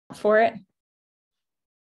for it.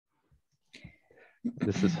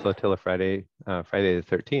 This is Flotilla Friday, Friday the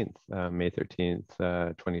 13th, May 13th,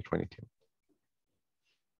 2022.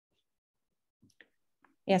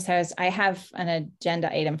 Yes, I have an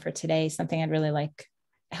agenda item for today, something I'd really like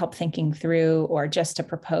help thinking through, or just to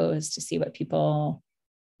propose to see what people's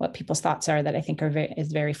thoughts are that I think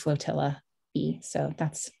is very flotilla-y. So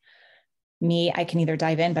that's me. I can either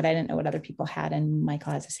dive in, but I didn't know what other people had, and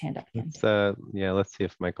Michael has his hand up again. Yeah, let's see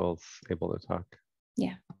if Michael's able to talk.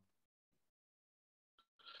 Yeah.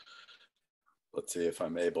 Let's see if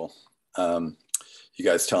I'm able. You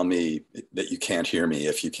guys tell me that you can't hear me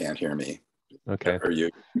if you can't hear me. Okay. Can you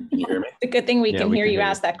hear me? It's a good thing we can hear you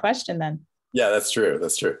ask that question then. Yeah, that's true.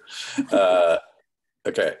 That's true.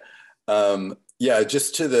 Okay. Yeah,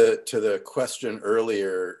 just to the question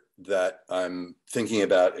earlier that I'm thinking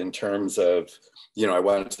about in terms of, I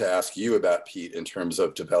wanted to ask you about, Pete, in terms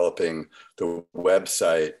of developing the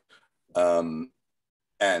website,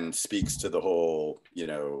 and speaks to the whole,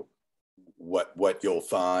 what you'll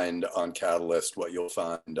find on Catalyst, what you'll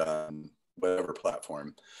find on whatever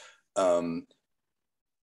platform.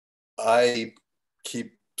 I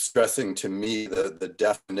keep stressing to me the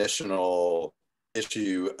definitional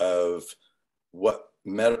issue of what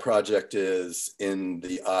meta project is in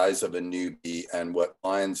the eyes of a newbie and what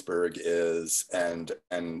Lionsberg is. And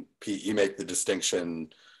Pete, you make the distinction,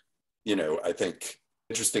 I think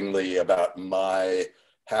interestingly, about my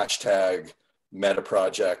hashtag meta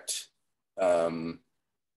project, all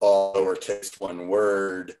lowercase one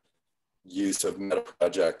word, use of meta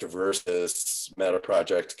project versus meta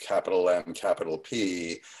project capital M, capital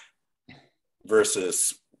P,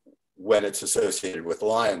 versus when it's associated with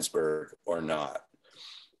Lionsberg or not.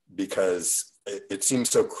 Because it seems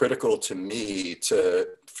so critical to me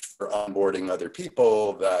for onboarding other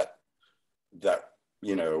people that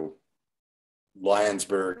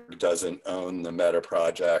Lionsberg doesn't own the meta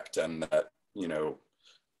project, and that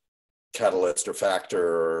Catalyst or Factor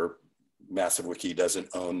or Massive Wiki doesn't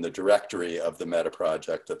own the directory of the meta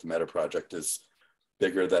project, that the meta project is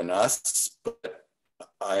bigger than us. But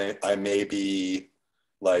I may be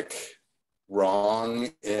wrong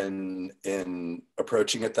in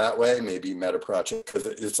approaching it that way. Maybe meta project, because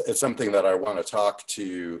it's something that I want to talk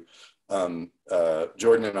to.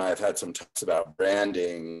 Jordan and I have had some talks about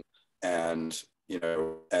branding, and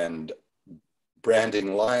branding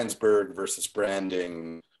Lionsberg versus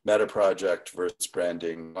branding meta project versus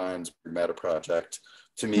branding Lionsberg meta project,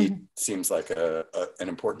 to me seems like an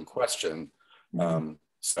important question.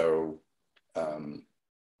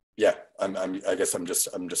 Yeah, I guess I'm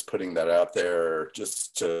just putting that out there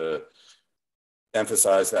just to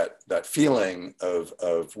emphasize that feeling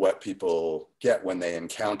of what people get when they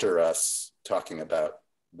encounter us talking about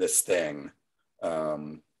this thing,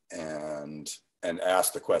 and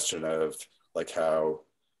ask the question of how,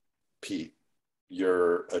 Pete,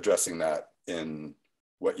 you're addressing that in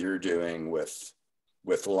what you're doing with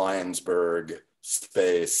Lionsberg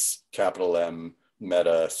space capital M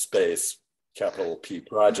meta space capital P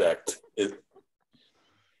project.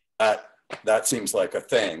 That seems like a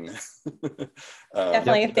thing.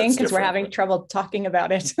 Definitely a thing, because we're having trouble talking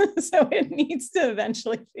about it. So it needs to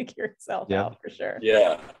eventually figure itself out for sure.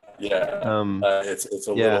 Yeah. It's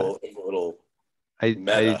a little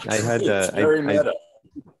meta. I had it's very meta.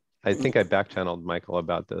 I think I back channeled Michael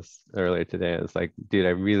about this earlier today. It's like,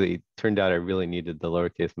 dude, turned out I really needed the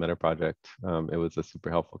lowercase meta project. It was a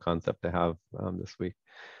super helpful concept to have this week.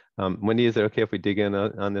 Wendy, is it okay if we dig in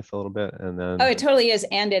on this a little bit? And then... Oh, it totally is.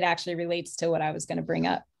 And it actually relates to what I was going to bring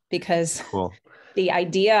up, because the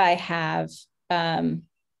idea I have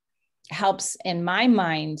helps, in my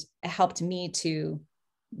mind, helped me to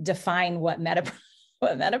define what meta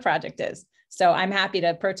project is. So I'm happy to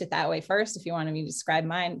approach it that way first. If you want me to describe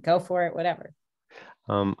mine, go for it, whatever.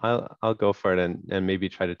 I'll go for it and maybe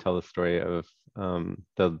try to tell the story of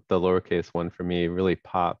the lowercase one. For me really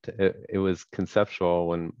popped. It was conceptual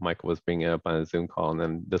when Michael was bringing it up on a Zoom call, and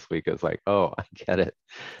then this week it was like, oh, I get it,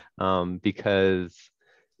 because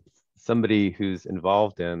somebody who's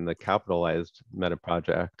involved in the capitalized meta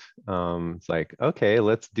project, it's like, okay,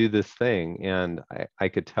 let's do this thing, and I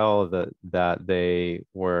could tell that they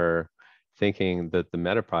were thinking that the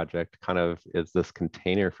meta project kind of is this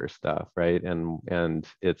container for stuff, right? And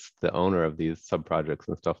it's the owner of these sub projects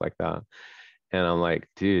and stuff like that. And I'm like,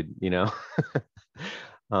 dude,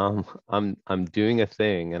 I'm doing a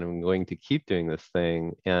thing, and I'm going to keep doing this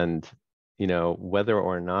thing. And whether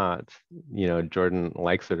or not Jordan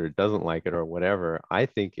likes it or doesn't like it or whatever, I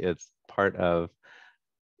think it's part of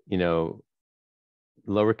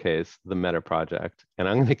lowercase, the meta project, and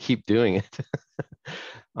I'm going to keep doing it.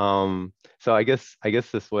 So I guess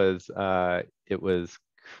this was it was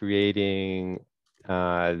creating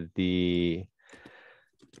the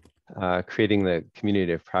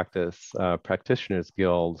community of practice practitioners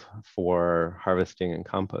guild for harvesting and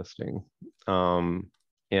composting,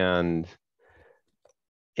 and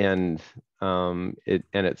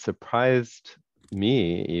it surprised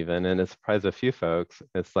me even, and it surprised a few folks.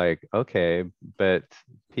 It's like, okay, but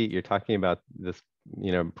Pete, you're talking about this,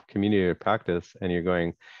 community of practice, and you're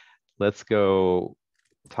going, let's go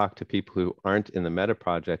talk to people who aren't in the meta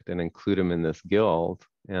project and include them in this guild.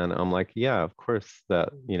 And I'm like, yeah, of course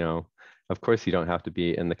of course you don't have to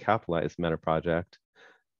be in the capitalized meta project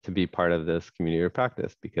to be part of this community of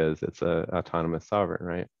practice, because it's a autonomous sovereign,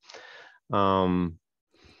 right?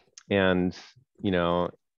 And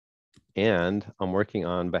and I'm working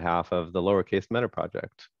on behalf of the lowercase meta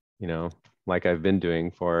project, like I've been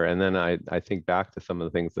doing and then I think back to some of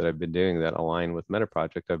the things that I've been doing that align with meta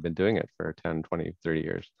project. I've been doing it for 10, 20, 30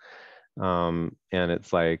 years. And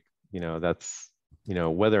it's like, that's,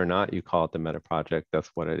 whether or not you call it the meta project,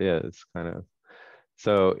 that's what it is, kind of.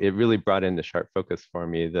 So it really brought into sharp focus for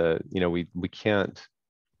me we can't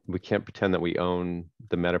pretend that we own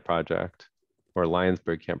the meta project, or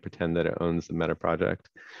Lionsburg can't pretend that it owns the meta project.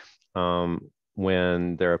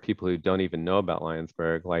 When there are people who don't even know about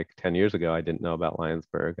Lionsburg. Like 10 years ago, I didn't know about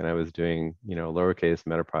Lionsburg, and I was doing, lowercase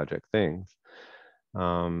meta project things.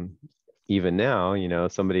 Even now,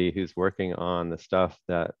 somebody who's working on the stuff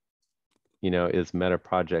that, is meta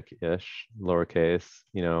project-ish, lowercase,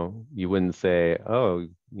 you wouldn't say, oh,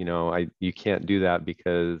 you can't do that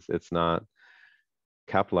because it's not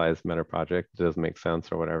capitalized meta project. It doesn't make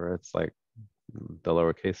sense or whatever. It's like the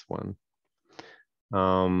lowercase one.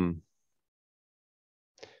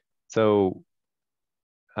 So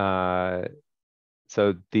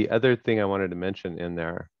the other thing I wanted to mention in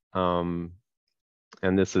there, and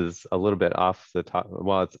this is a little bit off the top,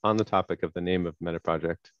 well, it's on the topic of the name of meta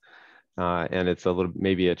project, and it's a little,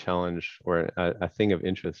 maybe a challenge or a thing of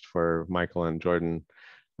interest for Michael and Jordan.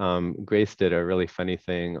 Grace did a really funny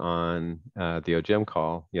thing on the OGM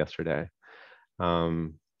call yesterday,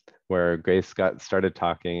 where Grace started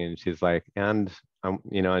talking, and she's like, and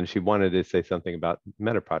she wanted to say something about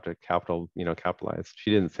meta project, capitalized.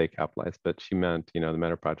 She didn't say capitalized, but she meant, the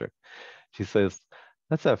meta project. She says,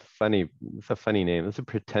 it's a funny name. It's a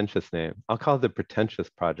pretentious name. I'll call it the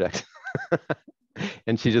pretentious project.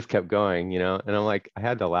 And she just kept going, and I'm like, I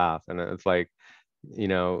had to laugh. And it's like,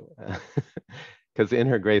 because in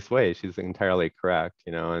her Grace way, she's entirely correct,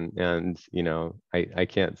 and I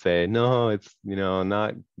can't say, no, it's,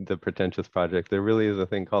 not the pretentious project. There really is a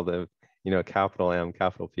thing called the, capital M,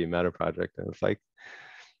 capital P meta project. And it's like,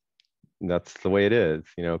 that's the way it is.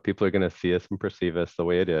 People are going to see us and perceive us the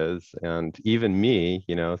way it is. And even me,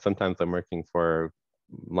 sometimes I'm working for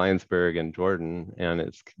Lionsburg and Jordan, and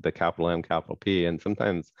it's the capital M, capital P. And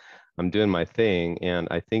sometimes I'm doing my thing and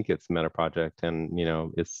I think it's meta project, and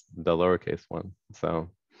it's the lowercase one.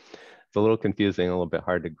 So it's a little confusing, a little bit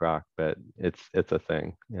hard to grok, but it's a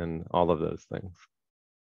thing in all of those things.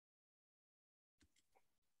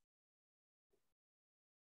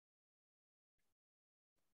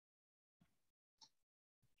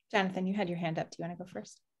 Jonathan, you had your hand up. Do you want to go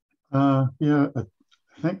first? Yeah, I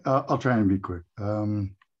think I'll try and be quick.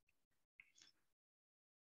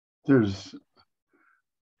 There's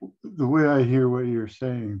the way I hear what you're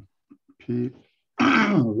saying, Pete,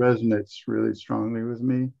 resonates really strongly with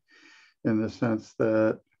me, in the sense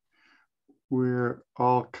that we're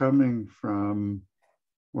all coming from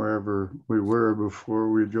wherever we were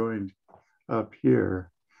before we joined up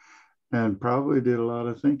here, and probably did a lot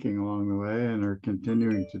of thinking along the way, and are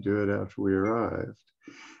continuing to do it after we arrived.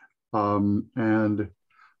 And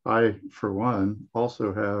I, for one,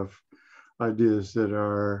 also have ideas that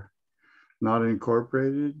are not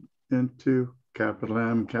incorporated into capital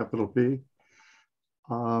M, capital P.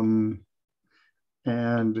 And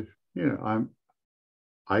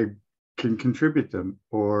I can contribute them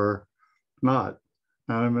or not,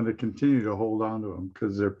 and I'm going to continue to hold on to them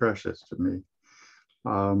because they're precious to me.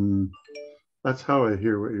 That's how I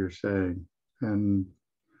hear what you're saying, and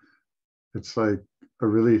it's like a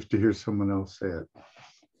relief to hear someone else say it.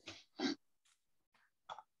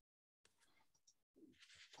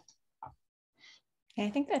 I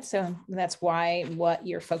think that's why what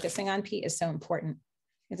you're focusing on, Pete, is so important,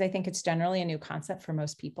 because I think it's generally a new concept for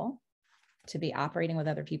most people to be operating with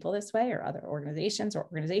other people this way, or other organizations, or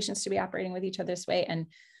organizations to be operating with each other this way. And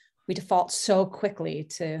we default so quickly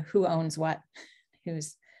to who owns what, who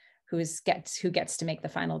gets to make the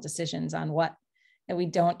final decisions on what, and we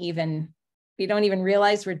don't even we don't even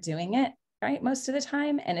realize we're doing it, right? Most of the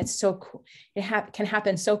time. And it's so cool. It can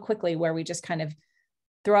happen so quickly where we just kind of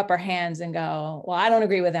throw up our hands and go, well, I don't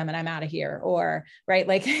agree with them and I'm out of here. Or, right,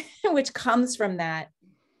 like, which comes from that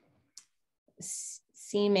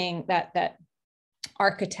seeming that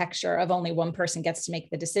architecture of only one person gets to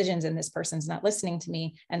make the decisions and this person's not listening to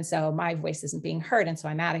me. And so my voice isn't being heard. And so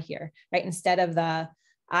I'm out of here, right? Instead of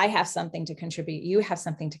I have something to contribute, you have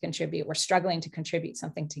something to contribute, we're struggling to contribute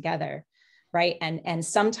something together, right? And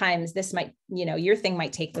sometimes this might, your thing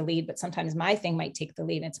might take the lead, but sometimes my thing might take the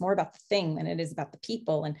lead. And it's more about the thing than it is about the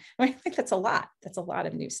people. And I think that's a lot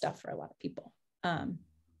of new stuff for a lot of people.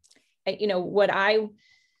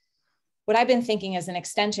 What I've been thinking as an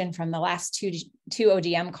extension from the last two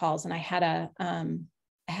OGM calls, and I had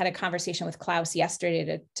a conversation with Klaus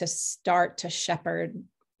yesterday to start to shepherd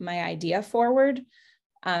my idea forward.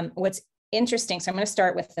 What's interesting, so I'm going to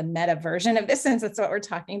start with the meta version of this since that's what we're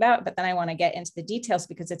talking about, but then I want to get into the details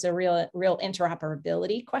because it's a real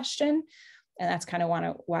interoperability question. And that's kind of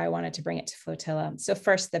why I wanted to bring it to Flotilla. So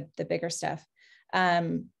first, the bigger stuff.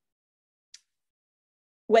 When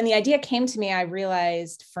the idea came to me, I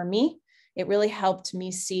realized for me, it really helped me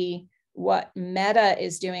see what Meta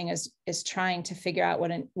is doing is trying to figure out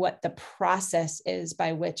what the process is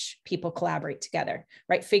by which people collaborate together,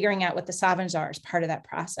 right? Figuring out what the sovereigns are is part of that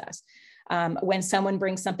process. When someone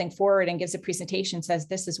brings something forward and gives a presentation, says,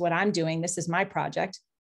 this is what I'm doing, this is my project,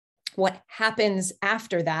 what happens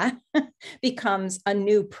after that becomes a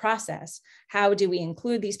new process. How do we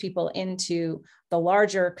include these people into the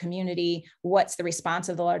larger community? What's the response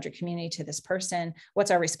of the larger community to this person? What's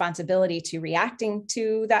our responsibility to reacting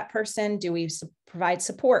to that person? Do we provide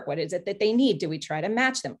support? What is it that they need? Do we try to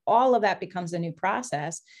match them? All of that becomes a new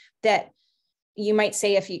process that you might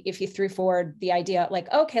say, if you threw forward the idea, like,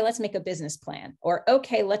 okay, let's make a business plan, or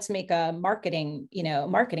okay, let's make a marketing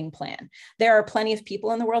plan. There are plenty of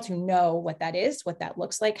people in the world who know what that is, what that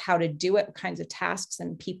looks like, how to do it, what kinds of tasks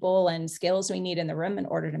and people and skills we need in the room in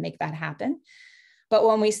order to make that happen. But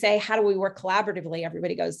when we say, how do we work collaboratively?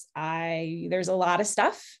 Everybody goes, there's a lot of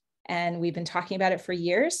stuff. And we've been talking about it for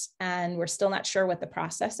years and we're still not sure what the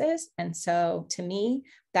process is. And so to me,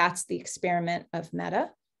 that's the experiment of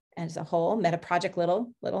Meta as a whole. Meta project,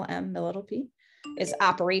 little m, the little p, is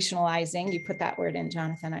operationalizing. You put that word in,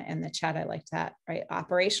 Jonathan, in the chat. I liked that, right?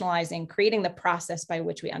 Operationalizing, creating the process by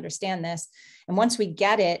which we understand this. And once we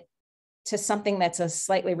get it to something that's a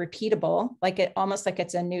slightly repeatable, almost like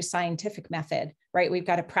it's a new scientific method, right? We've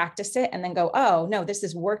got to practice it and then go, oh no, this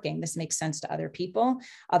is working. This makes sense to other people.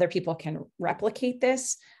 Other people can replicate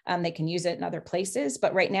this. They can use it in other places.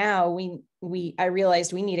 But right now I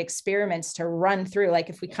realized we need experiments to run through.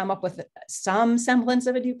 Like if we come up with some semblance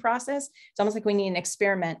of a new process, it's almost like we need an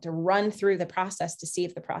experiment to run through the process to see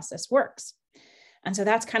if the process works. And so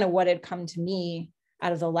that's kind of what had come to me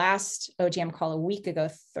out of the last OGM call a week ago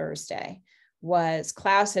Thursday, was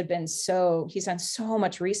Klaus he's done so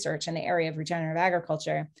much research in the area of regenerative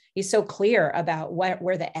agriculture. He's so clear about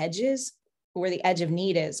where the edge is, where the edge of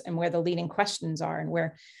need is, and where the leading questions are, and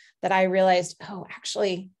that I realized, oh,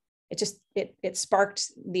 actually, it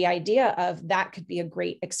sparked the idea of that could be a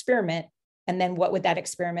great experiment. And then what would that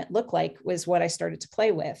experiment look like was what I started to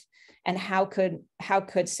play with. And how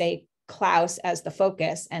could say Klaus as the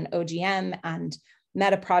focus and OGM and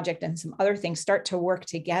Meta project and some other things start to work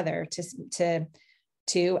together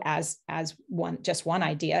to as one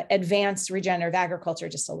idea, advance regenerative agriculture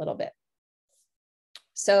just a little bit.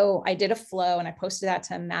 So I did a flow and I posted that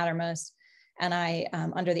to Mattermost and I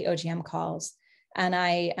under the OGM calls, and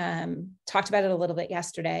I talked about it a little bit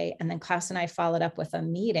yesterday, and then Klaus and I followed up with a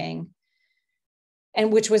meeting,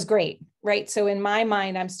 and which was great, right? So in my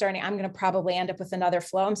mind, I'm going to probably end up with another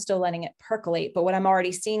flow. I'm still letting it percolate. But what I'm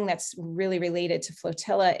already seeing that's really related to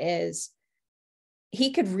Flotilla is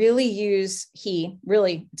he could really use,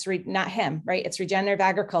 not him, right? It's regenerative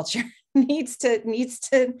agriculture needs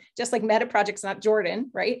to, just like Meta project's not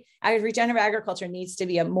Jordan, right? Regenerative agriculture needs to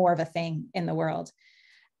be more of a thing in the world.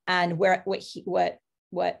 And what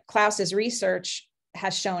Klaus's research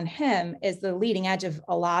has shown him is the leading edge of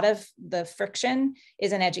a lot of the friction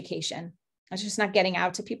is in education. It's just not getting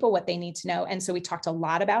out to people what they need to know. And so we talked a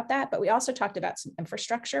lot about that, but we also talked about some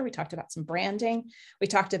infrastructure. We talked about some branding. We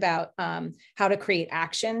talked about how to create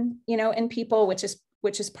action, in people, which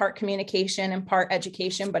is part communication and part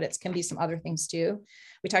education, but it can be some other things too.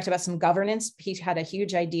 We talked about some governance. He had a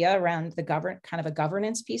huge idea around kind of a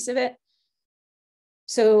governance piece of it.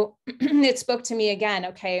 So it spoke to me again,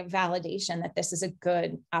 okay, validation that this is a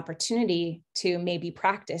good opportunity to maybe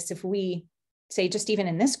practice. If we say, just even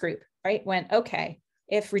in this group, right, went, okay,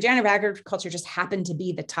 if regenerative agriculture just happened to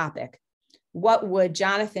be the topic, what would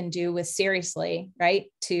Jonathan do with Seriously, right,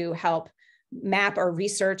 to help map or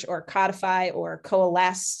research or codify or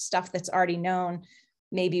coalesce stuff that's already known.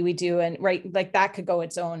 Maybe we do, and right, like that could go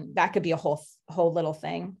its own, that could be a whole little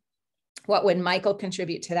thing. What would Michael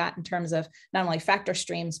contribute to that in terms of not only factor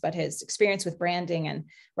streams, but his experience with branding and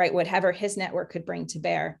right, whatever his network could bring to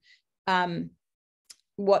bear.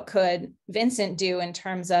 What could Vincent do in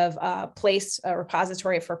terms of place a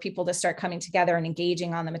repository for people to start coming together and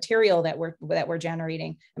engaging on the material that we're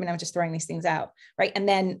generating? I mean, I'm just throwing these things out, right? And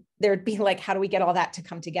then there'd be like, how do we get all that to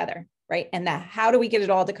come together, right? And that how do we get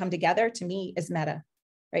it all to come together, to me, is meta,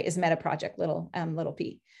 right? Is meta project, little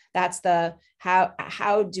p. That's the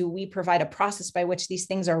how do we provide a process by which these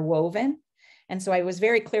things are woven? And so I was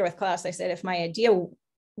very clear with Klaus. I said, if my idea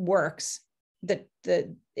works,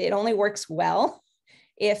 it only works well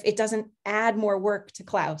if it doesn't add more work to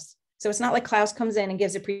Klaus. So it's not like Klaus comes in and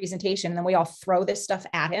gives a presentation and then we all throw this stuff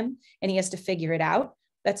at him and he has to figure it out.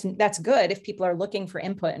 That's good if people are looking for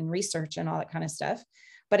input and research and all that kind of stuff.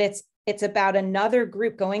 But it's about another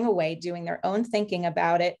group going away, doing their own thinking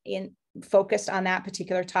about it, focused on that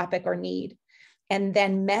particular topic or need. And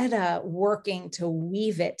then meta working to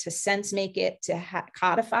weave it, to sense make it, to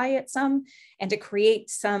codify it some, and to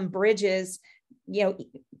create some bridges,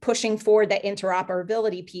 pushing forward that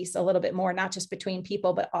interoperability piece a little bit more, not just between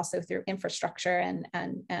people, but also through infrastructure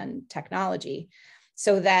and technology,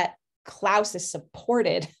 so that Klaus is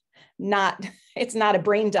supported. It's not a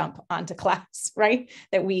brain dump onto Klaus, right?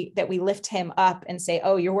 That we lift him up and say,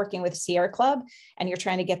 oh, you're working with Sierra Club and you're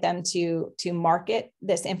trying to get them to market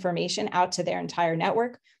this information out to their entire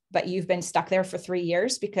network, but you've been stuck there for 3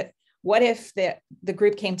 years. Because what if the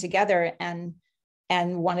group came together and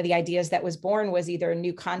one of the ideas that was born was either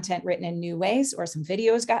new content written in new ways, or some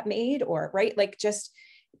videos got made, or right, like just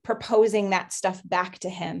proposing that stuff back to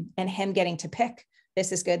him and him getting to pick,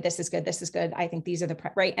 this is good, this is good, this is good. I think these are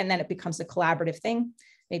right. And then it becomes a collaborative thing.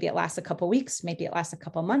 Maybe it lasts a couple of weeks, maybe it lasts a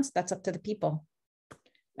couple of months. That's up to the people.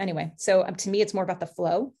 Anyway, so to me, it's more about the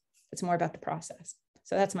flow. It's more about the process.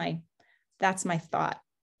 So that's my thought,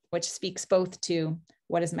 which speaks both to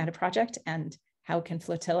what is Meta Project and how can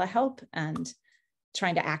Flotilla help, and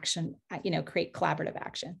trying to create collaborative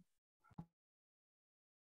action.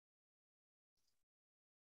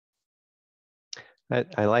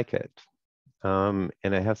 I like it. And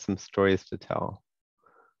I have some stories to tell.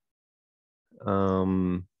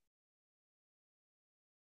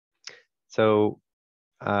 So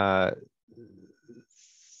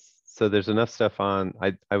there's enough stuff on.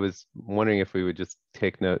 I was wondering if we would just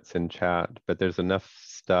take notes in chat, but there's enough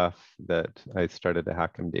stuff that I started a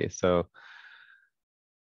HackMD. So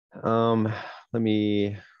let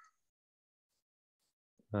me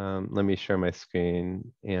share my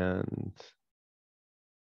screen and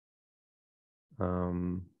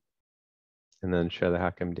then share the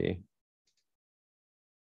HackMD.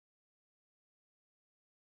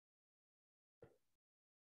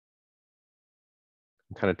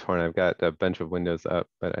 I'm kind of torn. I've got a bunch of windows up,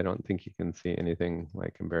 but I don't think you can see anything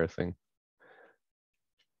like embarrassing.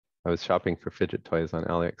 I was shopping for fidget toys on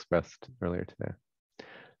AliExpress earlier today,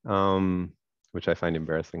 which I find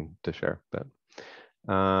embarrassing to share, but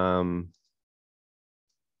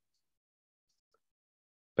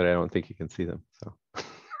I don't think you can see them, so.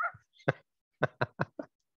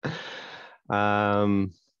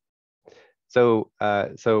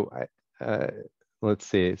 Let's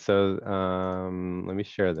see. So let me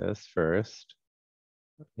share this first.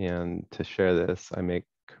 And to share this, I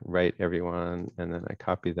write everyone, and then I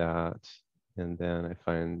copy that, and then I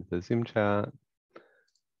find the Zoom chat.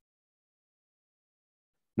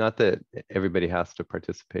 Not that everybody has to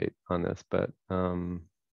participate on this, but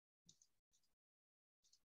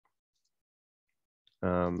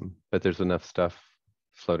there's enough stuff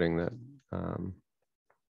floating that.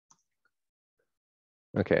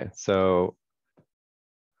 Okay, so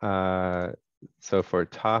for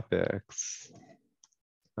topics,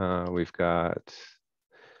 we've got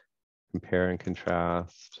compare and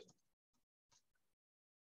contrast.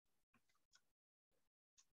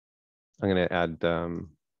 I'm going to add,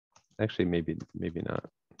 actually, maybe not.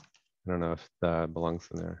 I don't know if that belongs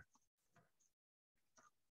in there.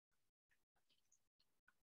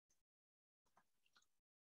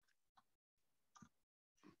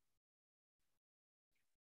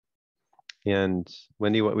 And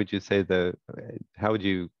Wendy, what would you say what's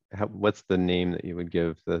the name that you would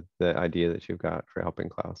give the idea that you've got for helping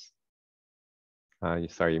Klaus?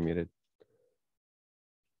 Sorry, you're muted.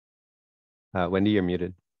 Wendy, you're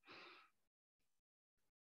muted.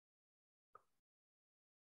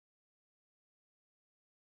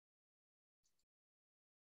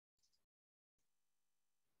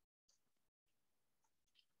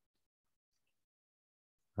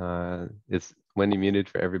 Is Wendy muted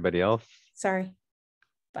for everybody else? Sorry,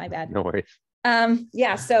 my bad. No worries.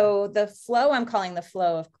 Yeah, so the flow, I'm calling the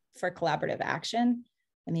flow for collaborative action.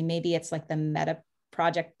 I mean, maybe it's like the meta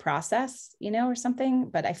project process, or something,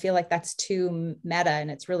 but I feel like that's too meta, and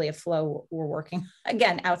it's really a flow we're working,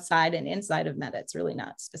 again, outside and inside of meta. It's really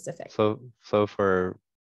not specific. So for,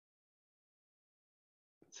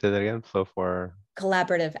 say that again, flow for?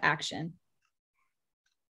 Collaborative action.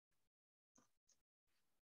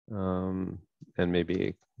 And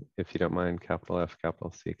maybe, if you don't mind, capital F,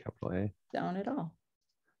 capital C, capital A. Don't at all.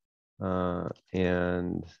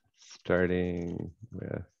 And starting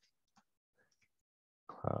with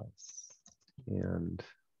class and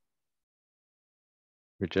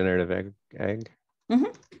regenerative egg.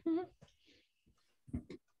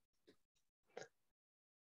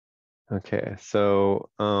 Okay, so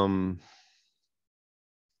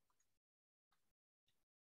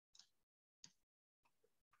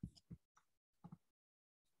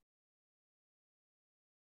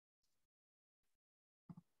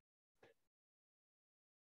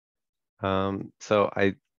so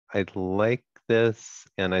I like this,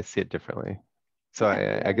 and I see it differently. So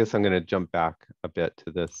I guess I'm going to jump back a bit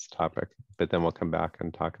to this topic, but then we'll come back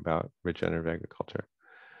and talk about regenerative agriculture.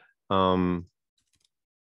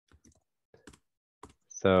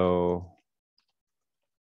 So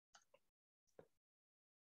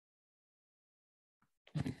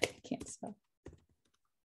Can't spell.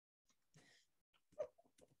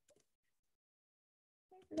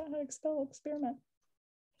 I forgot how to spell experiment.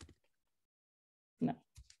 No.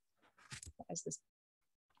 Why is this?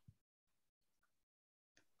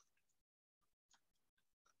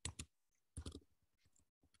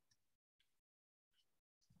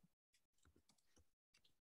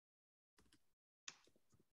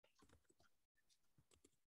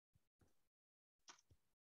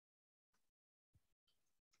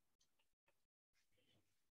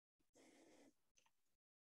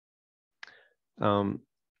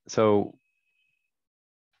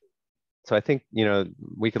 So I think,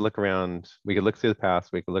 we could look around, we could look through the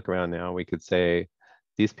past, we could look around now, we could say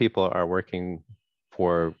these people are working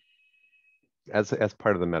for as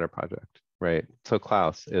part of the meta project, right? So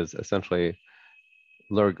Klaus is essentially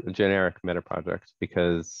generic meta project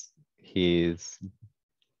because he's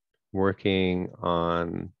working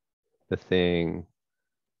on the thing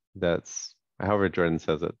that's, however Jordan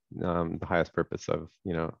says it, the highest purpose of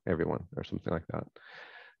everyone, or something like that.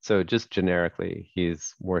 So just generically,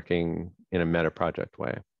 he's working in a meta project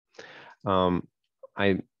way.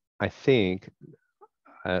 I think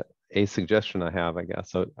a suggestion I have, I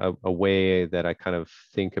guess, a way that I kind of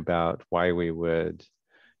think about why we would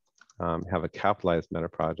have a capitalized meta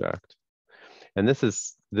project. And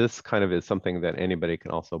this kind of is something that anybody can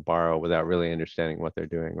also borrow without really understanding what they're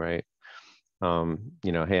doing, right? Hey,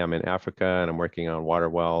 I'm in Africa and I'm working on water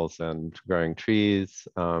wells and growing trees,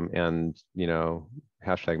 and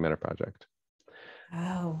hashtag meta project.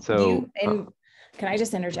 Oh, so can I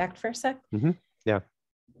just interject for a sec? Yeah.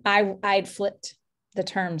 I'd flipped the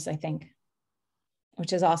terms, I think,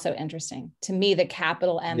 which is also interesting. To me, the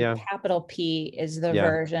capital M, capital P is the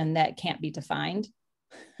version that can't be defined,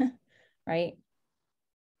 right?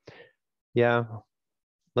 Yeah.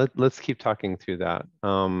 Let's keep talking through that.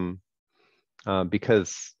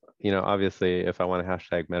 Because, obviously, if I want a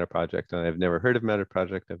hashtag meta project, and I've never heard of meta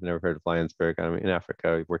project, I've never heard of Lionsburg, I'm in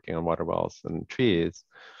Africa working on water wells and trees,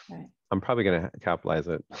 right, I'm probably going to capitalize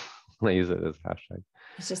it when I use it as a hashtag.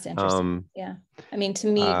 It's just interesting. Yeah. I mean, to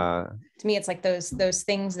me, it's like those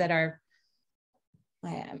things that are,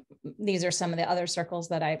 these are some of the other circles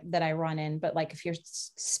that I run in, but like if you're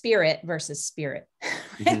spirit versus spirit,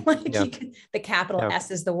 right? The capital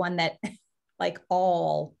S is the one that like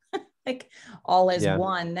all is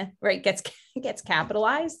one, right? Gets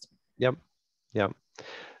capitalized. Yep.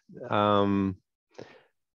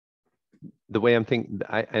 The way I'm thinking,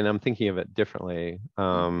 I'm thinking of it differently.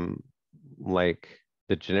 Like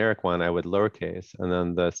the generic one, I would lowercase, and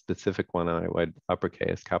then the specific one, I would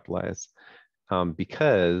uppercase, capitalize,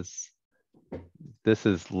 because this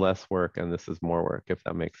is less work and this is more work, if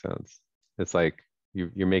that makes sense. It's like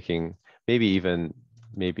you're making maybe even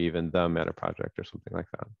the meta project or something like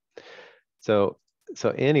that. So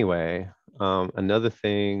anyway, another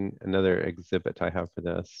exhibit I have for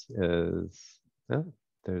this is,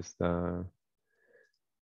 there's the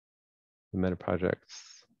meta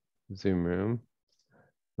projects Zoom room.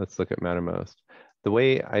 Let's look at Mattermost. The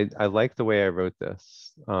way I like the way I wrote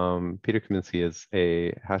this. Peter Kaminsky is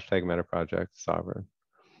a hashtag meta project sovereign.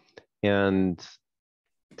 And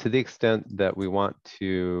to the extent that we want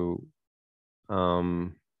to,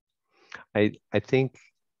 I think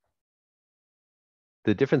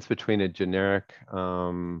the difference between a generic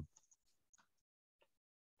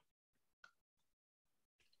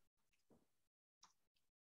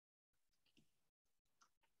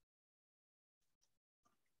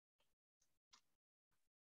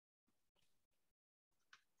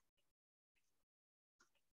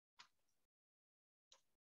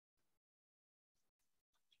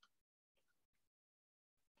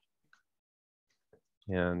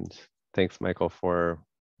and thanks, Michael, for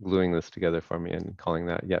gluing this together for me and calling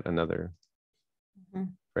that yet another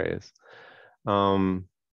phrase. I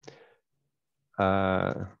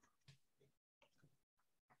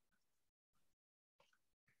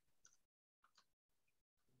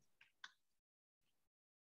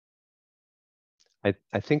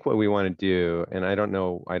think what we want to do, and I don't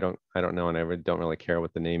know, and I don't really care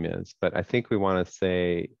what the name is, but I think we want to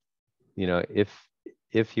say, you know,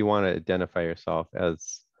 if you want to identify yourself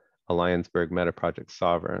as a Lionsberg Meta Project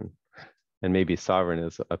sovereign, and maybe sovereign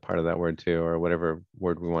is a part of that word too, or whatever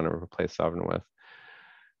word we want to replace sovereign with.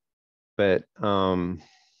 But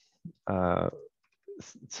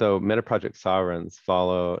so Meta Project sovereigns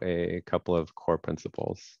follow a couple of core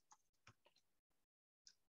principles.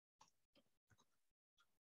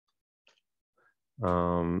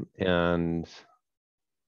 And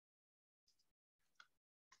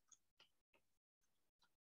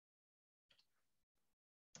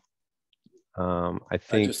I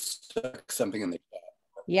think I just stuck something in the chat.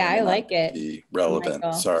 Yeah, I like it. Be relevant.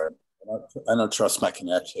 Michael. Sorry, I don't trust my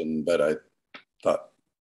connection, but I thought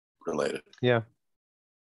related. Yeah.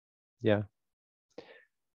 Yeah.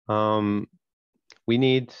 We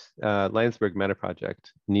need Lionsberg Meta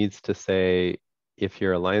Project needs to say, if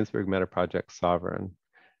you're a Lionsberg Meta Project sovereign,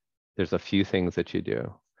 there's a few things that you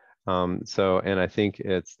do. And I think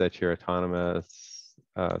it's that you're autonomous,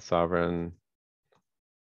 sovereign,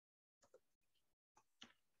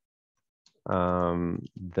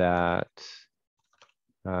 that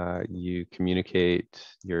you communicate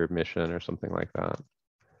your mission or something like that.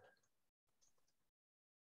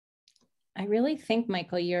 I really think,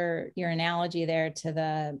 Michael, your analogy there to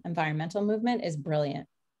the environmental movement is brilliant.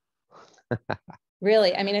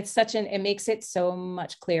 Really, I mean, it makes it so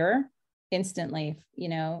much clearer instantly. You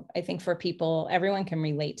know, I think for people, everyone can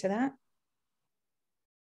relate to that.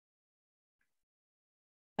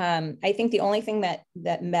 I think the only thing that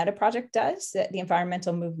Meta Project does that the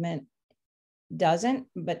environmental movement doesn't,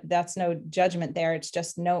 but that's no judgment there. It's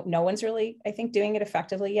just no one's really, I think, doing it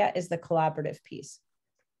effectively yet, is the collaborative piece.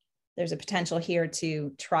 There's a potential here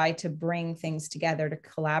to try to bring things together to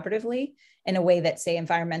collaboratively in a way that, say,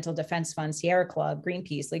 Environmental Defense Fund, Sierra Club,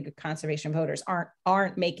 Greenpeace, League of Conservation Voters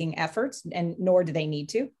aren't making efforts, and nor do they need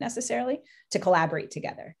to necessarily, to collaborate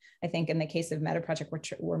together. I think in the case of Meta Project,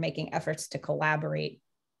 we're making efforts to collaborate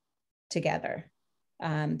together,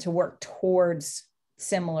 to work towards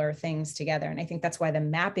similar things together. And I think that's why the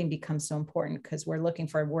mapping becomes so important, because we're looking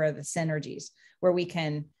for where are the synergies, where we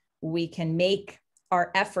can make our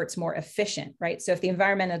efforts more efficient, right? So if the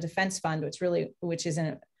Environmental Defense Fund, which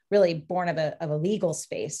isn't really born of a legal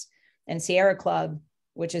space, and Sierra Club,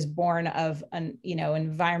 which is born of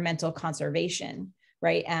environmental conservation,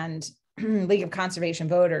 right? And League of Conservation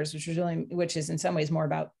Voters, which is in some ways more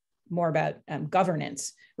about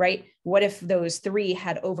governance, right? What if those three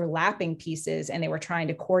had overlapping pieces and they were trying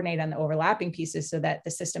to coordinate on the overlapping pieces so that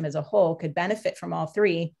the system as a whole could benefit from all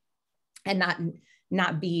three and not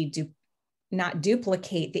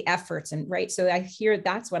duplicate the efforts, and right. So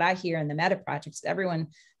that's what I hear in the Meta projects. Everyone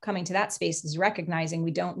coming to that space is recognizing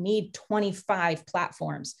we don't need 25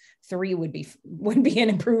 platforms. 3 would be an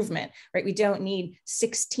improvement, right? We don't need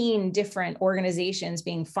 16 different organizations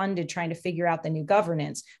being funded trying to figure out the new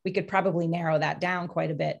governance. We could probably narrow that down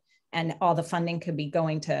quite a bit, and all the funding could be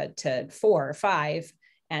going to 4 or 5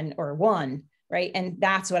 or 1, right? And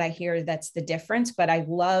that's what I hear. That's the difference. But I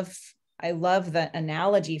love the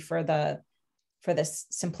analogy for the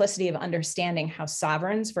simplicity of understanding how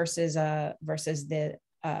sovereigns versus a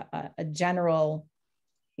general,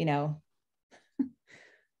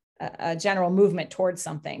 a general movement towards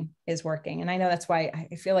something is working. And I know that's why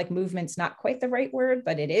I feel like movement's not quite the right word,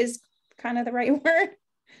 but it is kind of the right word.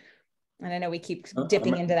 And I know we keep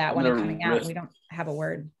dipping into that when it's coming out and we don't have a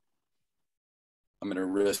word. I'm going to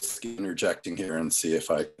risk interjecting here and see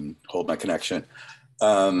if I can hold my connection.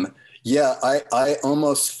 Yeah, I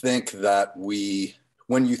almost think that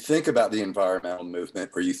when you think about the environmental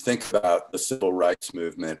movement, or you think about the civil rights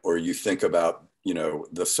movement, or you think about,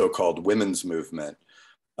 the so-called women's movement,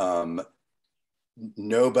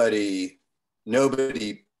 nobody,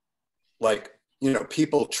 like,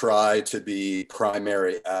 people try to be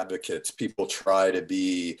primary advocates. People try to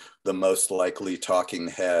be the most likely talking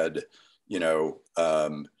head,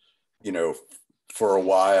 You know, for a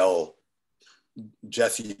while,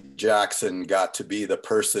 Jesse Jackson got to be the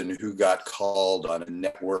person who got called on a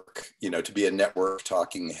network, you know, to be a network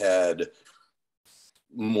talking head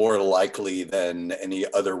more likely than any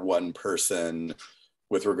other one person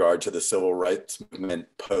with regard to the civil rights movement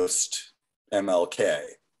post MLK.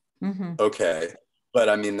 Mm-hmm. Okay. But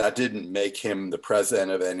I mean, that didn't make him the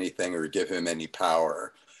president of anything or give him any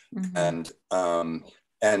power. Mm-hmm.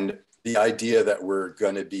 And the idea that we're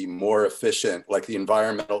going to be more efficient, like the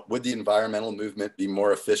environmental movement be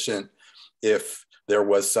more efficient if there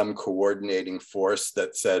was some coordinating force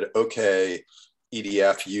that said, okay,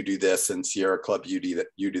 EDF, you do this, and Sierra Club, you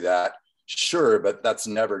do that. Sure, but that's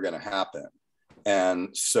never going to happen. And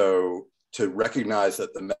so to recognize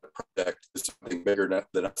that the Meta Project is something bigger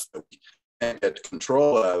than us that we can't get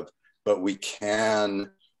control of, but we can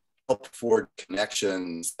help forge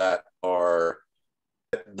connections that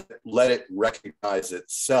let it recognize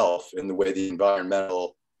itself in the way the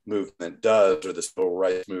environmental movement does, or the civil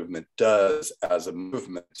rights movement does as a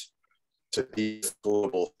movement, to be a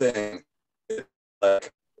global thing.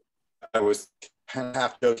 Like I was kind of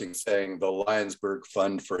half joking saying the Lionsburg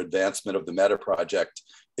Fund for Advancement of the Meta Project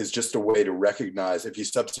is just a way to recognize, if you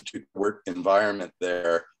substitute the word environment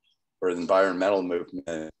there, or the environmental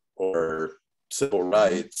movement or civil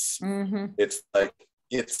rights, Mm-hmm. it's like,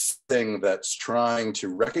 it's a thing that's trying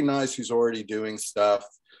to recognize who's already doing stuff,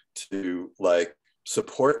 to like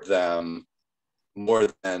support them more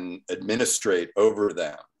than administrate over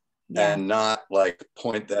them. Yeah. And not like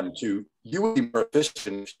point them to, you would be more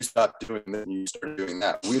efficient if you stopped doing this and you start doing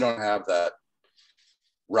that. We don't have that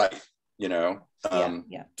right, you know?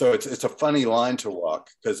 Yeah. So it's a funny line to walk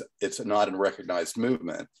because it's not a recognized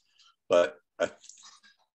movement, but it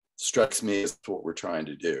strikes me as what we're trying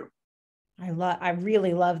to do. I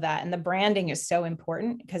really love that. And the branding is so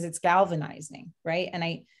important because it's galvanizing, right? And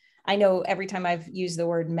I know every time I've used the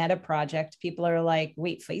word Meta Project, people are like,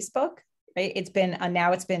 wait, Facebook, right?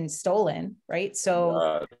 Now it's been stolen, right?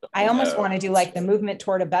 So I almost want to do like the movement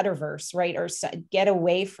toward a better verse, right? Or get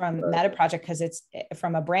away from Meta Project, because it's,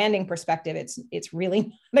 from a branding perspective, it's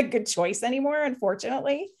really not a good choice anymore,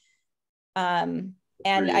 unfortunately. And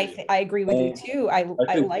I agree with you too. I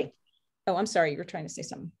like, oh, I'm sorry, you're trying to say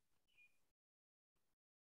something.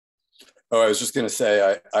 Oh, I was just going to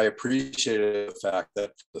say, I appreciated the fact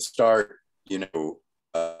that from the start, you know,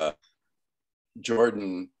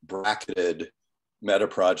 Jordan bracketed Meta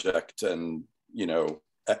Project, and, you know,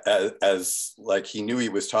 as like he knew he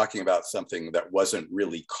was talking about something that wasn't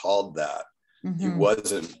really called that. Mm-hmm. He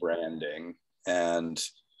wasn't branding. And,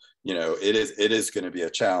 you know, it is going to be a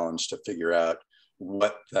challenge to figure out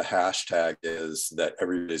what the hashtag is that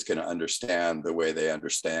everybody's going to understand the way they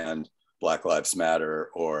understand Black Lives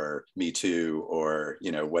Matter or Me Too, or,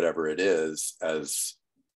 you know, whatever it is, as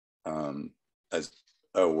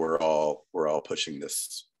oh, we're all pushing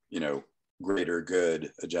this, you know, greater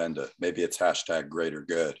good agenda. Maybe it's hashtag greater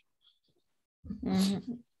good.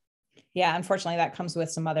 Mm-hmm. Yeah, unfortunately, that comes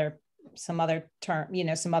with some other term, you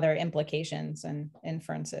know, some other implications and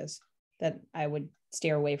inferences that I would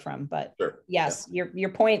steer away from. But sure. Yes, yeah. Your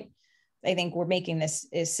point, I think we're making this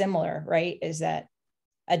is similar, right? Is that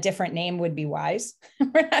a different name would be wise.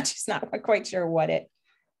 We're not quite sure what it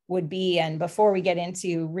would be. And before we get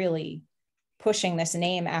into really pushing this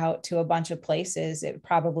name out to a bunch of places, it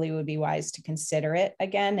probably would be wise to consider it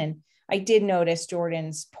again. And I did notice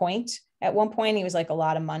Jordan's point. At one point, he was like, a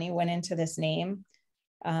lot of money went into this name,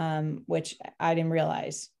 which I didn't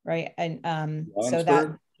realize, right? And so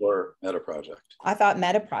that, or Meta Project. I thought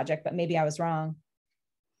Meta Project, but maybe I was wrong.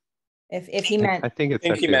 If he meant, I think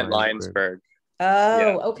he meant Lionsburg. Oh,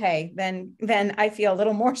 yeah. Okay. Then I feel a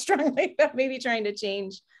little more strongly about maybe trying to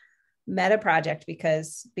change Meta Project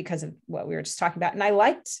because of what we were just talking about. And I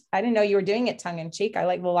didn't know you were doing it tongue in cheek. I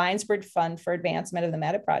like the Lionsburg Fund for Advancement of the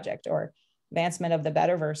Meta Project, or Advancement of the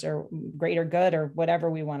Betterverse, or Greater Good, or whatever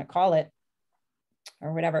we want to call it,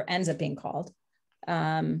 or whatever ends up being called.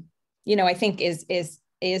 You know, I think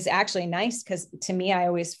is actually nice, because to me, I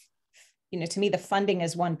always, you know, to me, the funding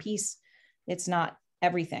is one piece. It's not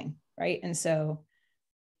everything. Right. And so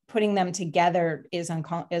putting them together is a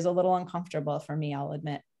little uncomfortable for me, I'll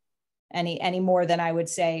admit, any more than I would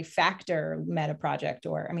say Factor Meta Project,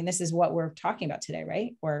 or, I mean, this is what we're talking about today,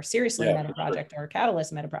 right? Or Seriously Meta Project, or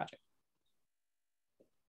Catalyst Meta Project.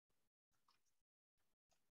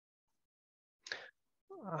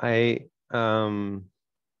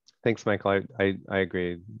 Thanks, Michael. I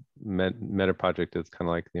agree. Meta Project is kind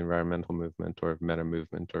of like the environmental movement, or meta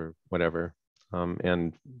movement, or whatever.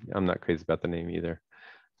 And I'm not crazy about the name either.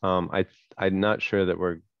 I'm not sure that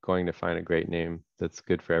we're going to find a great name that's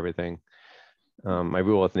good for everything. my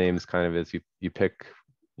rule with names kind of is you pick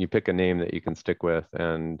a name that you can stick with,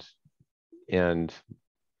 and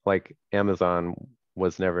like Amazon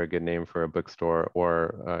was never a good name for a bookstore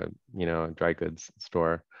or a dry goods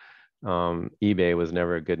store. eBay was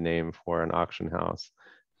never a good name for an auction house.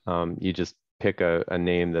 You just pick a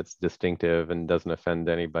name that's distinctive and doesn't offend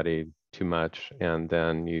anybody too much, and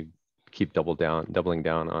then you keep doubling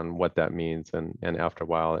down on what that means, and after a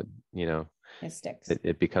while It sticks.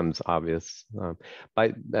 it becomes obvious.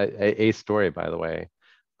 By a story, by the way,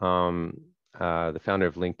 the founder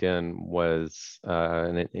of LinkedIn was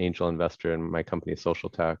an angel investor in my company, Social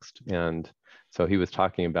Text, and so he was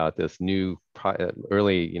talking about this new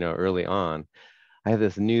early on. I have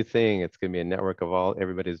this new thing. It's going to be a network of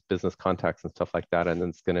everybody's business contacts and stuff like that, and then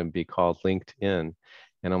it's going to be called LinkedIn.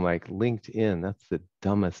 And I'm like, LinkedIn, that's the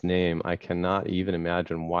dumbest name. I cannot even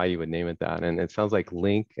imagine why you would name it that. And it sounds like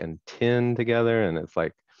link and tin together. And it's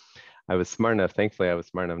like, thankfully, I was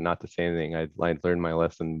smart enough not to say anything. I learned my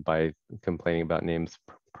lesson by complaining about names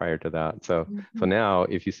prior to that. So now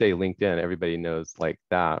if you say LinkedIn, everybody knows like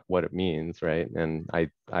that, what it means, right? And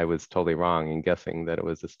I was totally wrong in guessing that it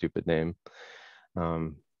was a stupid name.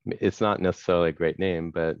 It's not necessarily a great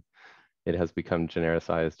name, but it has become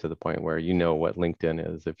genericized to the point where you know what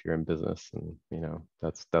LinkedIn is if you're in business, and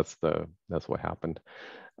that's what happened.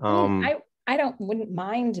 I wouldn't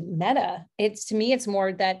mind Meta. To me, it's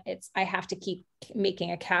more that I have to keep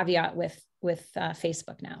making a caveat with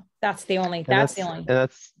Facebook now. That's the only. And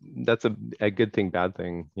that's a good thing, bad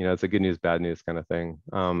thing. It's a good news, bad news kind of thing.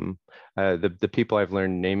 The people I've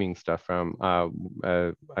learned naming stuff from.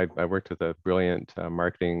 I worked with a brilliant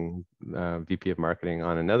marketing VP of marketing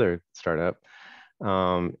on another startup.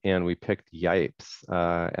 And we picked Yipes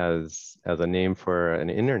as a name for an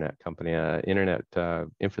internet company, an internet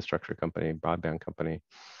infrastructure company, broadband company.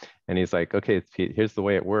 And he's like, okay, Pete, here's the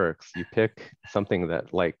way it works. You pick something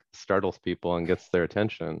that like startles people and gets their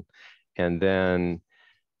attention, and then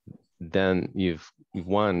you've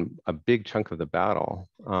won a big chunk of the battle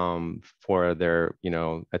for their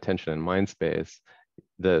attention and mind space.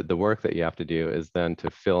 The work that you have to do is then to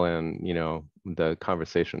fill in the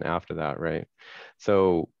conversation after that, right?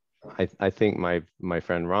 So I think my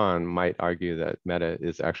friend Ron might argue that Meta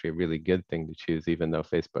is actually a really good thing to choose, even though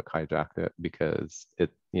Facebook hijacked it, because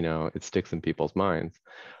it sticks in people's minds.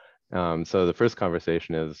 So the first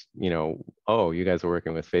conversation is, oh, you guys are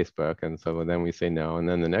working with Facebook. And so then we say no. And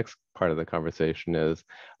then the next part of the conversation is,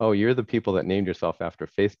 oh, you're the people that named yourself after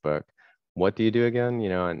Facebook. What do you do again?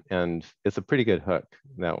 And it's a pretty good hook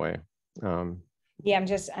that way. Yeah,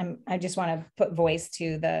 I just want to put voice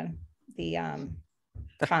to the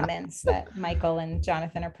comments that Michael and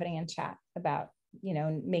Jonathan are putting in chat about,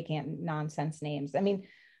 making it nonsense names. I mean,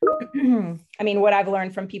 what I've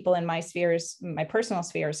learned from people in my spheres, my personal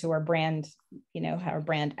spheres, who are brand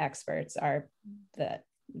experts, are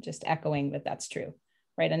just echoing that that's true,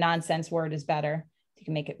 right? A nonsense word is better. You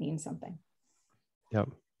can make it mean something. Yep.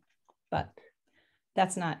 But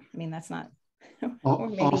that's not. We're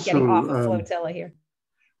maybe also, getting off of Flotilla here.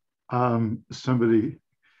 Somebody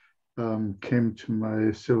came to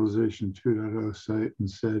my Civilization 2.0 site and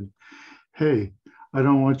said, hey, I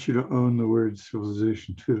don't want you to own the word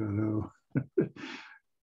Civilization 2.0.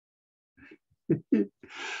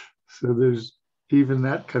 So there's even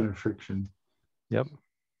that kind of friction. Yep.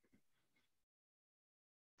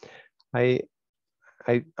 I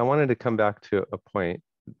wanted to come back to a point.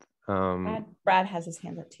 Brad has his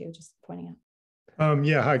hand up too, just pointing out.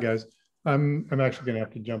 Yeah, hi guys. I'm actually going to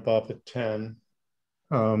have to jump off at 10.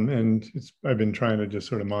 And I've been trying to just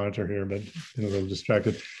sort of monitor here, but been a little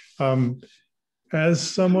distracted. As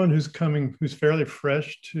someone who's fairly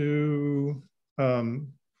fresh to,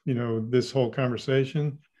 this whole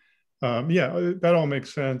conversation, yeah, that all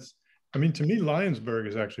makes sense. I mean, to me, Lionsburg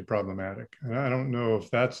is actually problematic. And I don't know if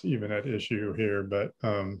that's even at issue here, but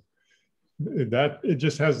it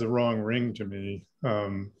just has the wrong ring to me.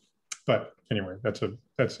 But anyway, that's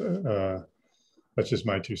just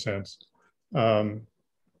my 2 cents.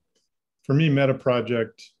 For me, Meta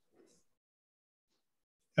Project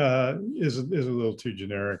is a little too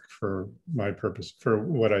generic for my purpose, for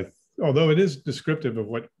although it is descriptive of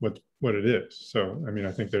what it is. So, I mean,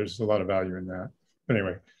 I think there's a lot of value in that. But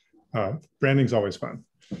anyway, branding's always fun.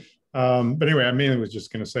 But anyway, I mainly was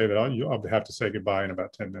just going to say that I'll have to say goodbye in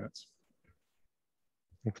about 10 minutes.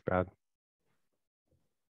 Thanks, Brad.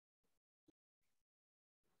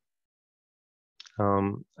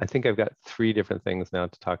 I think I've got 3 different things now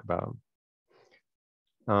to talk about.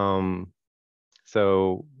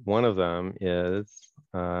 So one of them is,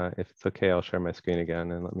 if it's okay, I'll share my screen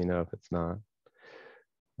again and let me know if it's not.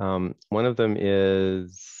 One of them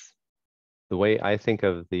is the way I think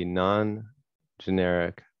of the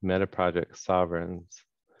non-generic meta project sovereigns,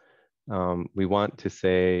 we want to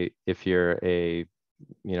say, if you're a,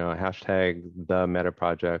 hashtag the meta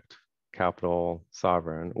project capital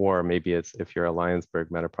sovereign, or maybe it's if you're a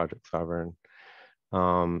Lionsberg meta project sovereign,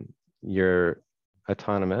 you're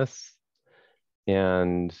autonomous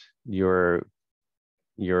and you're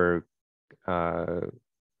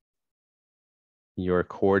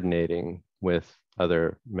coordinating with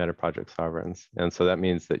other meta project sovereigns. And so that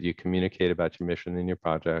means that you communicate about your mission in your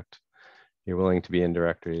project. You're willing to be in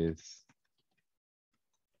directories.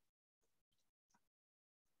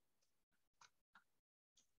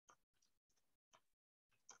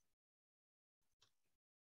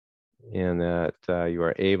 And that you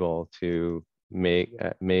are able to make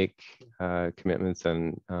commitments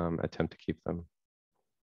and attempt to keep them.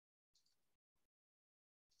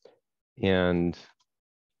 And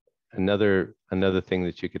another thing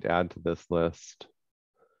that you could add to this list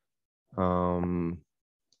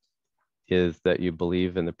is that you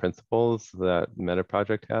believe in the principles that Meta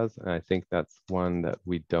Project has. And I think that's one that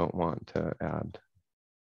we don't want to add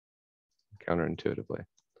counterintuitively.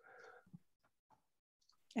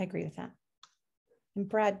 I agree with that. And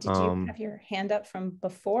Brad, did you have your hand up from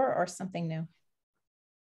before or something new?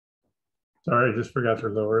 Sorry, I just forgot to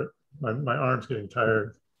lower it. My arm's getting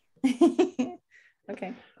tired.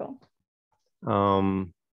 Okay, cool.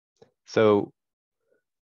 So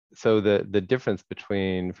the difference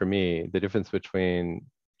between, for me, the difference between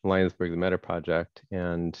Lionsberg, the Meta Project,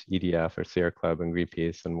 and EDF or Sierra Club and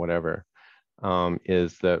Greenpeace and whatever,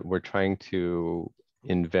 is that we're trying to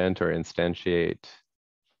invent or instantiate,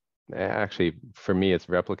 actually, for me, it's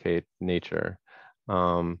replicate nature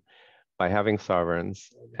by having sovereigns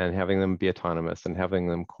and having them be autonomous and having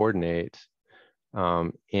them coordinate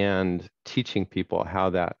and teaching people how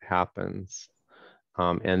that happens.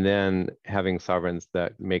 And then having sovereigns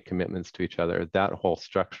that make commitments to each other. That whole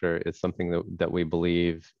structure is something that we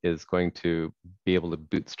believe is going to be able to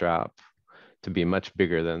bootstrap to be much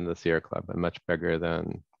bigger than the Sierra Club and much bigger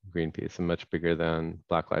than Greenpeace and much bigger than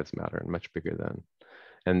Black Lives Matter and much bigger than.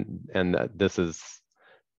 And this is,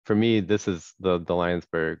 for me, this is the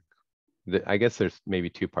Lionsberg. I guess there's maybe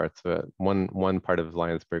two parts of it. One part of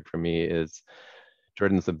Lionsberg for me is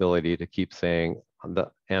Jordan's ability to keep saying,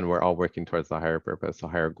 and we're all working towards the higher purpose, a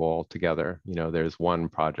higher goal together. There's one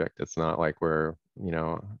project. It's not like we're,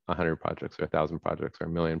 100 projects or 1,000 projects or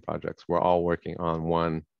 1,000,000 projects. We're all working on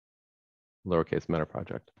one lowercase meta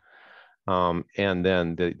project. And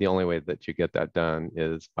then the only way that you get that done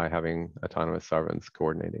is by having autonomous sovereigns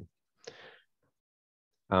coordinating.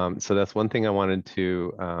 So that's one thing I wanted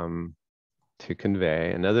to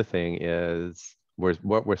convey. Another thing is,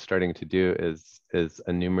 what we're starting to do is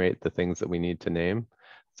enumerate the things that we need to name.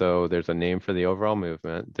 So there's a name for the overall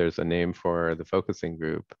movement. There's a name for the focusing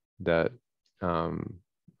group that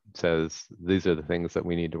says these are the things that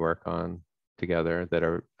we need to work on together that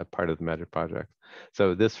are a part of the Meta Project.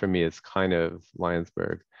 So this for me is kind of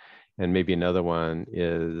Lionsberg. And maybe another one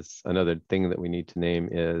is, another thing that we need to name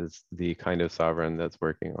is the kind of sovereign that's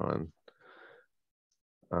working on.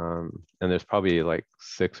 And there's probably like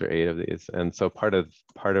 6 or 8 of these. And so part of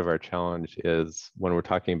our challenge is when we're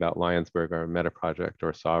talking about Lionsberg or Meta Project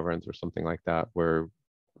or sovereigns or something like that, we're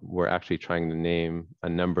actually trying to name a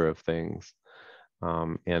number of things.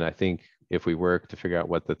 And I think if we work to figure out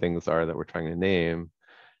what the things are that we're trying to name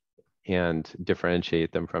and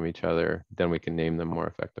differentiate them from each other, then we can name them more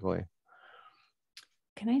effectively.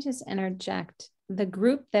 Can I just interject? The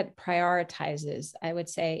group that prioritizes, I would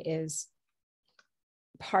say, is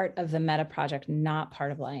part of the Meta Project, not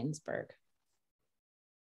part of Lionsberg.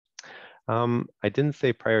 I didn't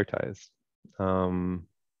say prioritize. Oh,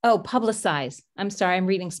 publicize. I'm sorry, I'm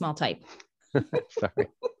reading small type. Sorry.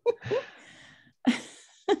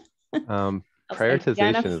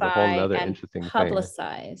 Prioritization is a whole nother interesting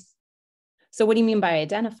publicize. thing. So what do you mean by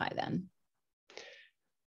identify then?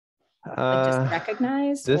 Like just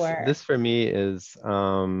recognize? This for me is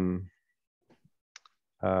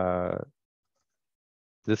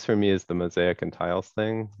this for me is the mosaic and tiles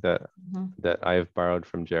thing that I've borrowed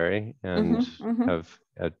from Jerry and have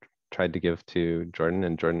tried to give to Jordan,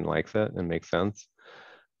 and Jordan likes it and makes sense.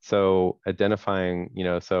 So identifying,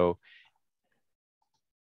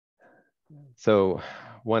 so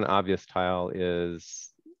one obvious tile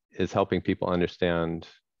is helping people understand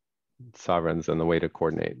sovereigns and the way to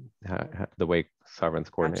coordinate, the way sovereigns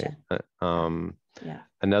coordinate. Gotcha.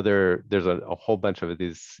 Another, there's a whole bunch of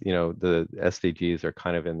these, the SDGs are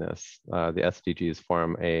kind of in this. The SDGs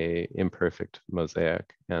form a imperfect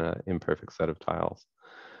mosaic and an imperfect set of tiles.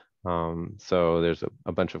 So there's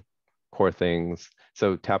a bunch of core things.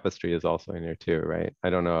 So tapestry is also in here too, right? I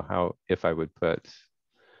don't know how, if I would put,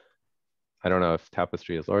 I don't know if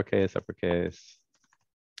tapestry is lowercase, uppercase.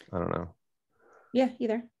 I don't know. Yeah,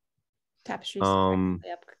 either. Tapestry is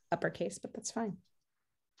uppercase, but that's fine.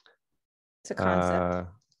 It's a concept.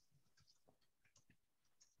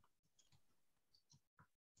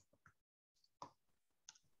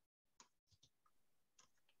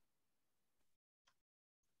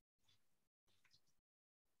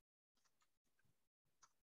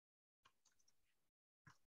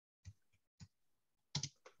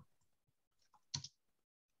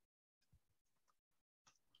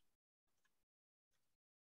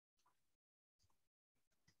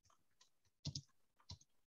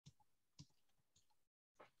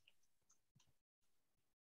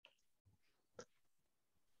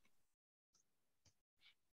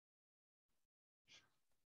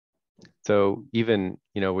 So even,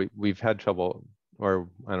 you know, we've had trouble, or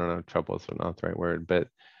I don't know, trouble is not the right word, but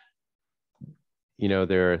you know,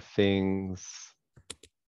 there are things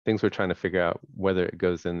we're trying to figure out whether it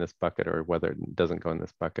goes in this bucket or whether it doesn't go in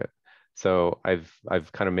this bucket. So I've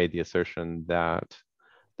kind of made the assertion that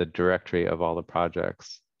the directory of all the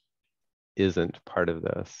projects isn't part of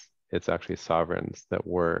this. It's actually sovereigns that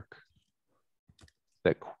work.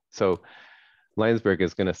 So Lionsberg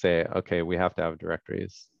is going to say, okay, we have to have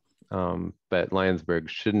directories. But Lionsberg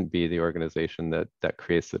shouldn't be the organization that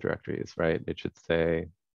creates the directories, right? It should say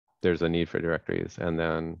there's a need for directories, and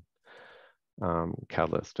then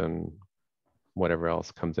Catalyst and whatever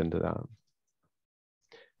else comes into that.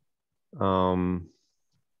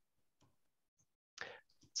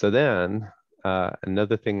 So then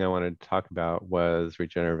another thing I wanted to talk about was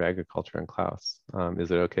regenerative agriculture and Klaus. Is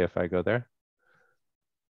it okay if I go there?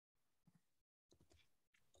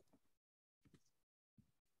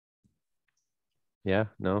 Yeah,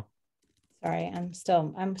 no? Sorry, I'm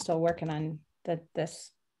still working on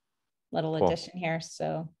this little Cool. addition here.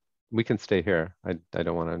 So we can stay here. I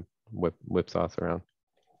don't want to whip sauce around.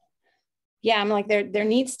 Yeah, I'm like, there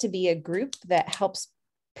needs to be a group that helps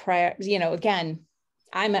you know, again,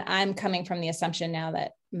 I'm coming from the assumption now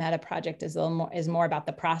that meta project is more about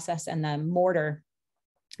the process and the mortar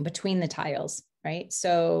between the tiles, right?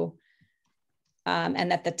 So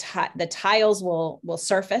and that the tiles will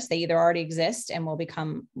surface. They either already exist and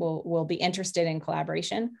will be interested in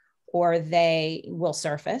collaboration, or they will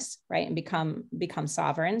surface, right, and become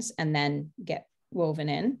sovereigns and then get woven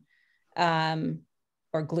in,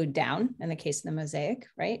 or glued down in the case of the mosaic,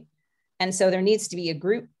 right? And so there needs to be a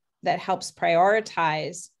group that helps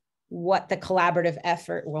prioritize what the collaborative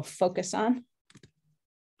effort will focus on.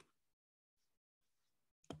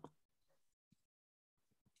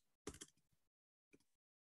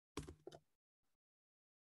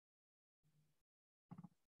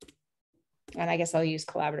 And I guess I'll use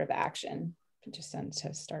collaborative action just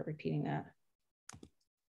to start repeating that.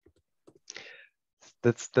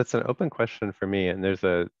 That's an open question for me. And there's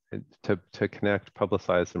to connect,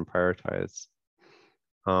 publicize, and prioritize.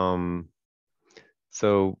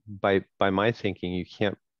 So by my thinking,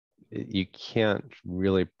 you can't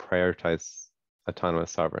really prioritize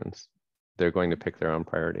autonomous sovereigns. They're going to pick their own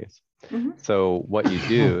priorities. Mm-hmm. So what you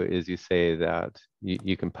do is you say that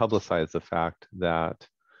you can publicize the fact that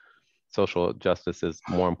social justice is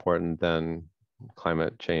more important than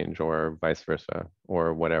climate change, or vice versa,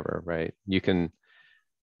 or whatever, right? You can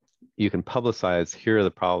publicize, here are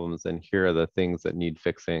the problems and here are the things that need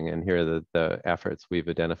fixing, and here are the efforts we've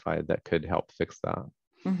identified that could help fix that.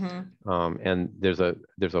 Mm-hmm. And there's a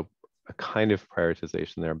kind of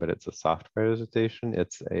prioritization there, but it's a soft prioritization.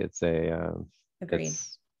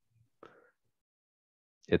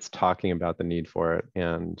 It's talking about the need for it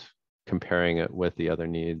and comparing it with the other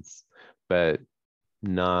needs, but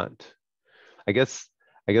not, I guess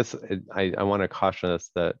I want to caution us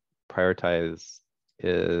that prioritize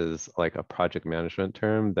is like a project management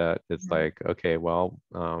term that it's mm-hmm. like, okay, well,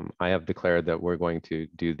 I have declared that we're going to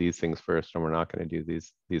do these things first, and we're not going to do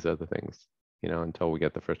these other things, you know, until we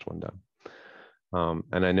get the first one done.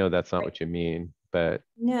 And I know that's not right. What you mean, but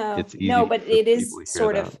it's easy. No, but it is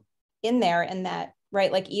sort of in there, in that,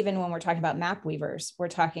 right? Like even when we're talking about map weavers, we're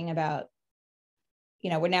talking about, you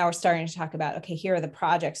know, we're starting to talk about, okay, here are the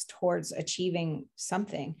projects towards achieving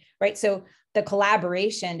something, right? So the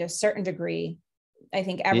collaboration to a certain degree, I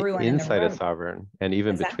think everyone inside a sovereign, and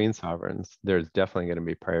even between sovereigns, there's definitely going to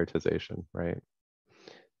be prioritization, right?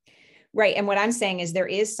 Right. And what I'm saying is there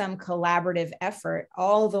is some collaborative effort,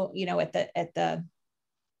 although, you know, at the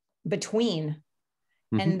between,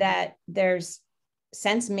 mm-hmm. and that there's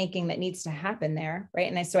sense making that needs to happen there, right?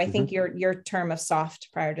 And so I think mm-hmm. your term of soft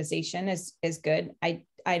prioritization is good. I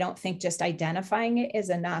don't think just identifying it is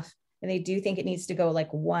enough. and they do think it needs to go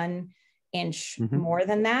like 1 inch Mhm. more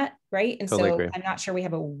than that, right? And Totally so agree. I'm not sure we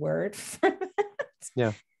have a word for that.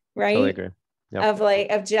 Yeah, right? totally agree. Yep.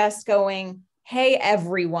 Of just going, hey,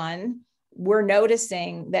 everyone, we're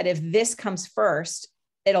noticing that if this comes first,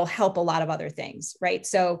 it'll help a lot of other things, right?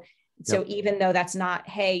 So even though that's not,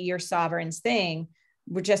 hey, your sovereign's thing,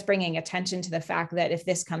 we're just bringing attention to the fact that if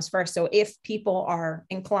this comes first, so if people are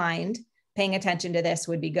inclined, paying attention to this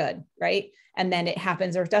would be good, right? And then it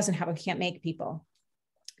happens or it doesn't happen, we can't make people.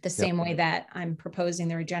 The same way that I'm proposing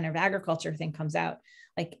the regenerative agriculture thing comes out.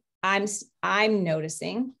 Like I'm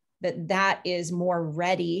noticing that is more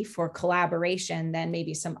ready for collaboration than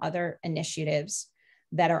maybe some other initiatives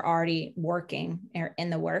that are already working or in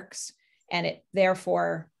the works. And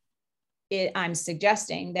I'm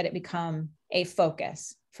suggesting that it become a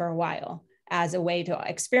focus for a while as a way to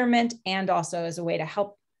experiment and also as a way to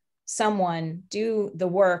help someone do the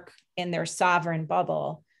work in their sovereign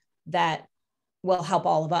bubble that will help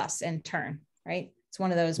all of us in turn, right? It's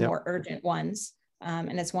one of those more urgent ones.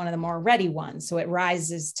 And it's one of the more ready ones. So it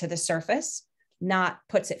rises to the surface, not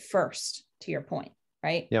puts it first, to your point,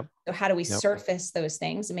 right? Yep. So how do we surface those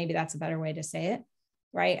things? And maybe that's a better way to say it,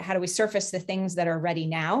 right? How do we surface the things that are ready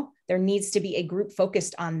now? There needs to be a group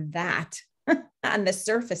focused on that, on the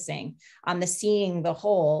surfacing, on the seeing the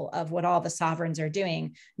whole of what all the sovereigns are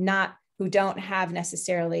doing, not who don't have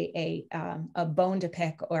necessarily a bone to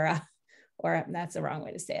pick or that's the wrong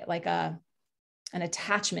way to say it, like an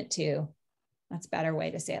attachment to, that's a better way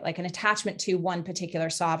to say it, like an attachment to one particular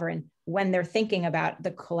sovereign when they're thinking about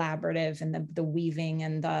the collaborative and the weaving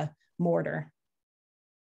and the mortar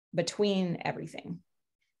between everything.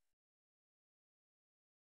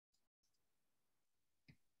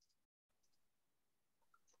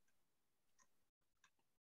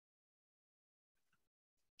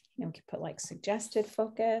 You know, we could put like suggested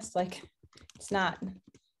focus, like it's not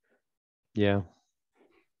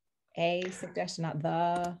a suggestion, not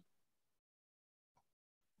the.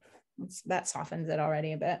 That softens it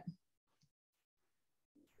already a bit.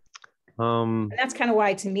 And that's kind of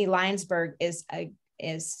why, to me, Lionsburg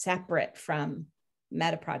is separate from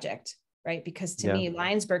Meta Project, right? Because to me,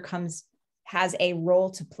 Lionsburg has a role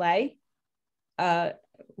to play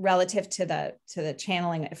relative to the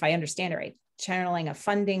channeling, if I understand it right, channeling of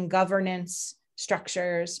funding, governance,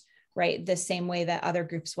 structures, right? The same way that other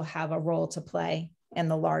groups will have a role to play in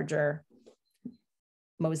the larger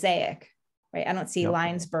mosaic, right? I don't see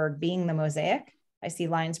Lionsburg being the mosaic. I see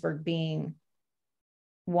Lionsburg being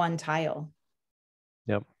one tile.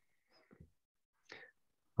 Yep.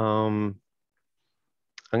 I'm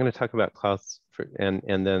going to talk about Klaus and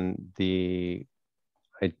then the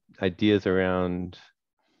ideas around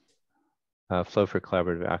flow for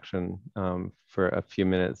collaborative action for a few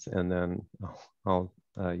minutes, and then I'll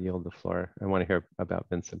yield the floor. I want to hear about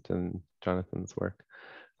Vincent and Jonathan's work.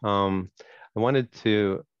 I wanted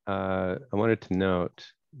to note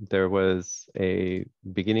there was a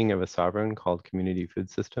beginning of a sovereign called Community Food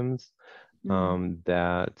Systems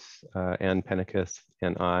that Ann Pennicus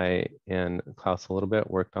and I and Klaus a little bit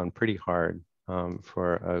worked on pretty hard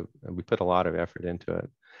we put a lot of effort into it.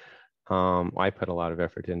 I put a lot of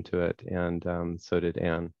effort into it, and so did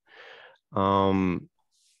Anne.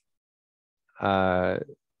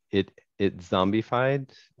 It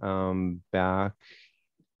zombified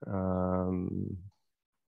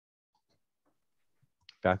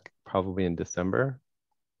back probably in December,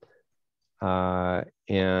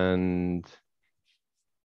 and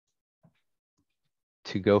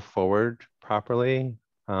to go forward properly,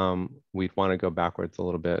 we'd want to go backwards a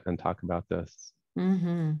little bit and talk about this.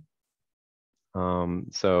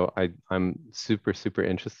 So I'm super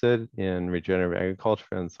interested in regenerative agriculture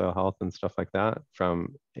and soil health and stuff like that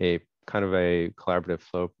from a kind of a collaborative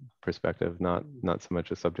flow perspective, not so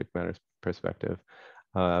much a subject matter perspective.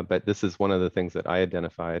 But this is one of the things that I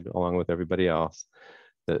identified along with everybody else,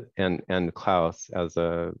 and Klaus as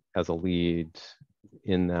a lead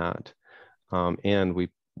in that. And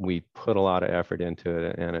we put a lot of effort into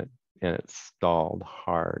it, and it stalled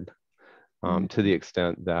hard to the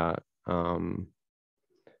extent that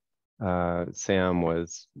Sam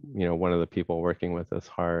was, one of the people working with us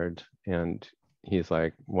hard, and he's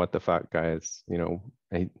like, "What the fuck, guys?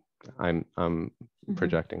 I'm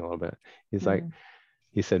projecting a little bit." He's like,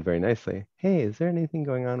 he said very nicely, "Hey, is there anything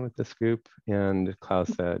going on with this group?" And Klaus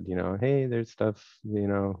said, "Hey, there's stuff.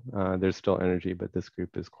 There's still energy, but this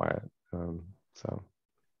group is quiet." So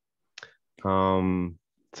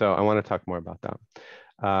I want to talk more about that.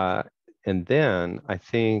 And then I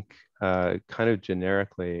think kind of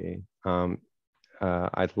generically,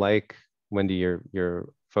 I'd like, Wendy, your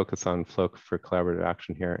focus on flow for collaborative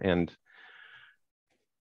action here, and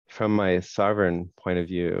from my sovereign point of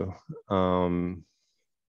view,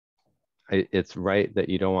 it's right that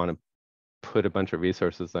you don't want to put a bunch of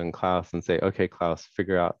resources on Klaus and say, okay, Klaus,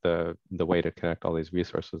 figure out the way to connect all these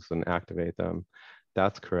resources and activate them.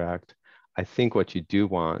 That's correct. I think what you do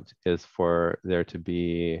want is for there to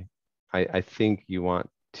be, I think you want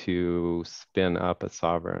to spin up a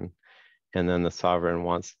sovereign, and then the sovereign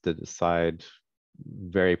wants to decide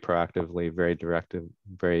very proactively, very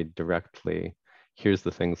directly, here's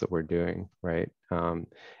the things that we're doing, right?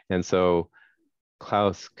 And so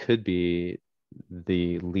Klaus could be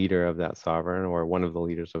the leader of that sovereign, or one of the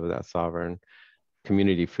leaders of that sovereign.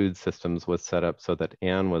 Community food systems was set up so that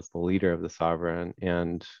Anne was the leader of the sovereign,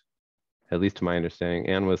 and at least to my understanding,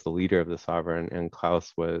 Anne was the leader of the sovereign, and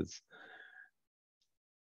Klaus was,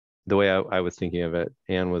 the way I was thinking of it,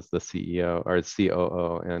 Anne was the CEO or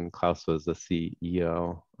COO, and Klaus was the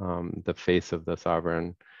CEO, the face of the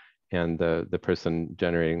sovereign, and the person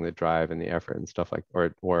generating the drive and the effort and stuff like,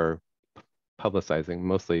 or publicizing,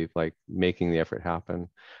 mostly like making the effort happen.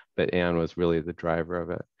 But Anne was really the driver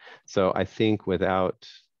of it. So I think without,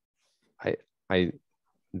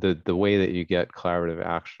 the way that you get collaborative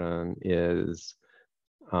action is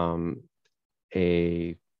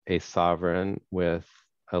a sovereign with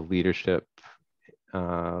a leadership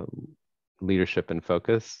and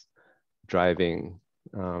focus driving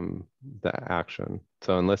the action.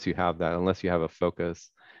 So unless you have that, unless you have a focus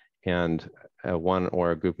and one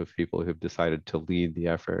or a group of people who've decided to lead the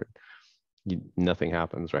effort, nothing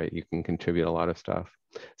happens, right? You can contribute a lot of stuff.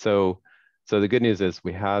 So the good news is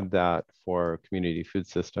we had that for community food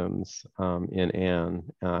systems in Anne,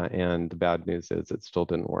 and the bad news is it still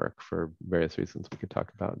didn't work for various reasons we could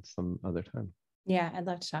talk about some other time. Yeah, I'd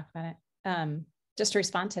love to talk about it. Just to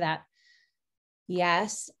respond to that,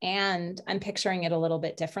 yes, and I'm picturing it a little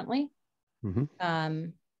bit differently. Mm-hmm.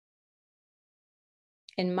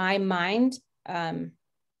 In my mind, I've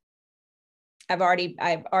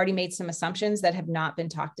already made some assumptions that have not been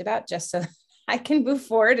talked about, just so I can move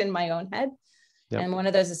forward in my own head. Yep. And one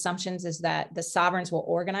of those assumptions is that the sovereigns will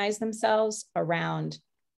organize themselves around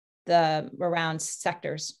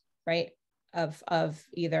sectors, right? Of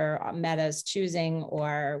either Meta's choosing,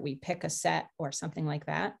 or we pick a set or something like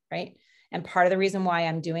that, right? And part of the reason why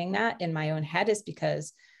I'm doing that in my own head is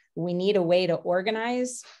because we need a way to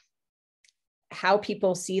organize how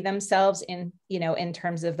people see themselves in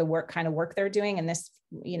terms of the kind of work they're doing. And this,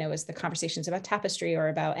 is the conversations about tapestry or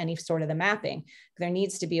about any sort of the mapping. There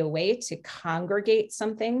needs to be a way to congregate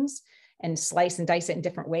some things and slice and dice it in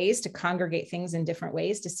different ways, to congregate things in different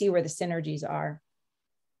ways to see where the synergies are.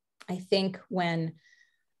 I think when,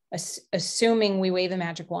 assuming we wave the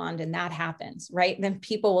magic wand and that happens, right, then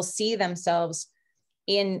people will see themselves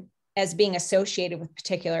as being associated with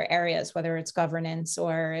particular areas, whether it's governance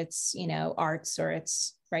or it's, arts or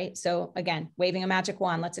it's, right. So again, waving a magic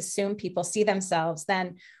wand, let's assume people see themselves.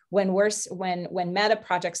 Then when Meta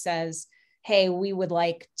Project says, hey, we would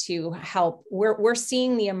like to help, we're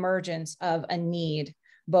seeing the emergence of a need,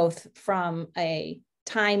 both from a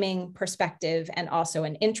timing perspective and also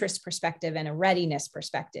an interest perspective and a readiness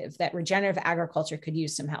perspective, that regenerative agriculture could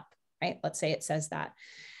use some help, right? Let's say it says that.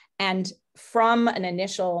 And from an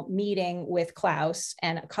initial meeting with Klaus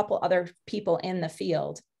and a couple other people in the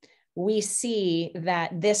field, we see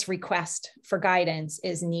that this request for guidance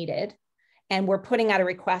is needed. And we're putting out a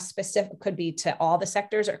request specific, could be to all the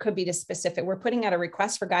sectors, or it could be to specific. We're putting out a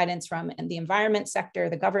request for guidance from the environment sector,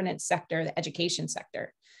 the governance sector, the education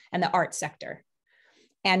sector, and the art sector.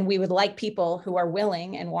 And we would like people who are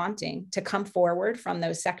willing and wanting to come forward from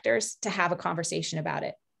those sectors to have a conversation about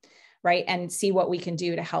it, right? And see what we can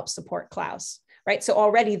do to help support Klaus, right? So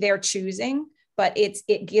already they're choosing, but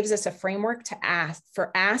it gives us a framework to ask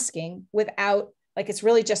for asking without, like, it's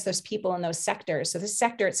really just those people in those sectors. So the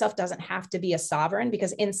sector itself doesn't have to be a sovereign,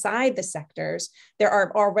 because inside the sectors, there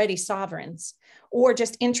are already sovereigns or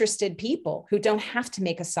just interested people who don't have to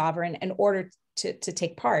make a sovereign in order to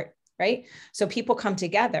take part, right? So people come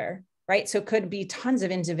together, right? So it could be tons of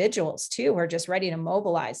individuals too, who are just ready to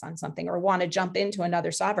mobilize on something or want to jump into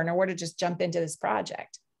another sovereign or to just jump into this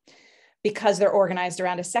project. Because they're organized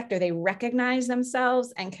around a sector, they recognize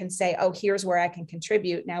themselves and can say, oh, here's where I can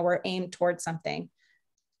contribute. Now we're aimed towards something.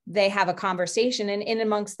 They have a conversation, and in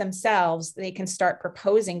amongst themselves, they can start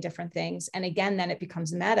proposing different things. And again, then it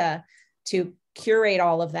becomes meta to curate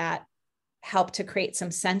all of that, help to create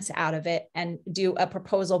some sense out of it, and do a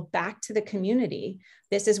proposal back to the community.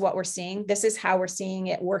 This is what we're seeing. This is how we're seeing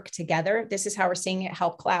it work together. This is how we're seeing it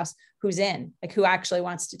help Klaus, who's in, like, who actually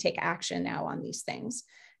wants to take action now on these things.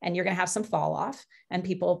 And you're going to have some fall off, and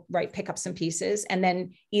people, right, pick up some pieces, and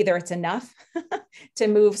then either it's enough to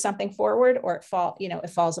move something forward, or it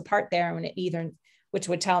falls apart there, and it either, which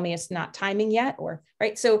would tell me it's not timing yet, or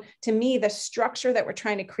right. So to me, the structure that we're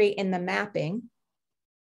trying to create in the mapping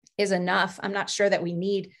is enough. I'm not sure that we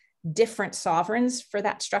need different sovereigns for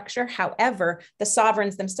that structure. However, the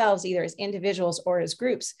sovereigns themselves, either as individuals or as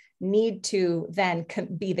groups, need to then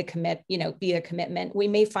be a commitment. We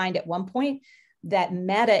may find at one point that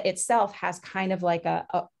Meta itself has kind of like a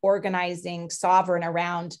organizing sovereign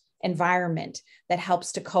around environment that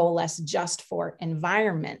helps to coalesce just for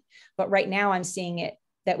environment. But right now I'm seeing it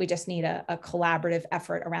that we just need a collaborative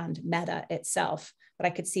effort around Meta itself. But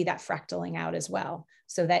I could see that fractaling out as well.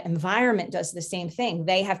 So that environment does the same thing.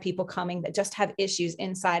 They have people coming that just have issues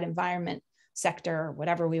inside environment sector, or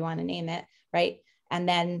whatever we want to name it, right? And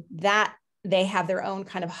then that they have their own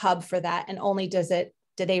kind of hub for that. And only do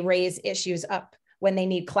they raise issues up when they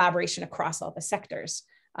need collaboration across all the sectors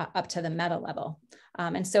up to the Meta level.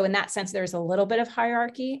 And so in that sense, there's a little bit of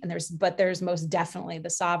hierarchy, and there's most definitely the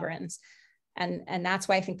sovereigns. And that's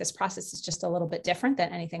why I think this process is just a little bit different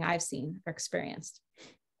than anything I've seen or experienced.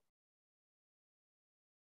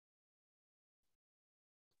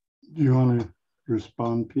 Do you want to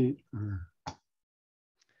respond, Pete? Or?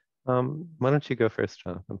 Why don't you go first,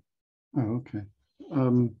 Jonathan? Oh, okay.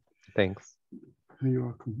 Thanks. You're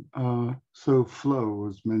welcome. So flow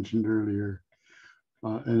was mentioned earlier,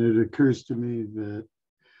 and it occurs to me that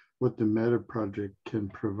what the Meta project can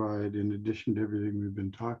provide, in addition to everything we've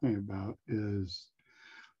been talking about, is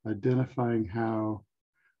identifying how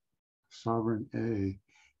Sovereign A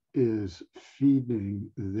is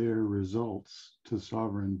feeding their results to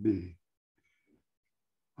Sovereign B.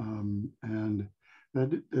 And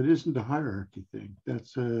that isn't a hierarchy thing.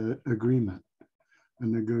 That's an agreement, a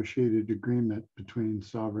negotiated agreement between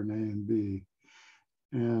Sovereign A and B.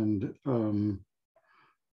 And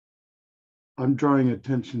I'm drawing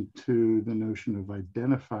attention to the notion of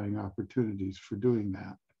identifying opportunities for doing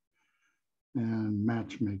that, and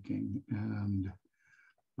matchmaking, and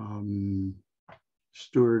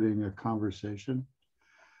stewarding a conversation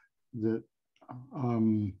that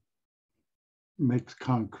makes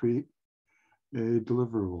concrete a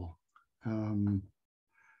deliverable.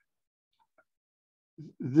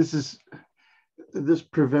 This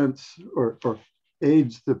prevents or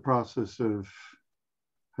aids the process of,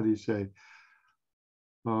 how do you say,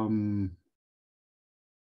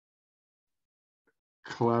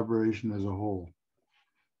 collaboration as a whole,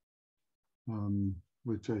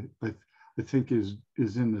 which I think is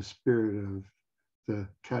in the spirit of the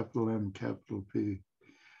capital M, capital P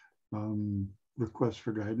request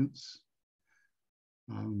for guidance.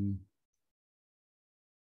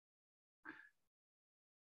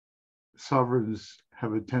 Sovereigns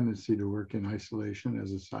have a tendency to work in isolation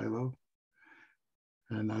as a silo.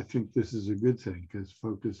 And I think this is a good thing, because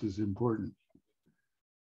focus is important.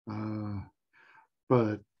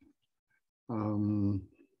 But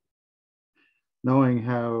knowing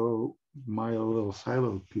how my little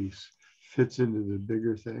silo piece fits into the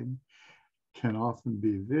bigger thing can often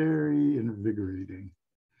be very invigorating.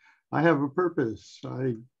 I have a purpose.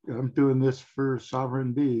 I'm doing this for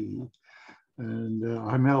Sovereign B, and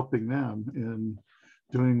I'm helping them in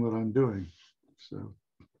doing what I'm doing. So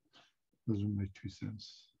those are my 2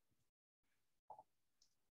 cents.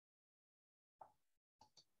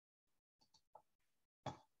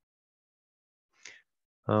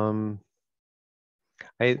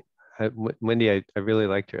 Wendy, I really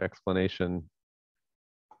liked your explanation.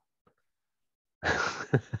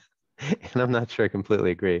 And I'm not sure I completely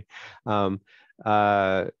agree. But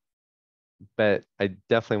I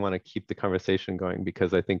definitely want to keep the conversation going,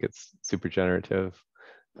 because I think it's super generative.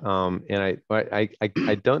 And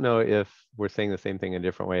I don't know if we're saying the same thing in a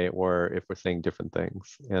different way, or if we're saying different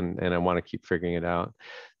things. And I want to keep figuring it out.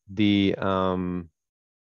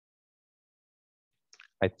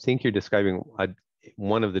 I think you're describing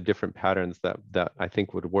one of the different patterns that I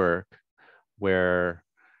think would work, where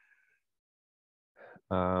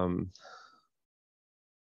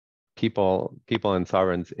people and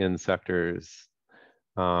sovereigns in sectors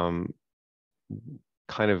kind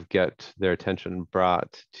of get their attention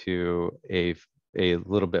brought to a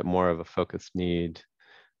little bit more of a focused need,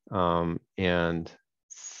 and then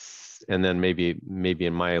maybe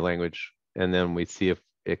in my language, and then we see if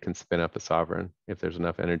it can spin up a sovereign, if there's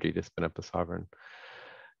enough energy to spin up a sovereign.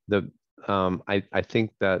 I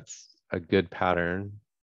think that's a good pattern.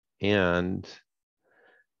 And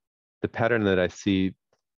the pattern that I see,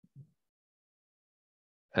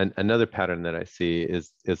 and another pattern that I see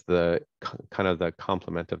is the kind of the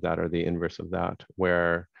complement of that, or the inverse of that,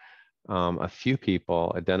 where a few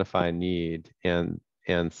people identify a need and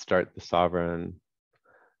start the sovereign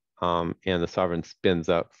and the sovereign spins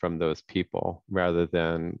up from those people rather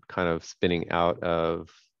than kind of spinning out of,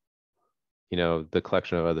 you know, the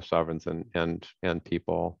collection of other sovereigns and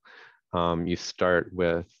people. You start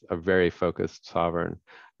with a very focused sovereign.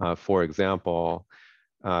 For example,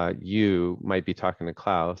 you might be talking to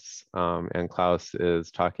Klaus, and Klaus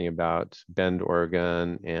is talking about Bend,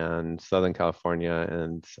 Oregon, and Southern California,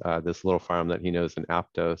 and this little farm that he knows in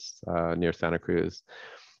Aptos near Santa Cruz.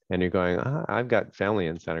 And you're going, I've got family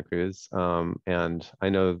in Santa Cruz, and I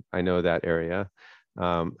know that area.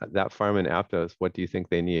 That farm in Aptos, what do you think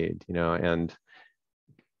they need? You know, and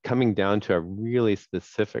coming down to a really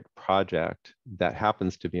specific project that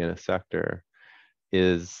happens to be in a sector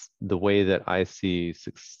is the way that I see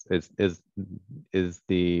is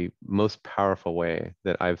the most powerful way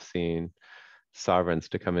that I've seen sovereigns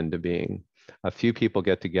to come into being. A few people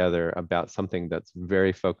get together about something that's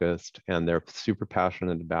very focused and they're super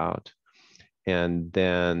passionate about, and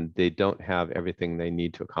then they don't have everything they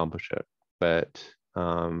need to accomplish it. But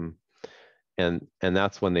and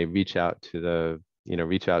that's when they reach out to the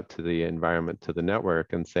environment, to the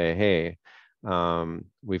network, and say, hey,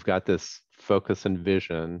 we've got this focus and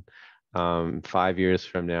vision. 5 years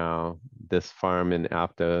from now, this farm in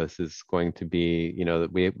Aptos is going to be, you know,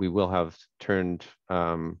 we will have turned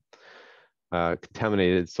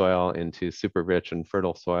contaminated soil into super rich and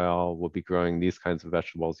fertile soil. We'll be growing these kinds of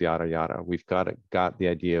vegetables, yada, yada. We've got the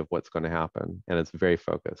idea of what's going to happen, and it's very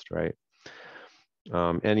focused, right?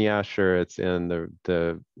 And yeah, sure, it's in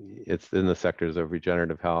the sectors of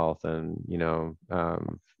regenerative health and, you know,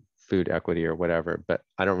 food equity or whatever, but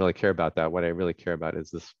I don't really care about that. What I really care about is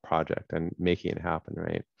this project and making it happen,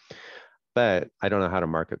 right? But I don't know how to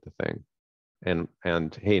market the thing.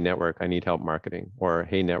 And hey, network, I need help marketing, or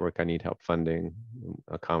hey, network, I need help funding,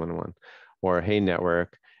 a common one, or hey,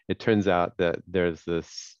 network, it turns out that there's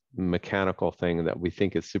this mechanical thing that we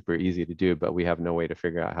think is super easy to do, but we have no way to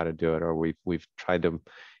figure out how to do it, or we've tried to,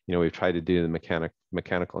 you know, we've tried to do the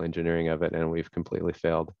mechanical engineering of it, and we've completely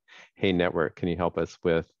failed. Hey, network, can you help us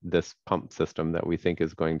with this pump system that we think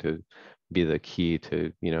is going to be the key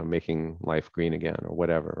to, you know, making life green again, or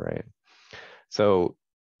whatever, right? So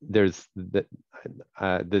there's the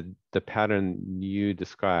pattern you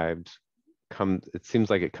described it seems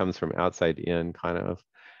like it comes from outside in, kind of.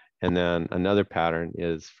 And then another pattern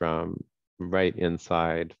is from right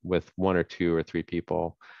inside, with 1 or 2 or 3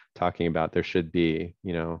 people talking about there should be,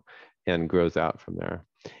 you know, and grows out from there.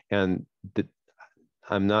 And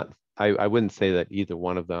I wouldn't say that either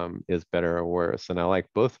one of them is better or worse. And I like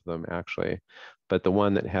both of them, actually. But the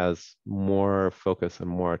one that has more focus and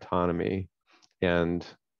more autonomy and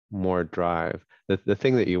more drive, the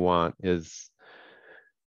thing that you want is,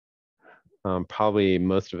 probably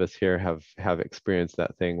most of us here have experienced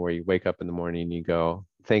that thing where you wake up in the morning and you go,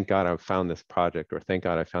 thank God I've found this project, or thank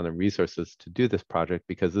God I found the resources to do this project,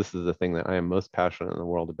 because this is the thing that I am most passionate in the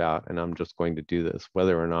world about, and I'm just going to do this,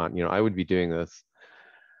 whether or not, you know, I would be doing this,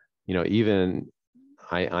 you know, even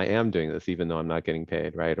I am doing this even though I'm not getting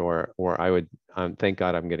paid, right? Or I would, thank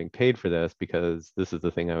God I'm getting paid for this, because this is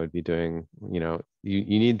the thing I would be doing. You know,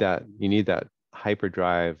 you need that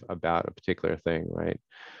hyperdrive about a particular thing, right?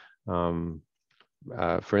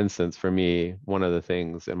 For instance, for me, one of the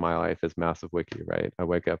things in my life is Massive Wiki, right? I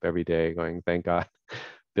wake up every day going, thank God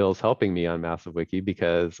Bill's helping me on Massive Wiki,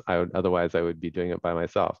 because otherwise I would be doing it by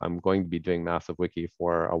myself. I'm going to be doing Massive Wiki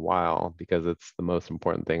for a while because it's the most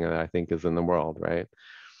important thing that I think is in the world, right?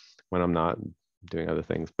 When I'm not doing other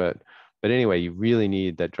things. But anyway, you really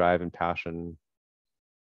need that drive and passion.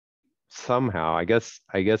 Somehow, I guess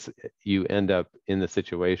you end up in the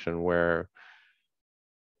situation where,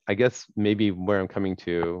 I guess maybe where I'm coming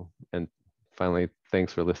to, and finally,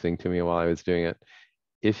 thanks for listening to me while I was doing it.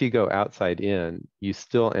 If you go outside in, you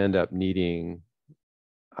still end up needing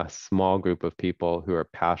a small group of people who are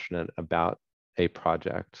passionate about a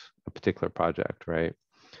project, a particular project, right?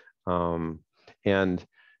 And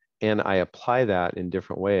I apply that in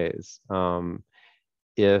different ways.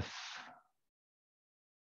 If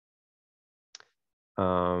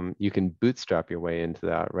you can bootstrap your way into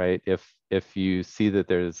that, right? If you see that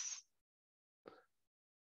there's,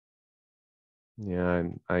 yeah,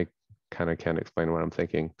 I kind of can't explain what I'm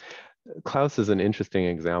thinking. Klaus is an interesting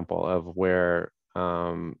example of where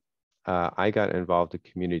I got involved in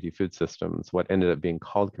community food systems, what ended up being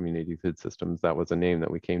called community food systems. That was a name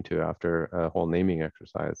that we came to after a whole naming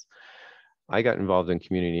exercise. I got involved in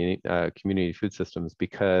community food systems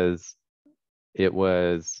because it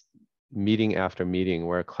was meeting after meeting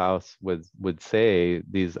where Klaus would say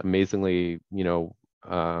these amazingly, you know,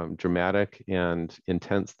 dramatic and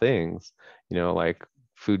intense things, you know, like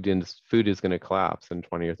food is going to collapse in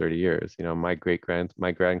 20 or 30 years. You know, my grandkids,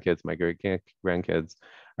 my great grandkids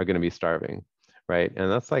are going to be starving, right?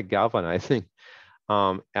 And that's like galvanizing.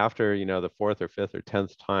 After, you know, the 4th or 5th or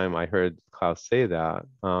 10th time I heard Klaus say that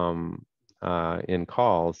in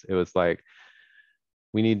calls, it was like,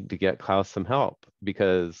 we need to get Klaus some help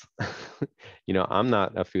because, you know, I'm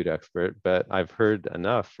not a food expert, but I've heard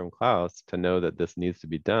enough from Klaus to know that this needs to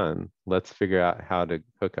be done. Let's figure out how to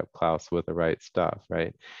hook up Klaus with the right stuff,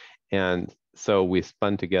 right? And so we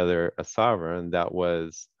spun together a sovereign that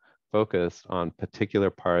was focused on particular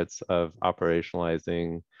parts of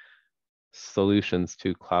operationalizing solutions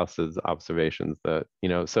to Klaus's observations that, you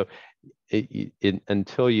know, so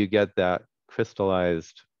until you get that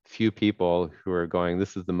crystallized few people who are going,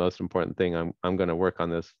 this is the most important thing, I'm going to work on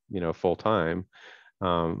this, you know, full time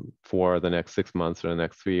for the next 6 months or the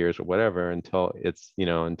next 3 years or whatever, until it's, you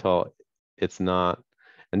know, until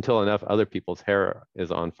enough other people's hair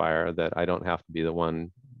is on fire that I don't have to be the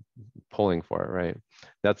one pulling for it, right?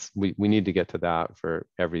 That's, we need to get to that for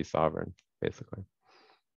every sovereign, basically.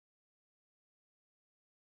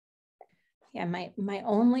 Yeah, my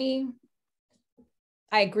only,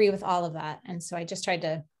 I agree with all of that. And so I just tried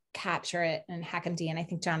to capture it in HackMD. And I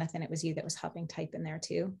think, Jonathan, it was you that was helping type in there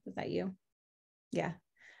too. Was that you? Yeah.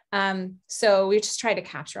 So we just try to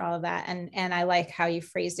capture all of that. And I like how you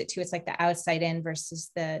phrased it too. It's like the outside in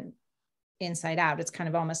versus the inside out. It's kind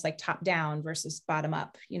of almost like top down versus bottom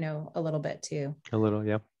up, you know, a little bit too. A little,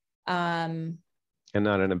 yeah. And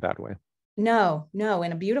not in a bad way. No,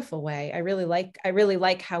 in a beautiful way. I really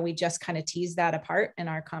like how we just kind of teased that apart in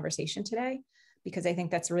our conversation today, because I think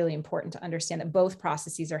that's really important to understand that both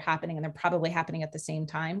processes are happening, and they're probably happening at the same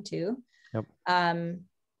time too. Yep.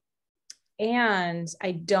 And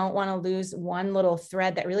I don't want to lose one little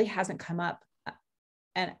thread that really hasn't come up.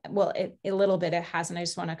 And well, a little bit it hasn't. I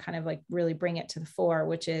just want to kind of like really bring it to the fore,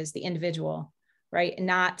 which is the individual, right?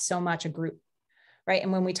 Not so much a group, right?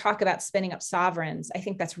 And when we talk about spinning up sovereigns, I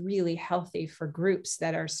think that's really healthy for groups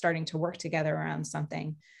that are starting to work together around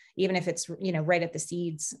something, even if it's, you know, right at the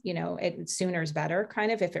seeds, you know, sooner is better,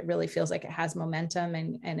 kind of, if it really feels like it has momentum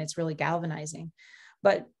and it's really galvanizing.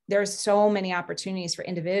 But there's so many opportunities for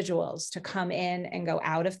individuals to come in and go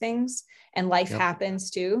out of things, and life happens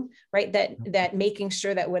too, right? That making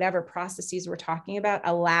sure that whatever processes we're talking about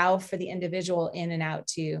allow for the individual in and out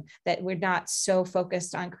too, that we're not so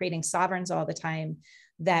focused on creating sovereigns all the time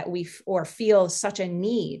that we feel such a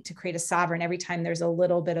need to create a sovereign every time there's a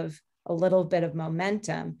little bit of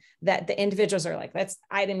momentum, that the individuals are like,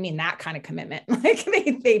 I didn't mean that kind of commitment. Like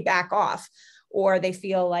they back off, or they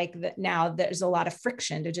feel like that now there's a lot of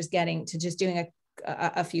friction to just doing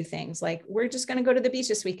a few things. Like, we're just going to go to the beach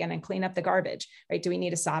this weekend and clean up the garbage, right? Do we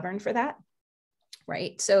need a sovereign for that?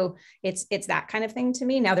 Right. So it's that kind of thing to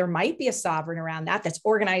me. Now, there might be a sovereign around that's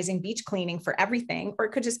organizing beach cleaning for everything, or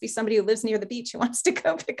it could just be somebody who lives near the beach who wants to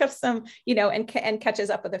go pick up some, you know, and catches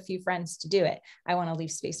up with a few friends to do it. I want to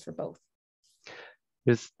leave space for both.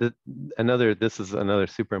 This is another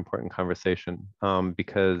super important conversation,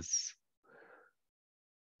 because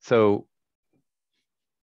so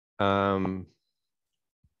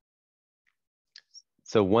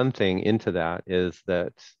one thing into that is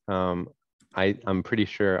that I'm pretty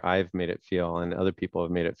sure I've made it feel, and other people have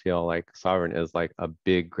made it feel, like sovereign is like a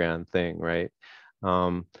big grand thing, right?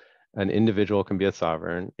 An individual can be a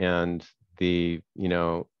sovereign, and a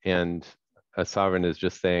sovereign is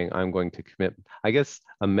just saying, I'm going to commit. I guess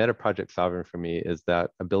a meta project sovereign for me is that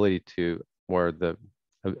ability to, or the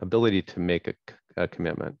ability to make a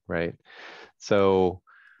commitment, right? So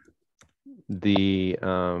the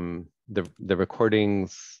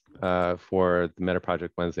recordings for the Meta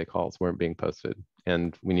Project Wednesday calls weren't being posted,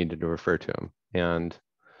 and we needed to refer to them. And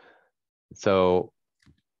so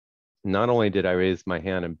not only did I raise my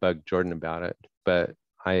hand and bug Jordan about it, but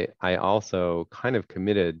I also kind of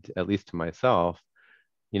committed, at least to myself,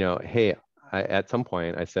 you know, hey, at some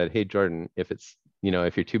point I said, hey, Jordan, if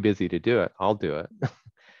you're too busy to do it, I'll do it.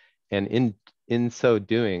 And in so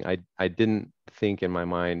doing, I didn't think in my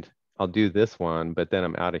mind, I'll do this one, but then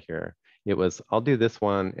I'm out of here. It was, I'll do this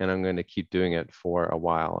one and I'm going to keep doing it for a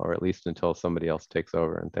while, or at least until somebody else takes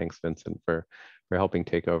over. And thanks, Vincent, for helping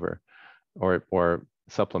take over or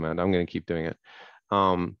supplement. I'm going to keep doing it.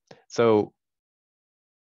 So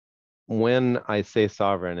when I say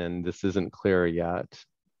sovereign, and this isn't clear yet,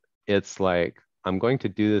 it's like, I'm going to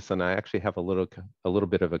do this, and I actually have a little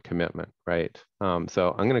bit of a commitment, right?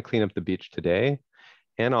 So I'm going to clean up the beach today,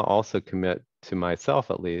 and I'll also commit to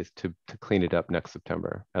myself, at least, to clean it up next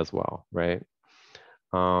September as well, right?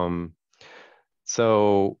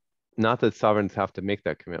 So not that sovereigns have to make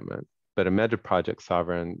that commitment, but a meta project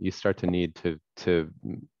sovereign, you start to need to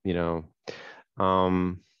you know,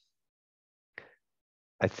 I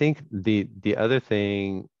think the other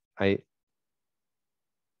thing I'm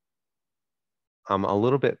a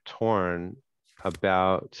little bit torn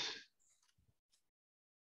about.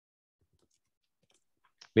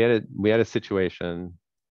 We had a situation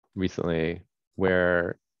recently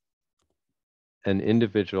where an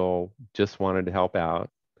individual just wanted to help out,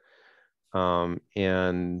 and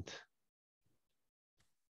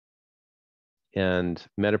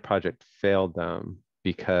Meta Project failed them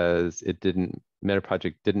because Meta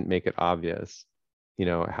Project didn't make it obvious, you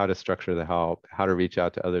know, how to structure the help, how to reach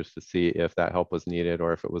out to others to see if that help was needed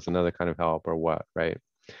or if it was another kind of help or what, right?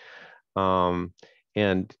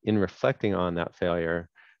 And in reflecting on that failure,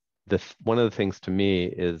 one of the things to me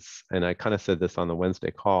is, and I kind of said this on the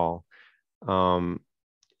Wednesday call,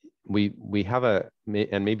 we have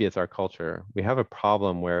and maybe it's our culture, we have a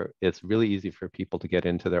problem where it's really easy for people to get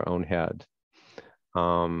into their own head,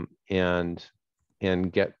 and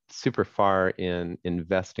get super far in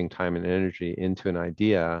investing time and energy into an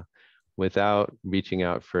idea without reaching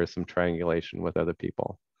out for some triangulation with other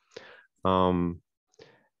people.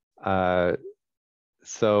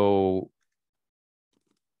 So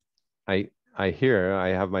I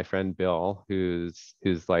have my friend Bill who's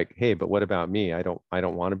like, hey, but what about me? I don't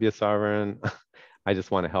want to be a sovereign. I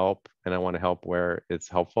just want to help, and I want to help where it's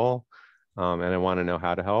helpful, and I want to know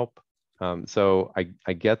how to help. So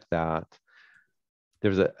I get that.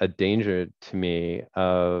 There's a danger to me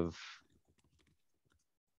of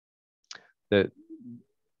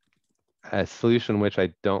a solution which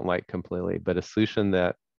I don't like completely, but a solution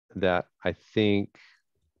that I think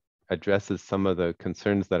addresses some of the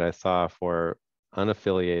concerns that I saw for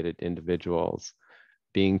unaffiliated individuals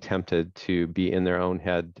being tempted to be in their own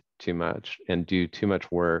head too much and do too much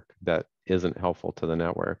work that isn't helpful to the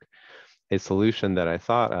network. A solution that I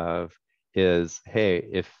thought of is,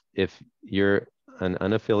 hey, if you're an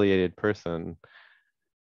unaffiliated person,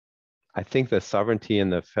 I think the sovereignty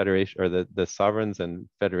and the federation, or the sovereigns and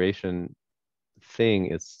federation thing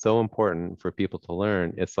is so important for people to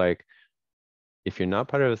learn. It's like, if you're not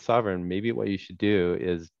part of a sovereign, maybe what you should do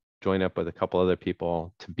is join up with a couple other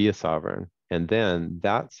people to be a sovereign. And then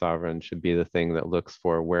that sovereign should be the thing that looks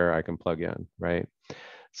for where I can plug in, right?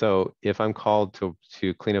 So if I'm called to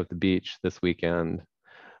clean up the beach this weekend,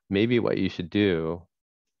 maybe what you should do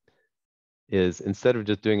is, instead of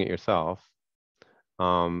just doing it yourself,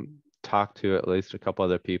 talk to at least a couple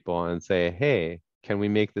other people and say, hey, can we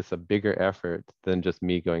make this a bigger effort than just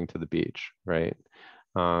me going to the beach, right?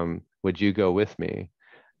 Would you go with me?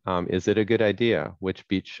 Is it a good idea? Which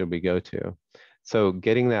beach should we go to? So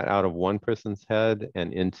getting that out of one person's head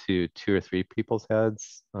and into 2 or 3 people's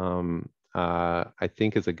heads, I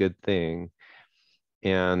think is a good thing.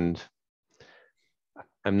 And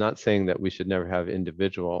I'm not saying that we should never have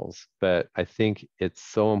individuals, but I think it's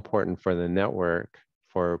so important for the network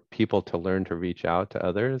for people to learn to reach out to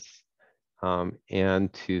others,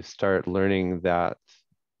 and to start learning that,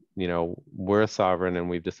 you know, we're a sovereign and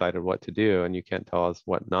we've decided what to do, and you can't tell us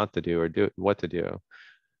what not to do or what to do.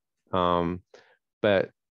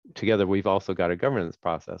 But together we've also got a governance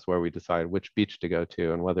process where we decide which beach to go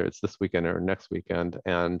to and whether it's this weekend or next weekend.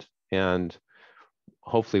 And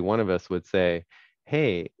hopefully one of us would say,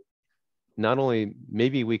 hey, not only,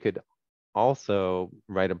 maybe we could also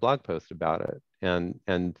write a blog post about it, and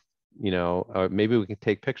you know, maybe we can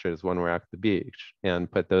take pictures when we're at the beach and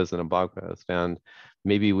put those in a blog post, and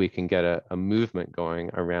maybe we can get a movement going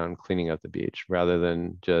around cleaning up the beach, rather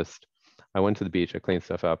than just, I went to the beach, I cleaned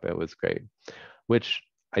stuff up, it was great. Which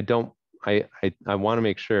I want to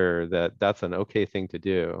make sure that that's an okay thing to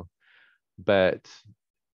do, but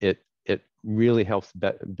it really helps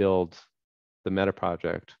build the meta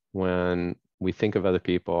project when we think of other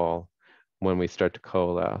people, when we start to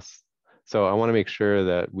coalesce. So I want to make sure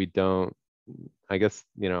that we don't, I guess,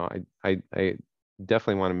 you know, I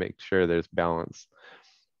definitely want to make sure there's balance,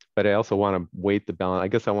 but I also want to weight the balance. I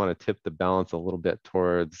guess I want to tip the balance a little bit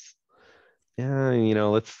towards, yeah, you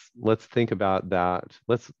know, let's think about that.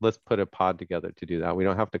 Let's put a pod together to do that. We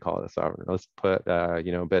don't have to call it a sovereign. Let's put,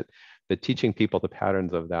 you know, but teaching people the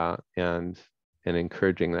patterns of that, and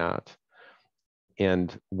encouraging that,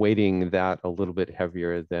 and weighting that a little bit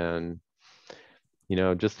heavier than, you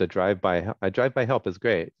know, just a drive-by help is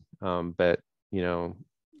great, but you know,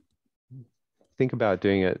 think about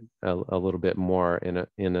doing it a little bit more in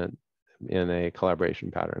a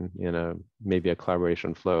collaboration pattern, maybe a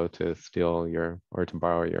collaboration flow, to steal or to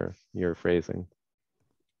borrow your phrasing.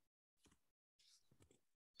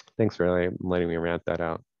 Thanks for letting me rant that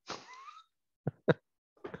out.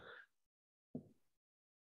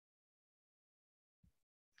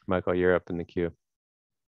 Michael, you're up in the queue.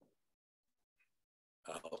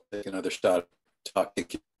 I'll take another shot at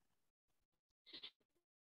talking.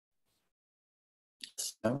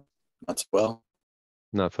 No, not so well.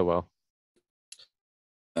 Not so well.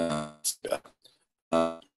 Let's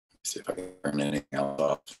see if I can turn anything else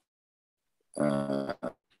off.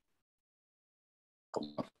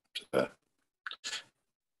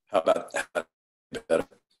 How about that? Better?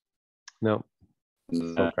 No,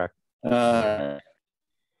 still cracked.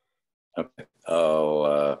 Okay.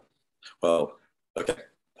 Well, okay.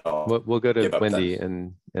 We'll go to Wendy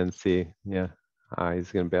and see. Yeah,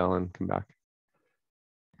 he's gonna bail and come back.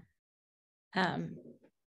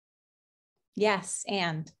 Yes,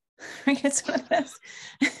 and it's one of those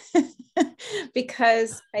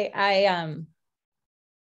because I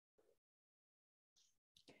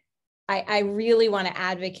really want to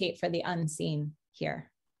advocate for the unseen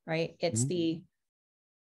here, right? It's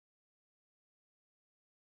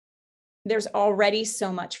there's already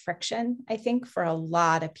so much friction, I think, for a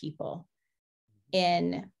lot of people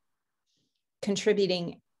in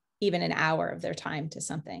contributing even an hour of their time to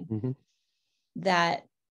something that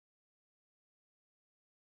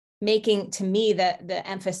making, to me, the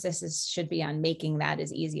emphasis should be on making that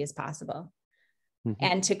as easy as possible.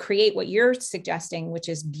 And to create what you're suggesting, which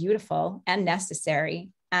is beautiful and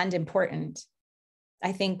necessary and important.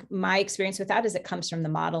 I think my experience with that is it comes from the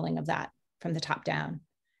modeling of that from the top down.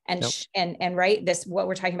 And, and right, this, what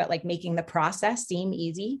we're talking about, like making the process seem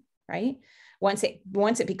easy, right? Once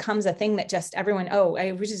it becomes a thing that just everyone,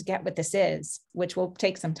 we just get what this is, which will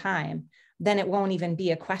take some time, then it won't even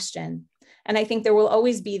be a question. And I think there will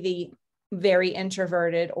always be the very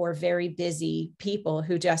introverted or very busy people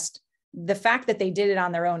who just, the fact that they did it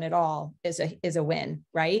on their own at all is a win,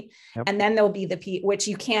 right? And then there'll be which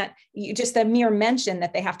you just the mere mention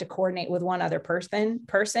that they have to coordinate with one other person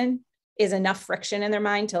is enough friction in their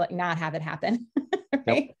mind to like not have it happen,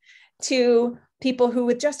 right? To people who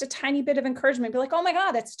with just a tiny bit of encouragement be like, oh my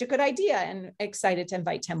God, that's such a good idea, and excited to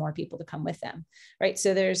invite 10 more people to come with them, right?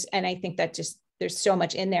 So and I think that there's so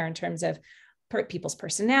much in there in terms of people's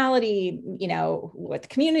personality, what the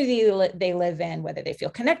community they live in, whether they feel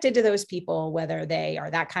connected to those people, whether they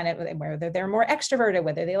are that kind of, whether they're more extroverted,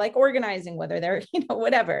 whether they like organizing, whether they're,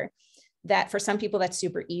 whatever. That for some people that's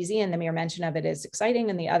super easy and the mere mention of it is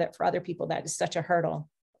exciting, and for other people that is such a hurdle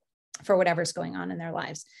for whatever's going on in their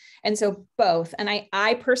lives. And so both, and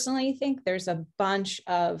I personally think there's a bunch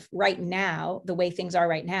of, right now, the way things are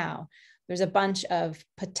right now, there's a bunch of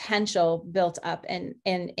potential built up in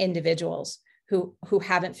individuals who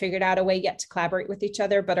haven't figured out a way yet to collaborate with each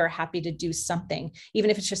other, but are happy to do something,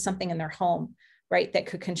 even if it's just something in their home, right, that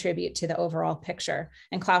could contribute to the overall picture.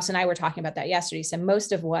 And Klaus and I were talking about that yesterday. So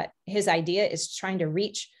most of what his idea is trying to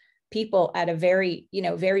reach people at a very,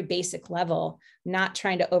 very basic level, not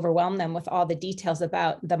trying to overwhelm them with all the details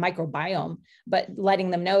about the microbiome, but letting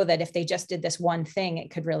them know that if they just did this one thing,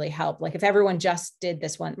 it could really help. Like if everyone just did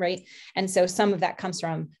this one, right? And so some of that comes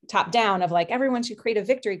from top down of like, everyone should create a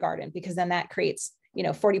victory garden, because then that creates,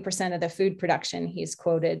 40% of the food production he's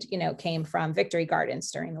quoted, came from victory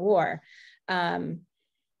gardens during the war.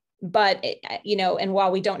 But, and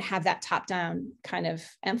while we don't have that top down kind of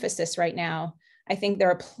emphasis right now, I think there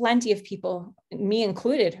are plenty of people, me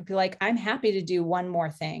included, who be like, I'm happy to do one more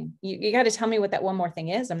thing. You got to tell me what that one more thing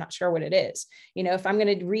is. I'm not sure what it is. If I'm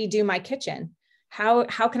going to redo my kitchen, how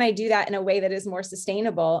can I do that in a way that is more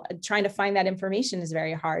sustainable? Trying to find that information is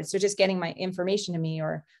very hard. So just getting my information to me,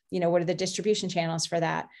 or, what are the distribution channels for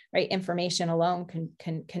that, right? Information alone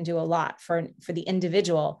can do a lot for the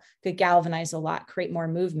individual, could galvanize a lot, create more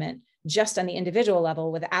movement just on the individual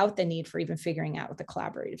level without the need for even figuring out what the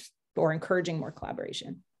collaborative or encouraging more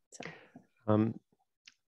collaboration. So.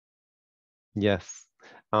 Yes.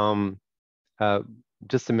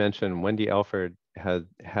 Just to mention, Wendy Elford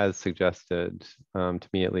has suggested, to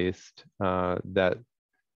me at least, that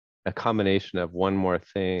a combination of one more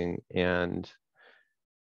thing and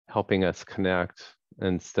helping us connect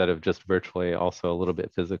instead of just virtually, also a little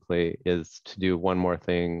bit physically, is to do one more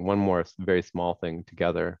thing, one more very small thing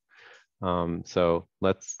together. So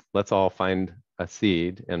let's all find a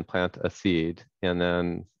seed and plant a seed, and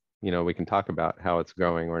then we can talk about how it's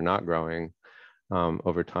growing or not growing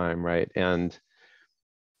over time, right? And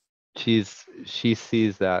she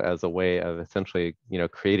sees that as a way of essentially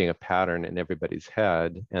creating a pattern in everybody's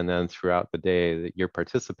head, and then throughout the day that you're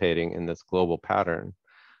participating in this global pattern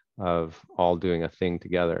of all doing a thing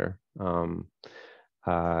together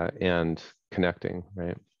and connecting,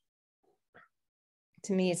 right?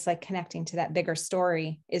 To me, it's like connecting to that bigger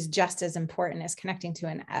story is just as important as connecting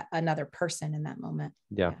to another person in that moment.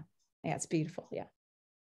 Yeah, it's beautiful. Yeah.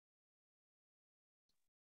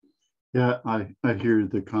 Yeah, I hear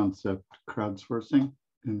the concept crowdsourcing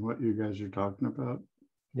in what you guys are talking about.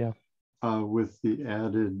 Yeah. With the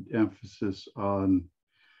added emphasis on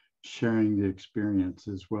sharing the experience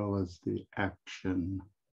as well as the action,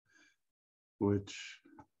 which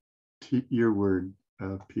your word,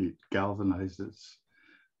 Pete, galvanizes.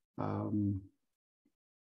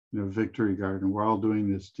 Victory Garden, we're all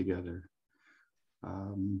doing this together.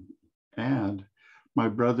 And my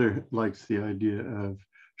brother likes the idea of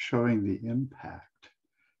showing the impact.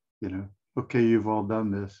 Okay, you've all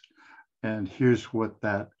done this, and here's what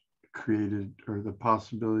that created, or the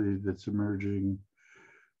possibility that's emerging,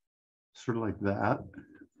 sort of like that.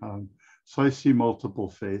 So I see multiple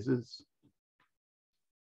phases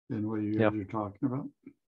in what you guys are talking about.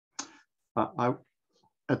 I,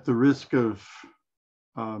 at the risk of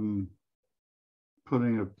putting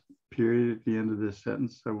a period at the end of this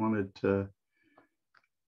sentence, I wanted to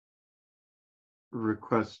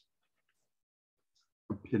request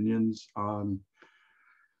opinions on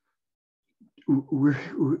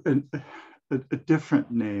a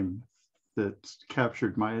different name that's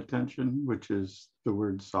captured my attention, which is the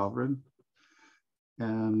word sovereign.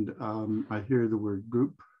 And I hear the word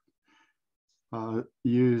group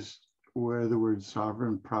used where the word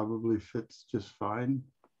sovereign probably fits just fine.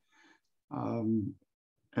 And,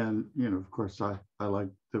 of course, I like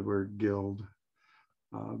the word guild,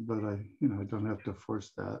 but I don't have to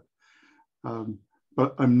force that.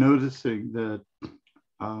 But I'm noticing that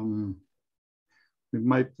it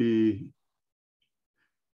might be,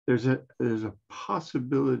 there's a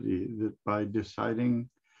possibility that by deciding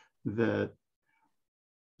that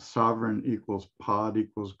sovereign equals pod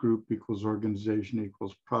equals group equals organization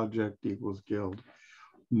equals project equals guild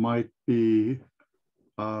might be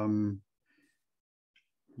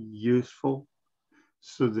useful,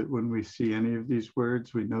 so that when we see any of these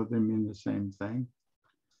words, we know they mean the same thing.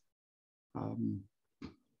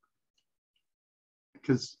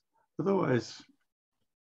 Because otherwise,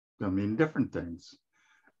 they'll mean different things.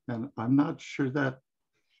 And I'm not sure that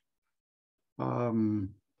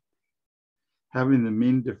having them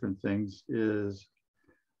mean different things is,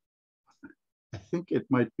 I think it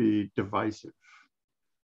might be divisive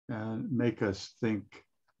and make us think,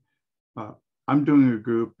 I'm doing a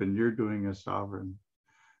group and you're doing a sovereign,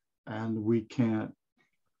 and we can't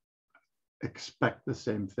expect the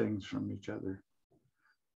same things from each other.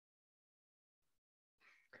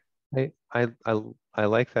 I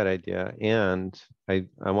like that idea, and I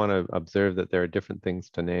want to observe that there are different things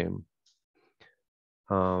to name.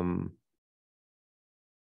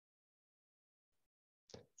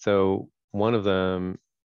 So one of them,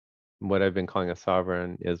 what I've been calling a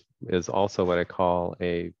sovereign, is also what I call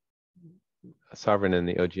a sovereign in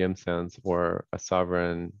the OGM sense, or a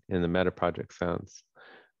sovereign in the meta project sense,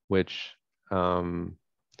 which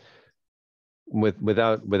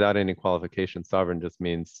without any qualification, sovereign just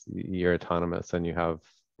means you're autonomous and you have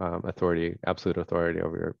authority, absolute authority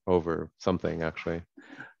over something, actually.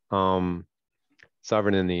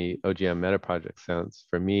 Sovereign in the OGM meta project sense,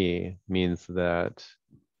 for me, means that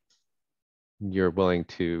you're willing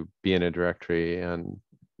to be in a directory and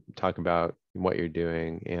talk about what you're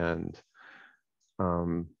doing, and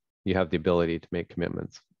you have the ability to make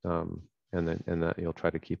commitments, and that you'll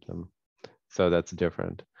try to keep them. So that's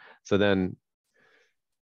different. So then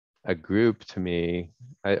a group, to me,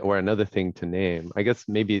 or another thing to name, I guess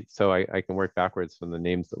maybe, so I can work backwards from the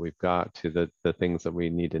names that we've got to the things that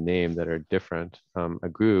we need to name that are different. A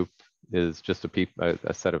group is just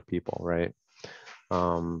a set of people, right?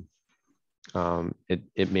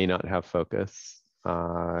 It may not have focus.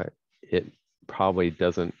 It probably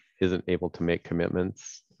isn't able to make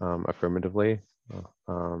commitments affirmatively.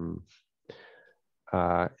 And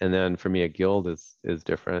then for me, a guild is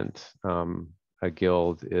different. A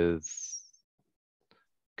guild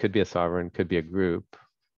could be a sovereign, could be a group,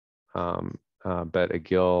 but a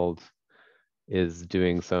guild is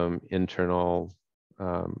doing some internal.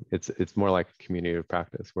 It's more like a community of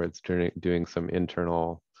practice, where it's doing some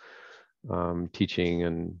internal teaching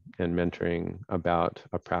and mentoring about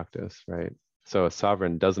a practice, right? So a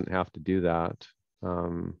sovereign doesn't have to do that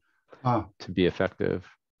to be effective.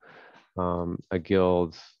 A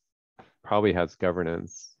guild probably has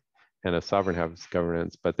governance, and a sovereign has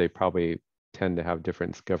governance, but they probably tend to have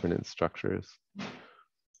different governance structures.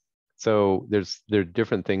 So there are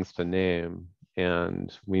different things to name,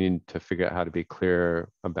 and we need to figure out how to be clear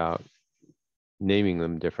about naming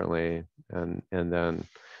them differently. And then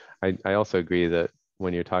I also agree that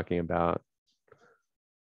when you're talking about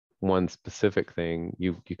one specific thing,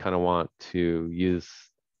 you kind of want to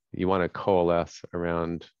coalesce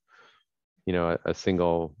around, a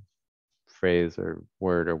single phrase or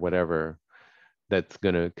word or whatever that's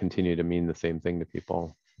going to continue to mean the same thing to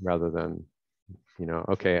people, rather than,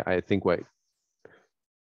 okay, I think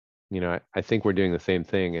I think we're doing the same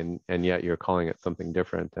thing, and yet you're calling it something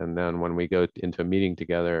different. And then when we go into a meeting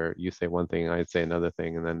together, you say one thing, I say another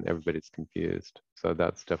thing, and then everybody's confused. So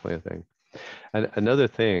that's definitely a thing. And another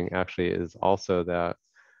thing actually is also that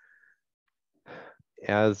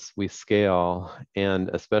as we scale, and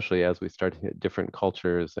especially as we start to hit different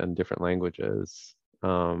cultures and different languages,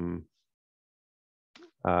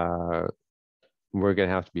 we're going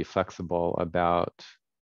to have to be flexible about,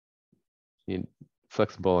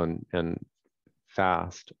 flexible and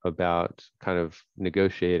fast about kind of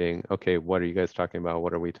negotiating. Okay, what are you guys talking about?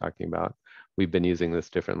 What are we talking about? We've been using this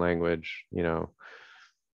different language.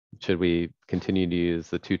 Should we continue to use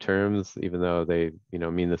the two terms even though they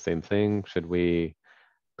mean the same thing? Should we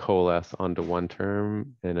coalesce onto one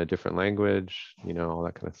term in a different language? All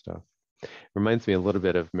that kind of stuff. It reminds me a little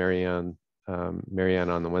bit of Marianne. Marianne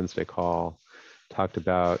on the Wednesday call talked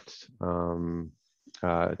about oh,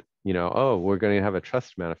 we're going to have a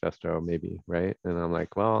trust manifesto maybe, right? And I'm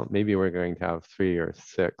like, well, maybe we're going to have 3 or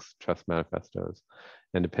 6 trust manifestos.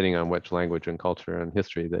 And depending on which language and culture and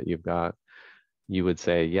history that you've got, you would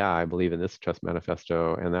say, yeah, I believe in this trust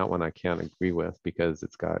manifesto, and that one I can't agree with because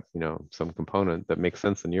it's got, some component that makes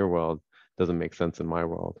sense in your world, doesn't make sense in my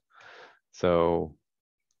world. So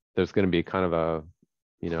there's going to be kind of a,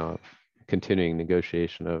 continuing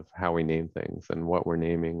negotiation of how we name things and what we're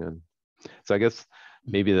naming. And so I guess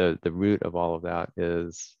maybe the root of all of that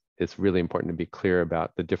is it's really important to be clear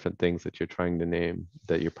about the different things that you're trying to name,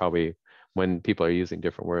 that you're probably, when people are using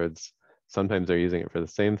different words, sometimes they're using it for the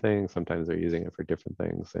same thing, sometimes they're using it for different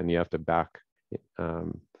things. And you have to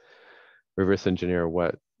reverse engineer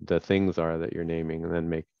what the things are that you're naming, and then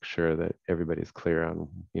make sure that everybody's clear on,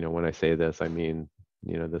 when I say this, I mean,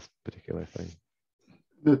 this particular thing.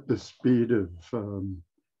 The speed of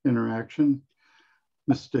interaction,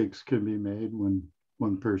 mistakes can be made when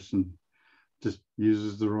one person just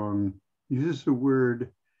uses a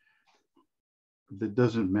word that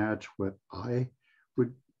doesn't match what I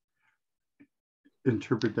would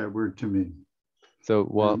interpret that word to mean. So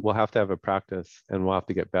we'll have to have a practice, and we'll have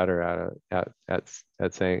to get better at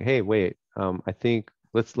saying, hey, wait, I think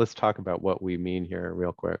let's talk about what we mean here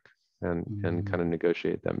real quick, and kind of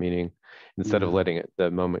negotiate that meaning instead of letting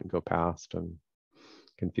the moment go past and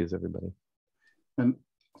confuse everybody. And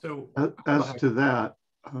so as to that,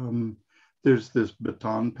 there's this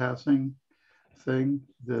baton passing thing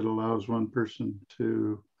that allows one person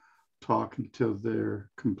to talk until they're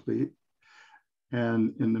complete.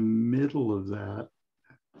 And in the middle of that,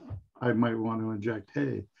 I might want to inject,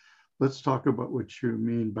 hey, let's talk about what you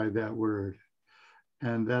mean by that word.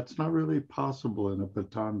 And that's not really possible in a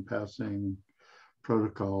baton passing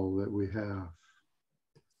protocol that we have.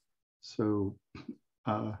 So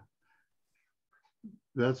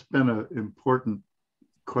that's been an important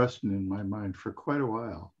question in my mind for quite a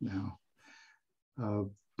while now.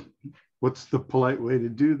 What's the polite way to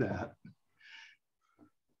do that?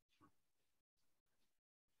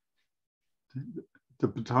 The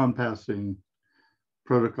baton passing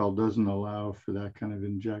protocol doesn't allow for that kind of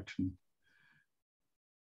injection.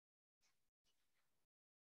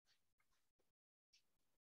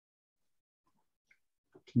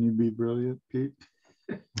 Can you be brilliant, Pete?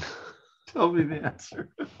 Tell me the answer.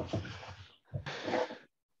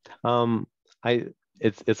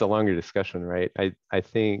 It's a longer discussion, right? I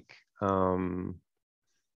think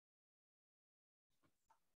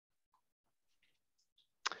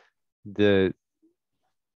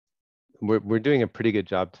we're doing a pretty good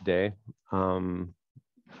job today of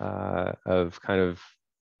kind of,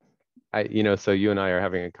 so you and I are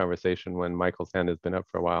having a conversation when Michael's hand has been up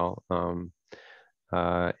for a while,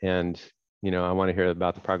 and I want to hear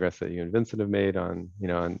about the progress that you and Vincent have made on,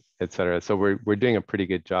 and et cetera. So we're doing a pretty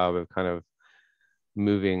good job of kind of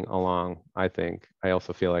moving along. I think I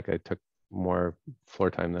also feel like I took more floor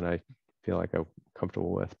time than I feel like I'm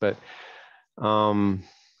comfortable with, but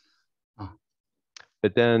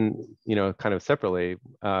then, kind of separately,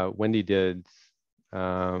 Wendy did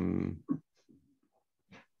a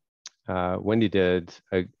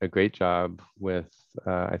great job with,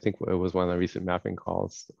 I think it was one of the recent mapping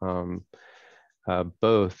calls,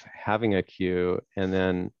 both having a queue and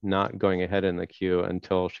then not going ahead in the queue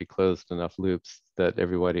until she closed enough loops that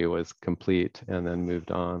everybody was complete and then moved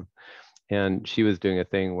on. And she was doing a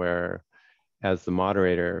thing where, as the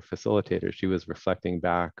moderator, facilitator, she was reflecting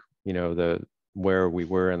back, where we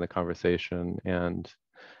were in the conversation. And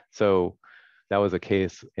so that was a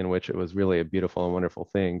case in which it was really a beautiful and wonderful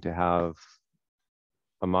thing to have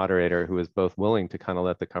a moderator who was both willing to kind of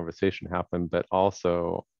let the conversation happen, but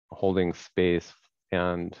also holding space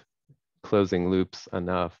and closing loops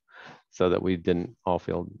enough so that we didn't all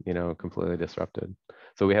feel, completely disrupted.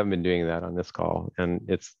 So we haven't been doing that on this call, and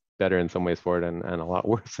it's better in some ways for it and a lot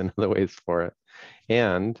worse in other ways for it.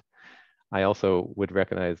 And I also would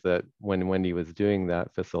recognize that when Wendy was doing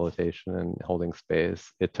that facilitation and holding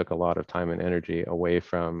space, it took a lot of time and energy away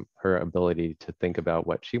from her ability to think about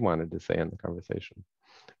what she wanted to say in the conversation,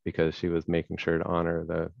 because she was making sure to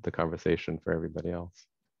honor the conversation for everybody else.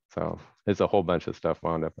 So there's a whole bunch of stuff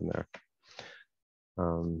wound up in there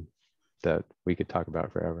that we could talk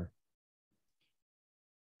about forever.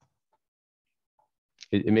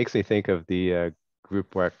 It makes me think of the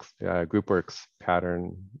GroupWorks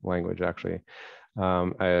pattern language, actually.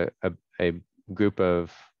 A group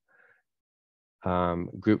of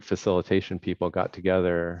group facilitation people got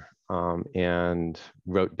together and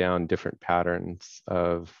wrote down different patterns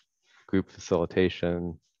of group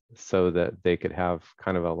facilitation so that they could have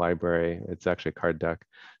kind of a library. It's actually a card deck,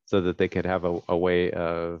 so that they could have a way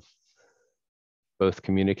of both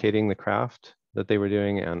communicating the craft that they were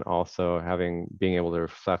doing and also being able to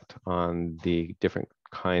reflect on the different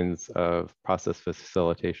kinds of process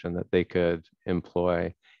facilitation that they could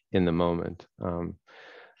employ in the moment. So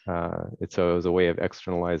it was a way of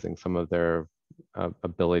externalizing some of their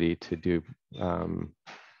ability to do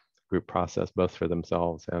group process, both for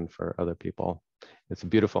themselves and for other people. It's a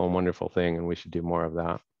beautiful and wonderful thing, and we should do more of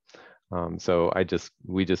that. So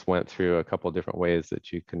we just went through a couple of different ways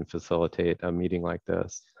that you can facilitate a meeting like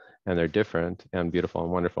this, and they're different and beautiful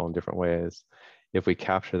and wonderful in different ways. If we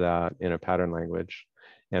capture that in a pattern language,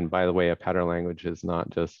 and by the way, a pattern language is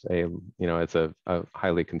not just it's a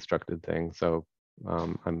highly constructed thing. So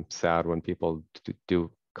I'm sad when people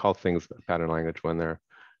do call things a pattern language when they're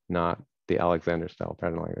not the Alexander style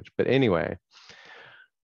pattern language. But anyway,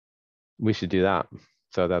 we should do that.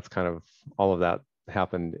 So that's kind of all of that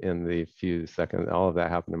happened in the few seconds. All of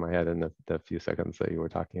that happened in my head in the few seconds that you were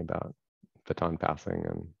talking about baton passing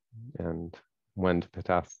and when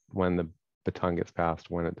the baton gets passed,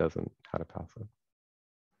 when it doesn't, how to pass it.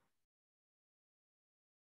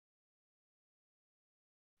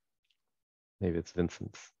 Maybe it's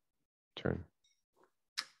Vincent's turn.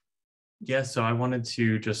 Yeah, so I wanted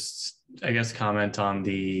to just, I guess, comment on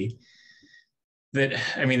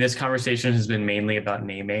this conversation has been mainly about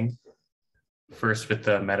naming. First with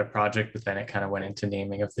the meta project, but then it kind of went into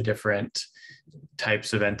naming of the different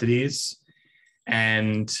types of entities.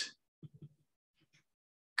 And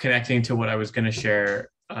connecting to what I was going to share,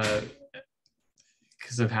 because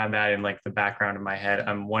I've had that in like the background in my head,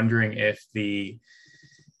 I'm wondering if a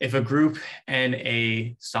group and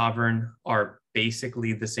a sovereign are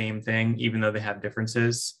basically the same thing, even though they have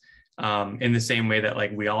differences, in the same way that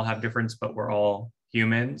like we all have difference, but we're all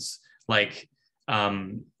humans. Like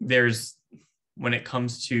when it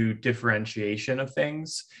comes to differentiation of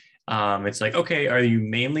things, it's like, okay, are you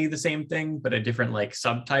mainly the same thing, but a different like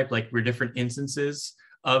subtype? Like we're different instances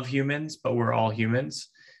of humans, but we're all humans.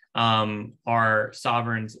 Are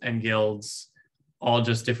sovereigns and guilds all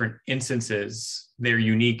just different instances? They're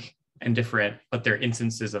unique and different, but they're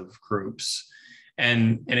instances of groups.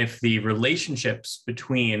 And if the relationships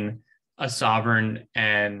between a sovereign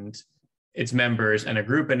and its members and a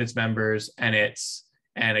group and its members and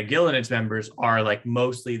a guild and its members are like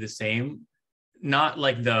mostly the same, not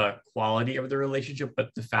like the quality of the relationship, but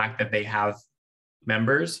the fact that they have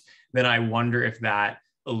members, then I wonder if that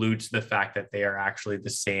alludes to the fact that they are actually the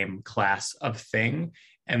same class of thing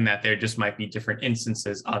and that there just might be different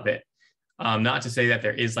instances of it. Not to say that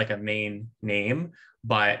there is like a main name,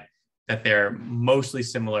 but that they're mostly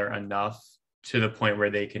similar enough to the point where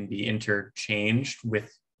they can be interchanged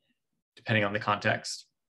with, depending on the context.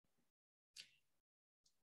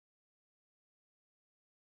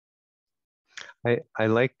 I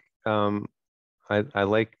like I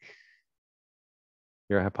like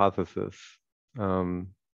your hypothesis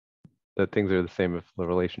that things are the same if the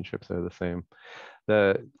relationships are the same.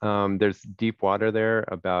 There's deep water there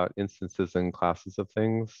about instances and classes of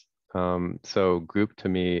things. So group to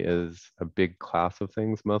me is a big class of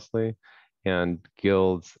things mostly, and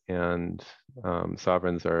guilds and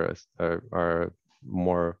sovereigns are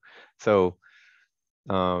more so.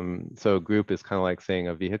 So a group is kind of like saying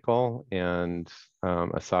a vehicle, and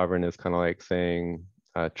a sovereign is kind of like saying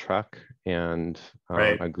a truck, and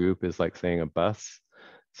Right. A group is like saying a bus.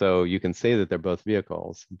 So you can say that they're both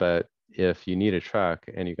vehicles, but if you need a truck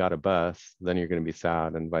and you got a bus, then you're going to be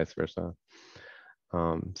sad, and vice versa.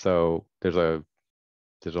 So there's a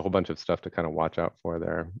whole bunch of stuff to kind of watch out for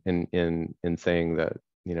there in saying that,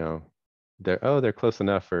 they're close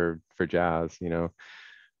enough for jazz,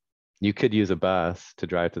 you could use a bus to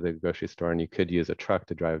drive to the grocery store, and you could use a truck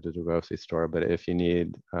to drive to the grocery store. But if you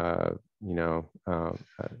need,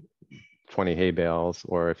 20 hay bales,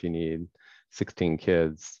 or if you need 16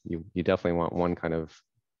 kids, you definitely want one kind of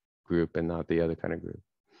group and not the other kind of group.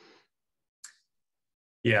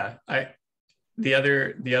 Yeah, the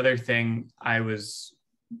other thing I was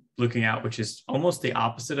looking at, which is almost the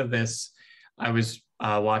opposite of this, I was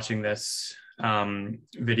watching this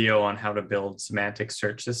video on how to build semantic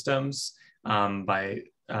search systems by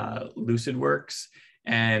LucidWorks,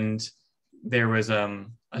 and there was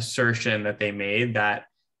assertion that they made that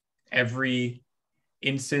every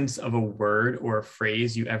instance of a word or a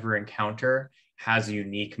phrase you ever encounter has a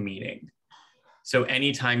unique meaning. So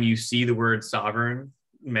anytime you see the word sovereign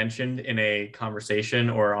mentioned in a conversation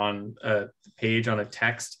or on a page on a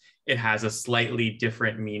text, it has a slightly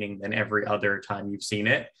different meaning than every other time you've seen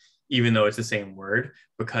it, even though it's the same word,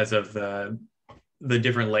 because of the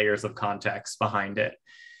different layers of context behind it.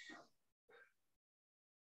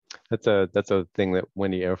 That's a thing that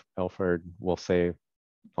Wendy Elford will say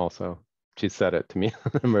also. She said it to me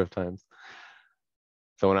a number of times.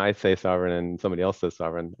 So when I say sovereign and somebody else says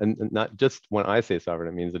sovereign, and not just when I say sovereign,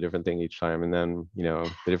 it means a different thing each time. And then, the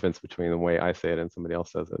difference between the way I say it and somebody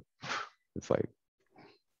else says it, it's like.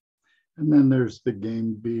 And then there's the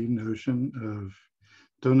game B notion of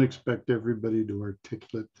don't expect everybody to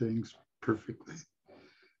articulate things perfectly.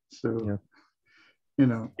 So,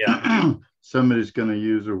 Yeah. Somebody's going to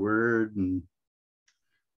use a word, and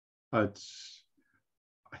I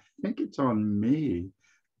think it's on me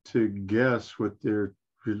to guess what they're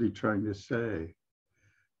really trying to say.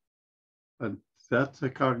 That's a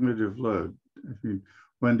cognitive load. I mean,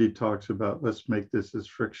 Wendy talks about let's make this as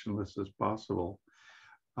frictionless as possible.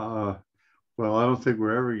 Well, I don't think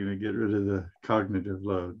we're ever going to get rid of the cognitive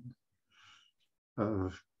load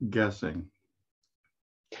of guessing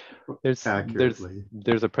accurately.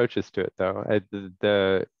 There's approaches to it though.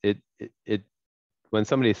 When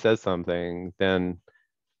somebody says something, then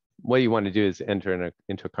what you want to do is enter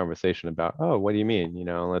into a conversation about, oh, what do you mean?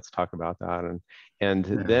 Let's talk about that. And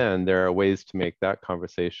then there are ways to make that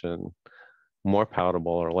conversation more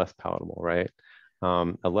palatable or less palatable, right?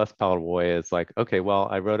 A less palatable way is like, okay, well,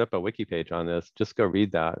 I wrote up a wiki page on this, just go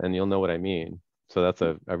read that and you'll know what I mean. So that's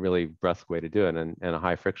a really brusque way to do it, and a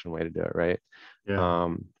high friction way to do it, right? Yeah.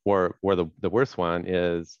 Or the worst one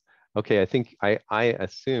is, okay, I think I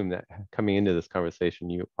assume that coming into this conversation,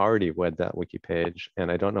 you already read that wiki page,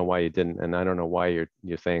 and I don't know why you didn't, and I don't know why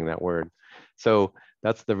you're saying that word. So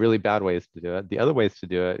that's the really bad ways to do it. The other ways to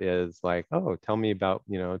do it is like, oh, tell me about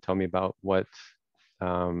what,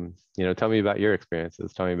 tell me about your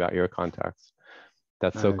experiences, tell me about your context.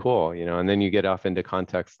 That's so cool, and then you get off into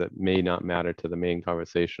context that may not matter to the main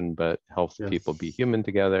conversation, but helps people be human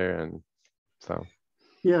together, and so.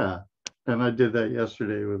 Yeah. And I did that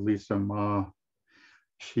yesterday with Lisa Ma.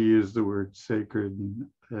 She used the word sacred,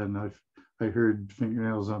 and I heard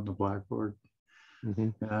fingernails on the blackboard. Mm-hmm.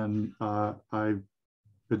 And I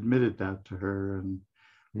admitted that to her, and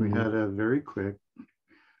we had a very quick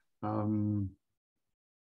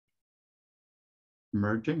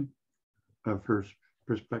merging of her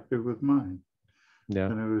perspective with mine. Yeah.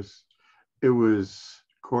 And it was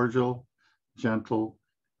cordial, gentle,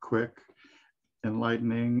 quick,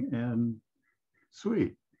 enlightening, and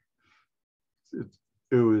sweet.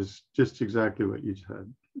 It was just exactly what you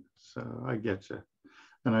said. So I get you,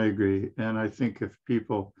 and I agree. And I think if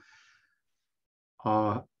people,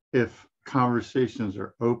 if conversations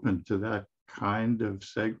are open to that kind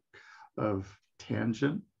of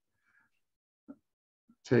tangent,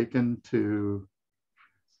 taken to,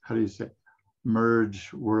 how do you say,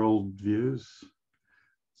 merge worldviews,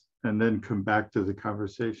 and then come back to the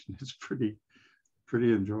conversation, it's pretty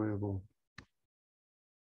enjoyable.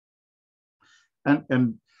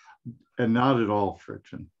 And not at all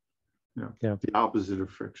friction, the opposite of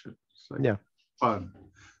friction. It's like fun.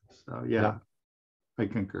 So I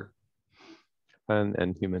concur. Fun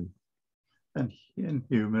and human. And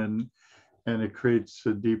human, and it creates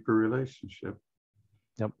a deeper relationship.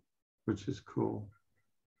 Yep. Which is cool.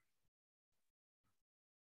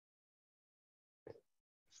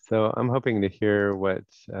 So I'm hoping to hear what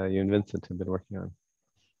you and Vincent have been working on.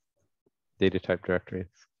 Data type directories.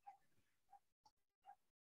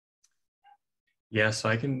 Yeah, so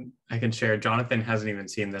I can share. Jonathan hasn't even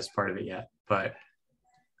seen this part of it yet, but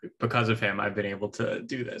because of him, I've been able to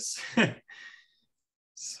do this.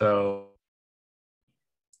 So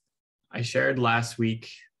I shared last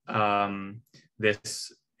week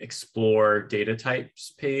this explore data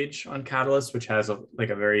types page on Catalyst, which has a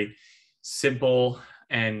very simple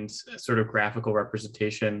and sort of graphical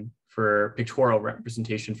representation for pictorial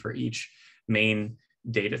representation for each main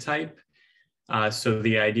data type. So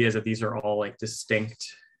the idea is that these are all like distinct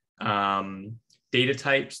data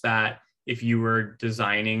types that if you were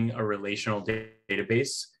designing a relational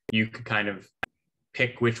database, you could kind of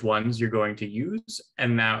pick which ones you're going to use,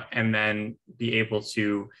 and then be able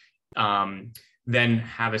to then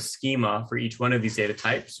have a schema for each one of these data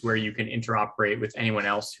types where you can interoperate with anyone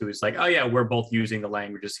else who is like, oh yeah, we're both using the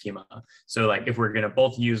languages schema. So like if we're going to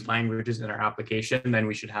both use languages in our application, then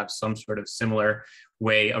we should have some sort of similar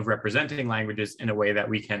way of representing languages in a way that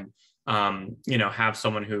we can, have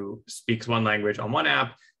someone who speaks one language on one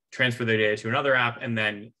app, transfer their data to another app, and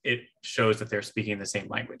then it shows that they're speaking the same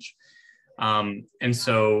language. And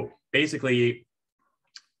so basically,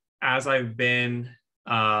 as I've been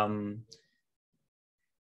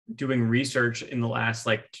doing research in the last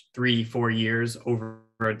like 3-4 years over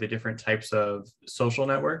the different types of social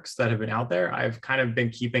networks that have been out there, I've kind of been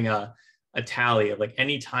keeping a tally of like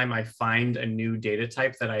any time I find a new data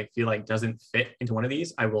type that I feel like doesn't fit into one of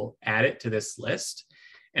these, I will add it to this list.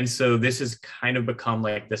 And so this has kind of become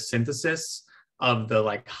like the synthesis of the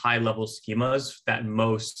like high level schemas that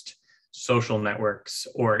most social networks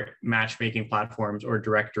or matchmaking platforms or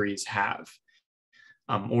directories have.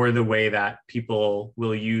 Or the way that people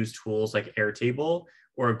will use tools like Airtable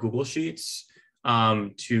or Google Sheets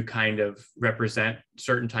to kind of represent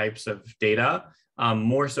certain types of data,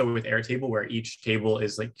 more so with Airtable, where each table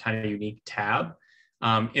is like kind of a unique tab.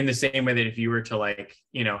 In the same way that if you were to like,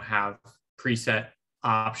 have preset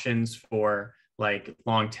options for like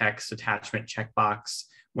long text attachment checkbox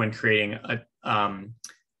when creating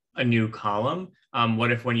a new column,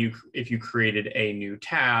 what if if you created a new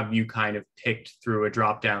tab, you kind of picked through a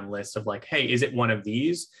drop-down list of like, hey, is it one of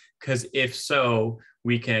these? Because if so,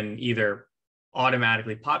 we can either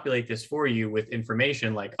automatically populate this for you with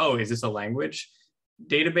information like, oh, is this a language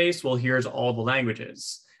database? Well, here's all the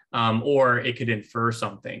languages. Or it could infer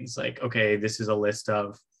some things like, okay, this is a list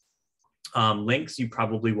of links. You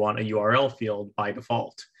probably want a URL field by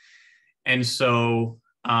default. And so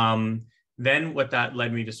then what that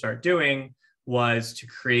led me to start doing was to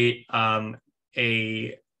create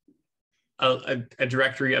a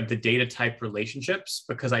directory of the data type relationships,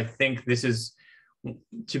 because I think this is,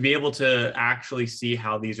 to be able to actually see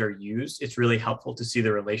how these are used, it's really helpful to see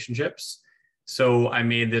the relationships. So I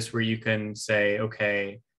made this where you can say,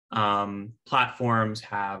 okay, platforms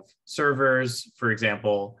have servers, for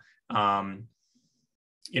example, like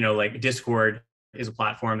Discord is a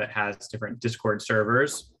platform that has different Discord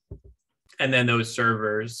servers. And then those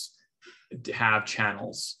servers have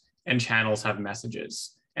channels, and channels have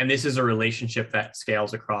messages. And this is a relationship that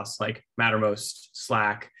scales across like Mattermost,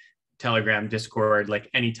 Slack, Telegram, Discord, like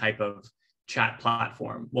any type of chat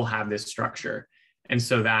platform will have this structure. And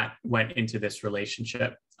so that went into this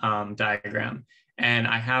relationship diagram. And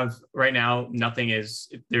I have right now,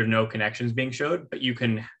 there are no connections being showed, but you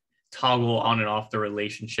can toggle on and off the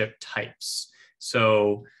relationship types.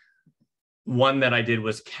 So one that I did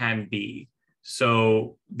was can be.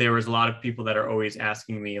 So there was a lot of people that are always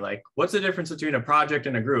asking me like, what's the difference between a project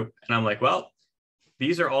and a group? And I'm like, well,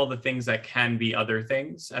 these are all the things that can be other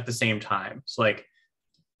things at the same time. So like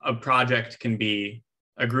a project can be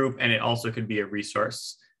a group, and it also could be a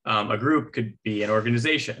resource. A group could be an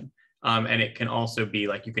organization, and it can also be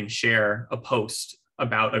like you can share a post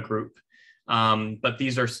about a group. But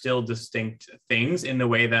these are still distinct things in the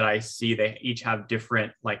way that I see they each have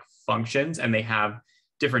different like functions, and they have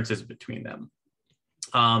differences between them.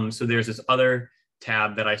 So there's this other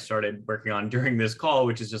tab that I started working on during this call,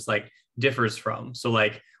 which is just like differs from. So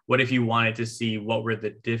like, what if you wanted to see what were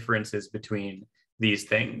the differences between these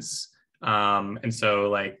things? And so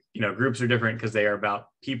like, groups are different because they are about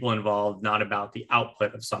people involved, not about the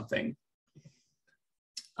output of something.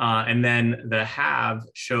 And then the have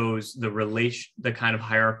shows the kind of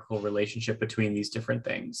hierarchical relationship between these different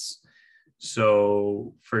things.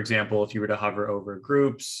 So for example, if you were to hover over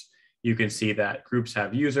groups, you can see that groups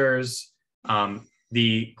have users.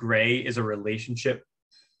 The gray is a relationship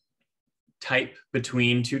type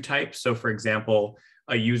between two types. So for example,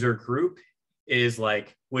 a user group is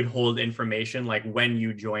like, would hold information like when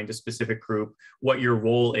you joined a specific group, what your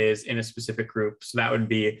role is in a specific group. So that would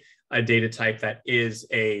be a data type that is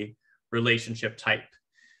a relationship type.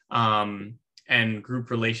 And group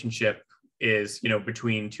relationship is,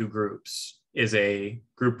 between two groups is a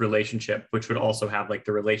group relationship, which would also have like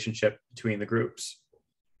the relationship between the groups.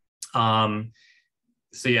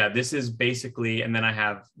 So yeah, this is basically, and then I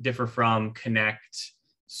have differ from, connect,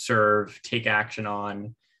 serve, take action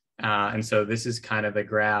on. And so this is kind of a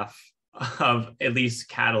graph of at least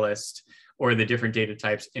Catalyst, or the different data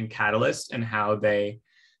types in Catalyst, and how they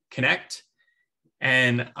connect.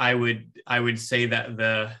 And I would say that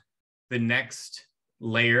the next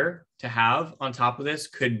layer to have on top of this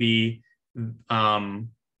could be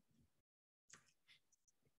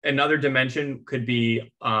another dimension could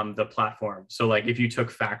be the platform. So like if you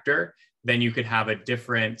took Factor, then you could have a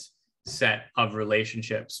different set of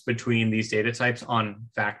relationships between these data types on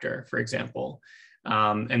Factor, for example.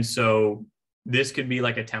 And so this could be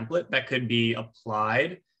like a template that could be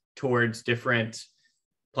applied towards different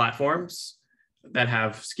platforms that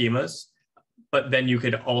have schemas, but then you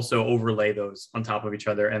could also overlay those on top of each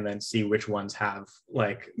other and then see which ones have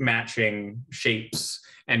like matching shapes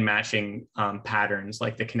and matching patterns,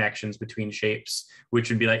 like the connections between shapes, which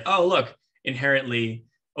would be like, oh, look, inherently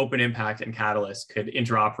Open Impact and Catalyst could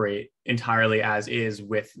interoperate entirely as is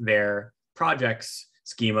with their projects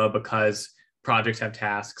schema, because projects have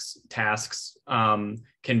tasks,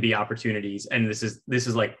 can be opportunities. And this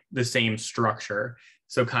is like the same structure.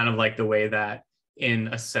 So kind of like the way that in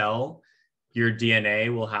a cell, your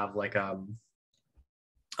DNA will have like a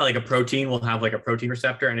protein will have like a protein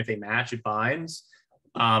receptor, and if they match, it binds.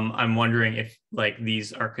 I'm wondering if like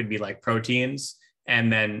these could be like proteins,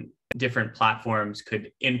 and then different platforms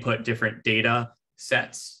could input different data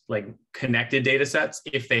sets, like connected data sets,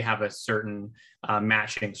 if they have a certain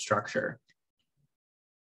matching structure.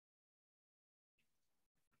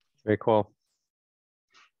 Very cool.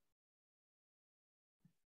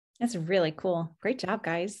 That's really cool. Great job,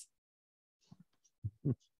 guys.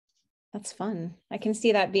 That's fun. I can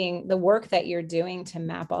see that being the work that you're doing to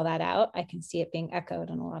map all that out. I can see it being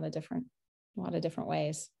echoed in a lot of different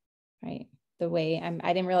ways, right? The way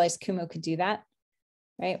I didn't realize Kumu could do that,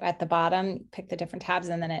 right? At the bottom, pick the different tabs,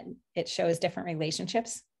 and then it shows different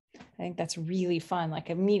relationships. I think that's really fun.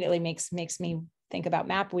 Like immediately makes me think about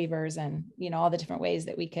map weavers and, all the different ways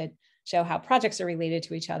that we could show how projects are related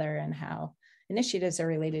to each other and how initiatives are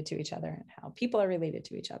related to each other and how people are related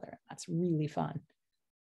to each other. That's really fun.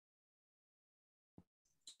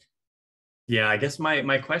 Yeah, I guess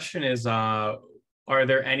my question is, are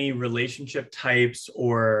there any relationship types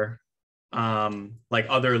or like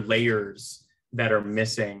other layers that are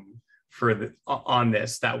missing on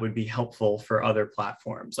this that would be helpful for other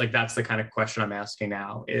platforms? Like that's the kind of question I'm asking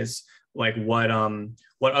now, is like what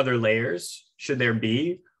other layers should there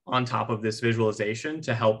be on top of this visualization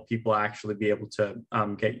to help people actually be able to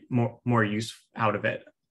get more use out of it?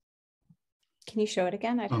 Can you show it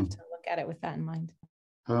again? I'd have to look at it with that in mind.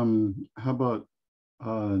 How about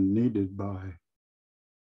needed by?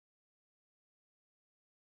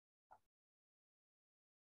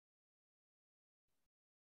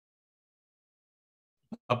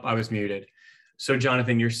 Oh, I was muted. So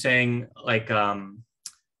Jonathan, you're saying like,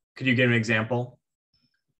 could you give an example?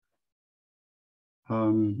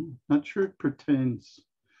 Not sure it pertains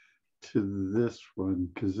to this one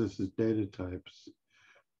because this is data types,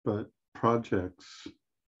 but projects.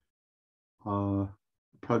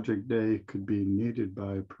 Project A could be needed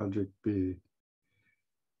by project B.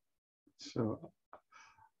 So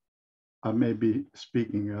I may be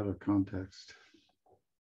speaking out of context.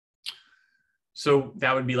 So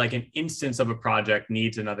that would be like an instance of a project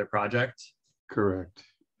needs another project? Correct.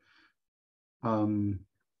 It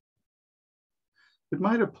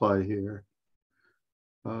might apply here,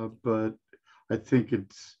 but I think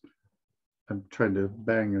I'm trying to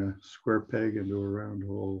bang a square peg into a round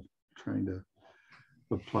hole, trying to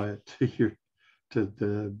apply it to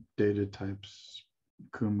the data types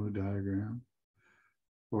Kumu diagram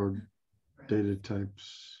or data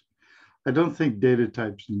types. I don't think data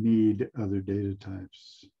types need other data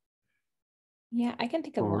types. Yeah, I can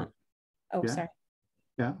think of one. Oh, yeah. Sorry.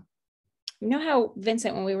 Yeah. You know how,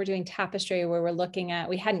 Vincent, when we were doing tapestry, where we're looking at,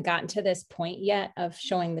 we hadn't gotten to this point yet of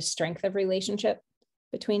showing the strength of relationship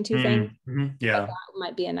between two things. Yeah. But that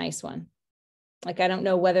might be a nice one. Like, I don't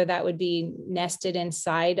know whether that would be nested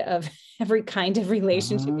inside of every kind of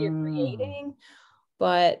relationship you're creating,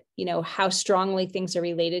 but how strongly things are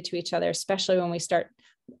related to each other, especially when we start.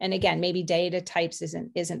 And again, maybe data types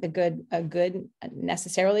isn't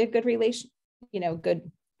necessarily a good relation,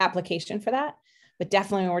 good application for that. But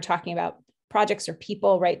definitely when we're talking about projects or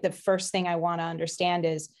people, right? The first thing I want to understand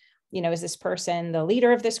is, is this person the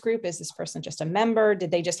leader of this group? Is this person just a member? Did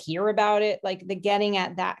they just hear about it? Like the getting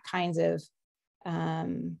at that kinds of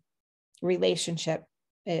relationship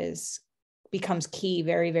becomes key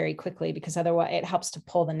very, very quickly, because otherwise it helps to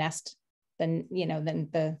pull the nest,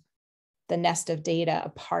 the nest of data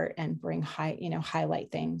apart and bring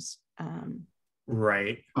highlight things.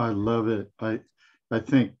 Right. I love it. I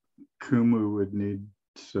think Kumu would need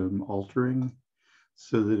some altering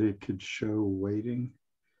so that it could show weighting.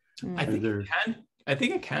 I think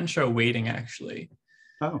it can show weighting actually.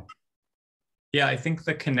 Oh, Yeah, I think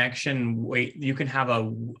the connection weight, you can have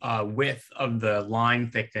a width of the line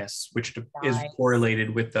thickness, which is Nice. correlated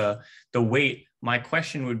with the weight. My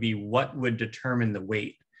question would be, what would determine the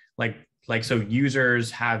weight? So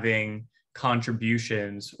users having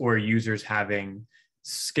contributions or users having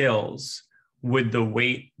skills, would the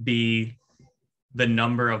weight be the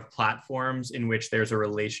number of platforms in which there's a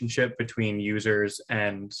relationship between users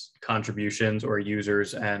and contributions, or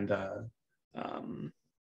users and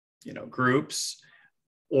groups?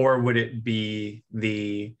 Or would it be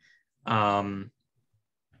the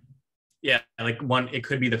it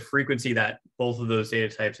could be the frequency that both of those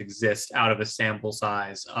data types exist out of a sample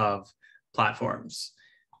size of platforms?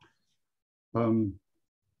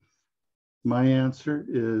 My answer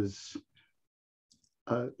is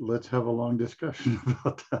let's have a long discussion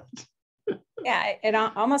about that. Yeah, it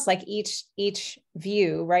almost like each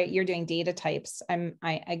view, right? You're doing data types.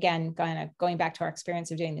 I again kind of going back to our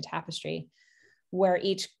experience of doing the tapestry, where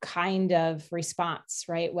each kind of response,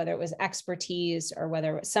 right? Whether it was expertise or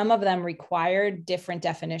whether some of them required different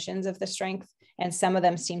definitions of the strength, and some of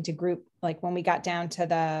them seemed to group, like when we got down to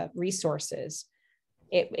the resources,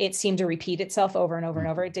 it seemed to repeat itself over and over and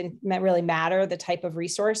over. It didn't really matter the type of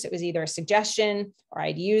resource. It was either a suggestion, or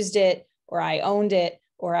I'd used it, or I owned it,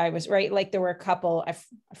 or I was right. Like there were a couple, I've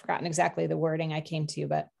forgotten exactly the wording I came to,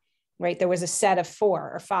 but right, there was a set of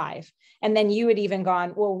 4 or 5. And then you had even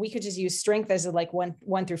gone, well, we could just use strength as like 1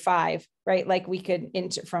 through 5, right? Like we could,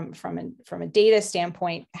 from a data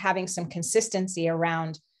standpoint, having some consistency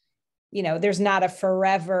around, there's not a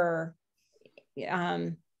forever,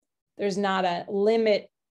 there's not a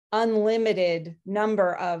unlimited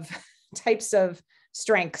number of types of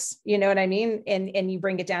strengths, you know what I mean? And you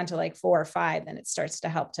bring it down to like 4 or 5, then it starts to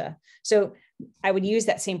help to, so I would use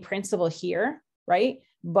that same principle here, right?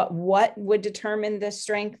 But what would determine the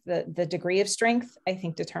strength, the degree of strength, I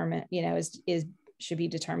think should be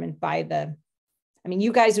determined by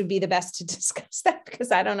you guys would be the best to discuss that,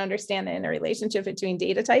 because I don't understand the interrelationship between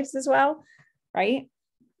data types as well, right?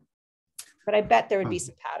 But I bet there would be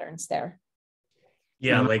some patterns there.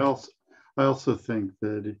 Yeah, I also think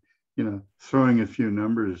that, throwing a few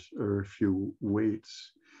numbers or a few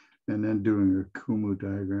weights and then doing a Kumu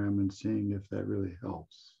diagram and seeing if that really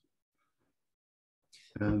helps.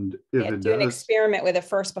 And if it do does, an experiment with it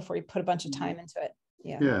first before you put a bunch of time into it.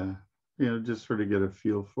 Yeah, just sort of get a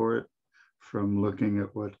feel for it from looking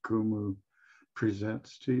at what Kumu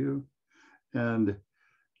presents to you. And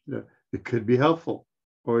it could be helpful,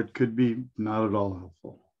 or it could be not at all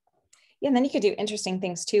helpful. Yeah, and then you could do interesting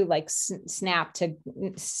things too, like snap to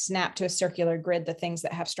a circular grid the things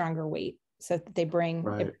that have stronger weight, so that they bring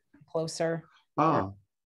it closer.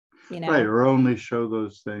 Right, or only show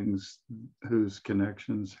those things whose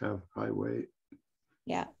connections have high weight.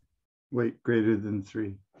 Yeah. Weight greater than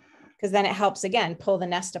 3. Because then it helps, again, pull the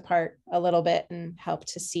nest apart a little bit and help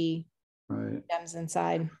to see gems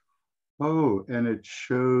inside. Oh, and it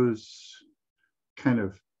shows kind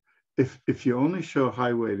of, if you only show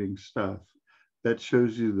high weighting stuff, that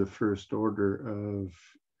shows you the first order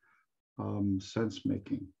of sense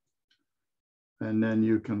making. And then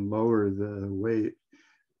you can lower the weight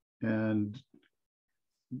and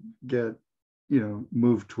get,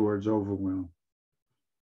 move towards overwhelm.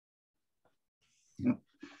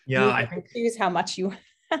 Yeah, I think choose how much you,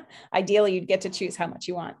 ideally you'd get to choose how much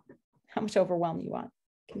you want, how much overwhelm you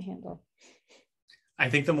can handle. I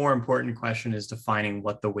think the more important question is defining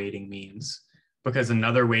what the weighting means, because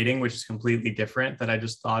another weighting, which is completely different, that I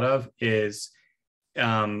just thought of is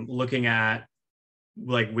looking at,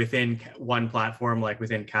 like within one platform, like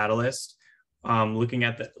within Catalyst, looking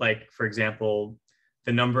at for example,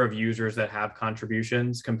 the number of users that have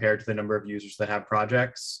contributions compared to the number of users that have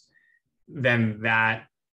projects, then that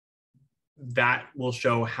will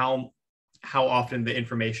show how often the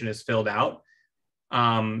information is filled out.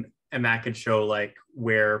 And that could show like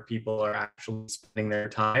where people are actually spending their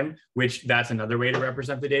time, which that's another way to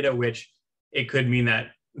represent the data, which it could mean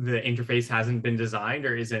that the interface hasn't been designed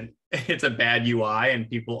or it's a bad UI and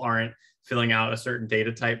people aren't filling out a certain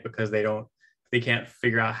data type because they can't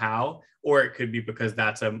figure out how, or it could be because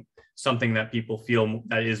that's something that people feel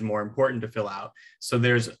that is more important to fill out. So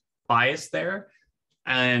there's bias there.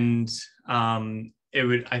 And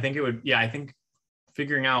I think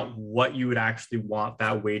figuring out what you would actually want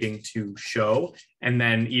that weighting to show. And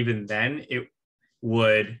then even then it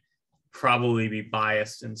would probably be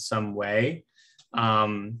biased in some way.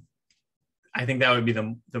 I think that would be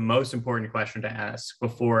the most important question to ask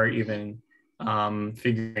before even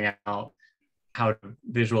figuring out how to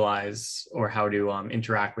visualize or how to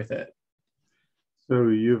interact with it. So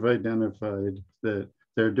you've identified that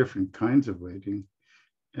there are different kinds of weighting,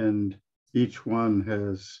 and each one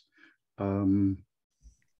has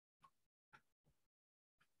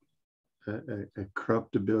a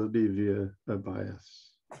corruptibility via a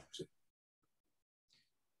bias.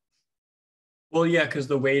 Well, yeah, because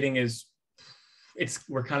the weighting is,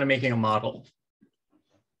 we're kind of making a model,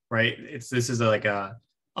 right? This is like a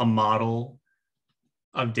model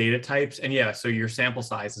of data types. And yeah, so your sample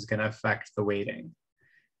size is going to affect the weighting.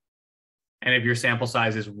 And if your sample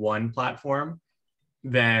size is one platform,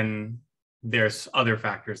 then there's other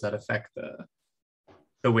factors that affect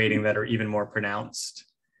the weighting that are even more pronounced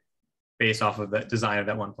based off of the design of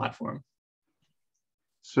that one platform.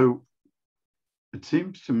 So it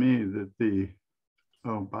seems to me that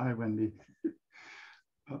oh, bye, Wendy.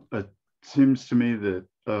 It seems to me that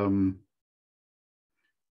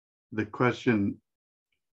the question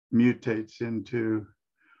mutates into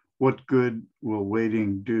what good will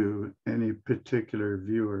weighting do any particular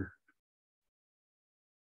viewer?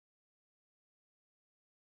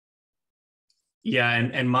 Yeah,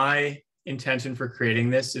 and my intention for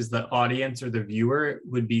creating this is the audience or the viewer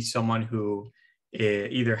would be someone who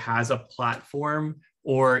either has a platform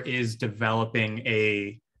or is developing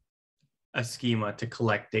a schema to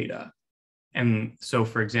collect data. And so,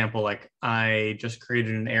 for example, like I just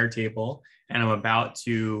created an Airtable and I'm about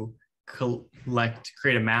to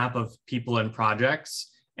create a map of people and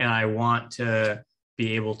projects, and I want to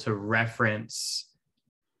be able to reference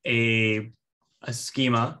a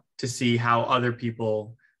schema to see how other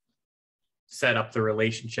people set up the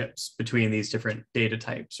relationships between these different data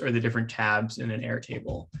types or the different tabs in an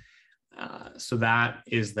Airtable. So that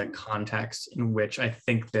is the context in which I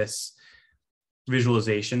think this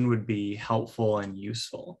visualization would be helpful and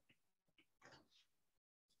useful.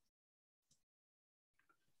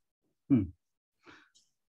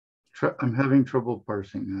 I'm having trouble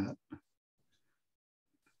parsing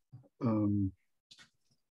that.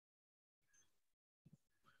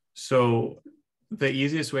 So the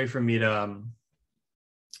easiest way for me to,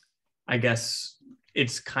 I guess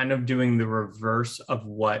it's kind of doing the reverse of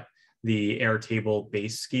what the Airtable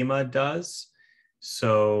base schema does.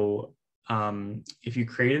 So if you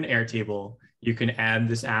create an Airtable, you can add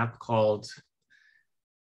this app called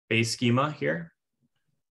base schema here,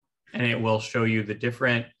 and it will show you the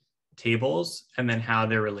different tables and then how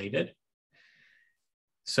they're related.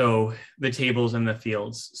 So the tables and the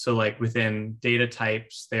fields. So like within data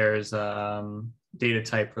types, there's data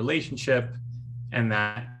type relationship, and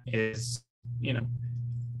that is,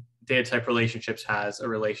 data type relationships has a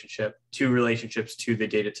relationship, two relationships to the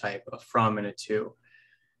data type, a from and a to.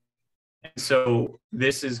 And so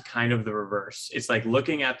this is kind of the reverse. It's like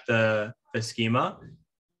looking at the schema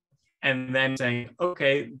and then saying,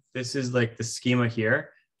 okay, this is like the schema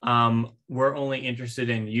here. We're only interested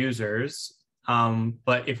in users.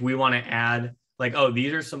 But if we want to add like, oh,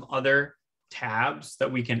 these are some other tabs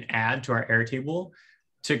that we can add to our Airtable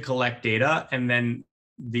to collect data. And then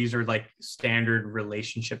these are like standard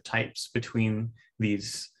relationship types between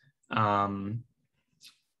these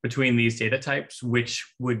data types,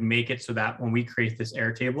 which would make it so that when we create this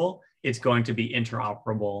Airtable, it's going to be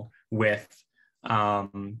interoperable with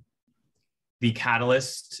the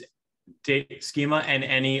Catalyst data schema and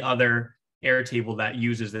any other Airtable that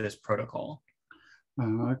uses this protocol.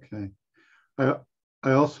 Okay. I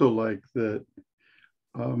also like that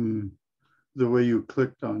the way you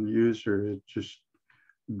clicked on user, it just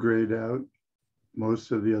grayed out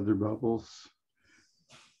most of the other bubbles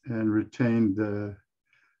and retained the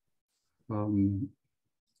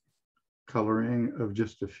coloring of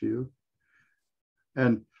just a few.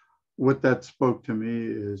 And what that spoke to me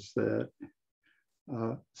is that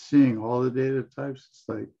seeing all the data types, it's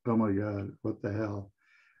like, oh my God, what the hell?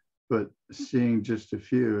 But seeing just a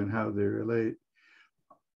few and how they relate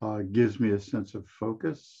gives me a sense of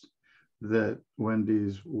focus that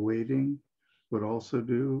Wendy's weighting would also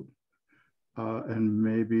do, and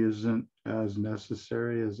maybe isn't as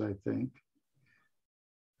necessary as I think.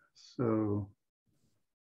 So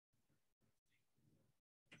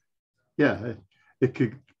yeah, it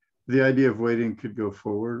could, the idea of weighting could go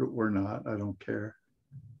forward or not, I don't care.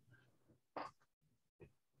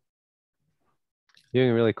 You're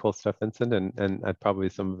doing really cool stuff, Vincent, and probably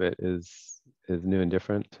some of it is new and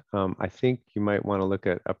different. I think you might want to look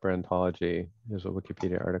at upper ontology. There's a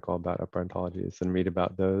Wikipedia article about upper ontologies and read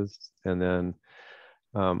about those. And then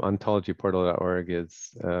ontologyportal.org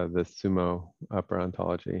is the sumo upper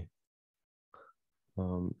ontology.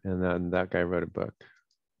 And then that guy wrote a book.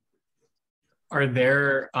 Are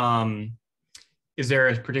there, is there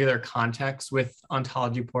a particular context with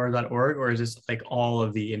ontologyportal.org, or is this like all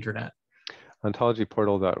of the internet?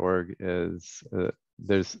 Ontologyportal.org is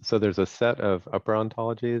there's a set of upper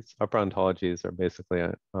ontologies. Upper ontologies are basically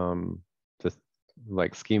just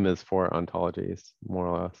like schemas for ontologies, more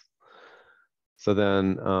or less. So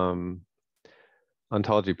then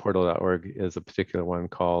ontologyportal.org is a particular one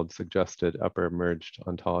called suggested upper merged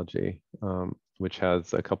ontology, which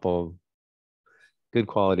has a couple good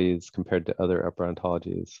qualities compared to other upper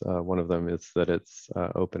ontologies. One of them is that it's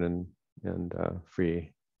open and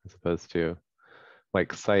free, as opposed to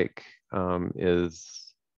like psych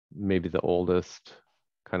is maybe the oldest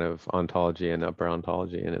kind of ontology and upper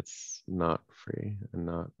ontology, and it's not free and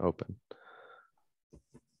not open.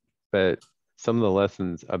 But some of the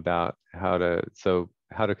lessons about how to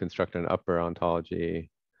construct an upper ontology,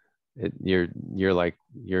 you're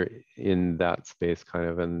in that space kind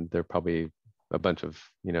of, and there are probably a bunch of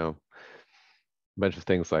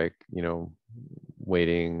things like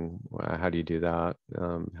weighting. How do you do that?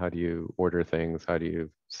 How do you order things? How do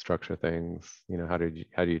you structure things? How do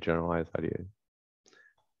you generalize? How do you,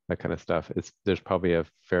 that kind of stuff. There's probably a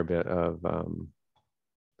fair bit of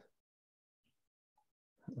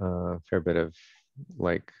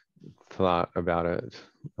like thought about it,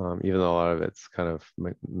 even though a lot of it's kind of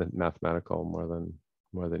mathematical more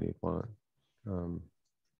than you'd want.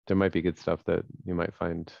 There might be good stuff that you might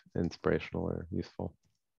find inspirational or useful.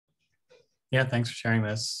 Yeah, thanks for sharing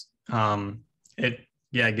this. It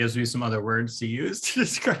gives me some other words to use to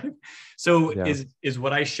describe. So Yeah. is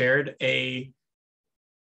what I shared a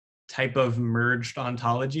type of merged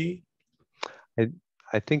ontology?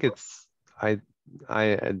 I think it's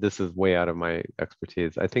this is way out of my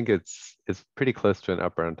expertise. I think it's pretty close to an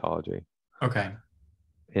upper ontology. Okay.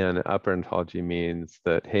 And upper ontology means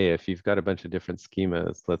that, hey, if you've got a bunch of different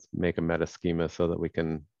schemas, let's make a meta schema so that we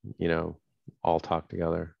can, all talk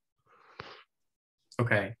together.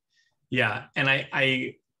 Okay. Yeah. And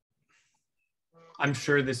I'm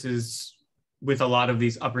sure this is with a lot of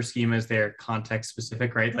these upper schemas, they're context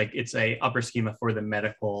specific, right? Like it's a upper schema for the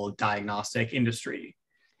medical diagnostic industry.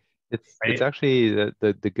 It's actually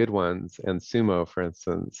the good ones. And Sumo, for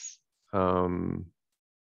instance,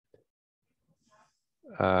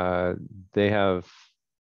 they have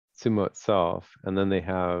Sumo itself, and then they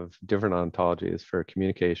have different ontologies for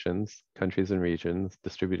communications, countries and regions,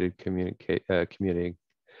 distributed community,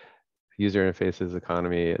 user interfaces,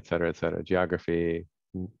 economy, et cetera, geography,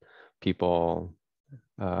 people,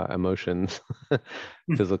 emotions,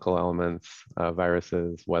 physical elements,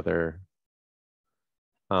 viruses, weather.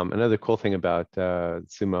 Another cool thing about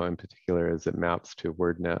Sumo in particular is it maps to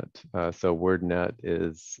WordNet. So WordNet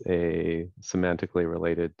is a semantically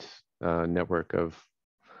related network of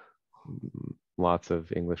lots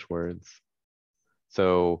of English words.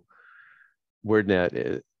 So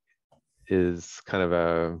WordNet is kind of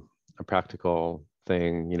a practical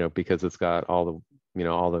thing, because it's got all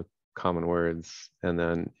the common words. And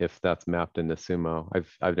then if that's mapped into Sumo,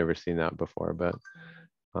 I've never seen that before, but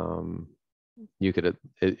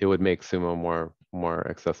it would make Sumo more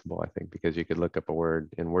accessible, I think, because you could look up a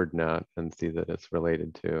word in WordNet and see that it's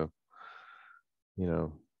related to,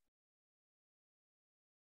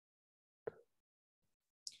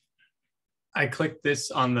 I clicked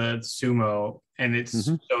this on the Sumo, and it's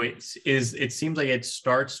so it seems like it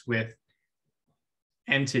starts with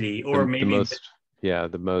entity, or maybe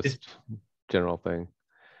the most general thing,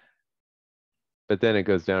 but then it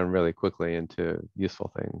goes down really quickly into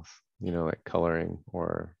useful things, like coloring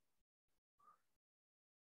or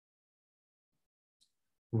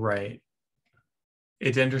right.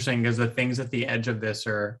 It's interesting because the things at the edge of this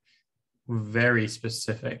are very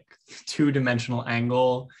specific: two-dimensional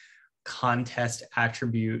angle, contest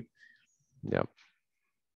attribute, yep,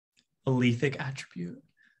 alethic attribute.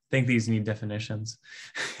 I think these need definitions.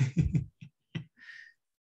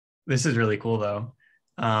 This is really cool though.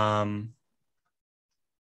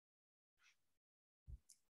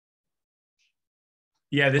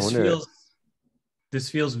 Yeah, this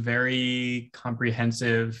feels very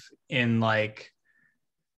comprehensive in like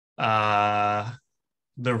the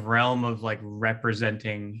realm of like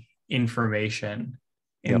representing information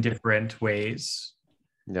in different ways.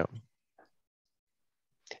 Yeah.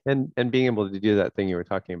 And being able to do that thing you were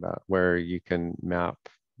talking about, where you can map,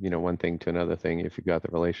 one thing to another thing if you've got the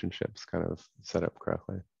relationships kind of set up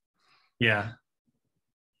correctly. Yeah.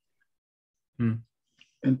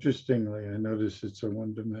 Interestingly, I notice it's a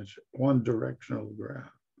one directional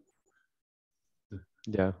graph.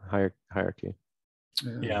 Yeah, hierarchy.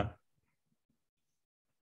 Yeah.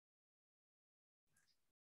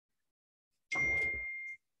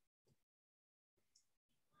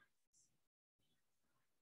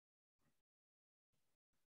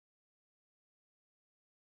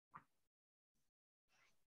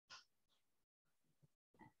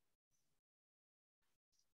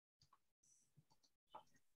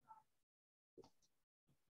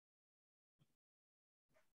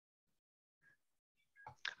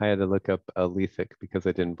 I had to look up alethic because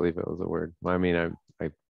I didn't believe it was a word. Well, I mean,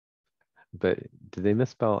 but did they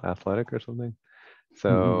misspell athletic or something?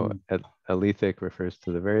 So alethic refers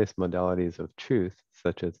to the various modalities of truth,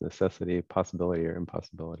 such as necessity, possibility, or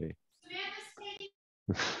impossibility.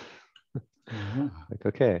 Like,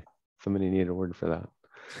 okay, somebody need a word for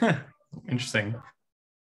that. Interesting.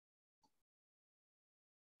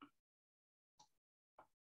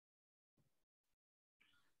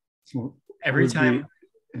 Well, Every time.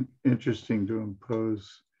 Interesting to impose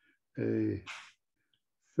a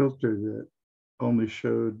filter that only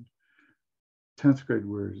showed 10th grade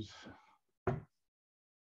words.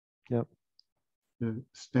 Yep. The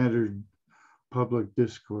standard public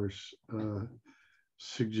discourse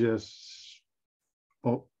suggests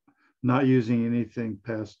not using anything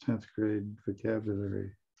past 10th grade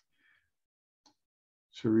vocabulary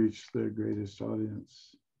to reach the greatest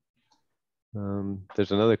audience.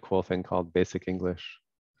 There's another cool thing called Basic English,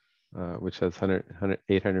 which has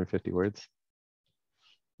 850 words.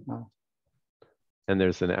 Wow. And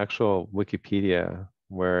there's an actual Wikipedia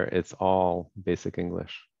where it's all Basic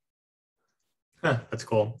English. That's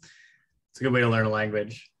cool. It's a good way to learn a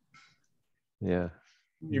language. Yeah.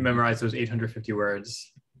 You memorize those 850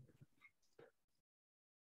 words.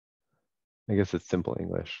 I guess it's simple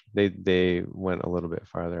English. They went a little bit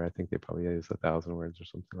farther. I think they probably use 1,000 words or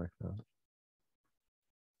something like that.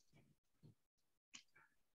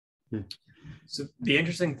 Yeah. So the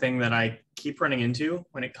interesting thing that I keep running into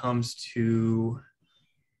when it comes to,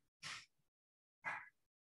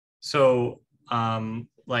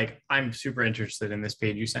 like, I'm super interested in this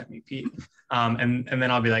page you sent me, Pete. And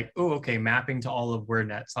then I'll be like, oh, okay, mapping to all of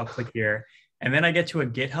WordNet. So I'll click here. And then I get to a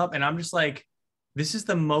GitHub and I'm just like, this is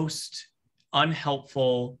the most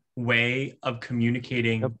unhelpful way of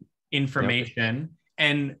communicating information.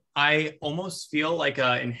 And I almost feel like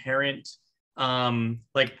an inherent,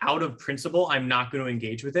 like out of principle, I'm not going to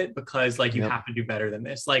engage with it because like you have to do better than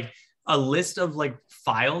this. Like a list of like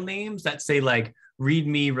file names that say like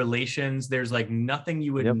README relations, there's like nothing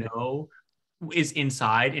you would know is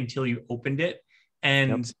inside until you opened it.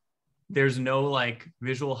 And there's no like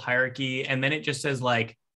visual hierarchy. And then it just says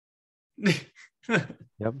like, like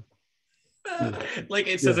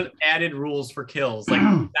it says it added rules for kills. Like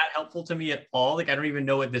that helpful to me at all? Like I don't even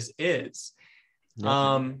know what this is.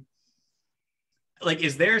 Like,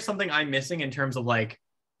 is there something I'm missing in terms of like,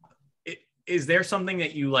 is there something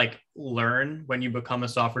that you like learn when you become a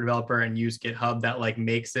software developer and use GitHub that like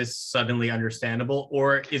makes this suddenly understandable,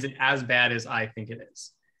 or is it as bad as I think it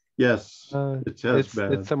is? Yes, it's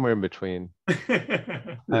bad. It's somewhere in between.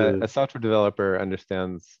 A software developer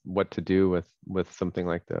understands what to do with something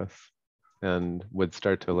like this, and would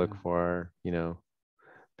start to look for, you know,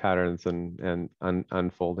 patterns and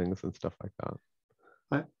unfoldings and stuff like that.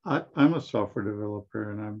 I'm a software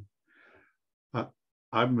developer, and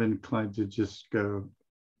I'm inclined to just go,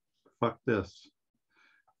 fuck this.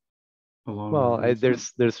 Well,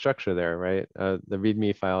 there's structure there, right? The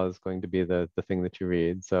README file is going to be the thing that you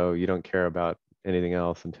read, so you don't care about anything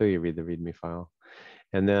else until you read the README file.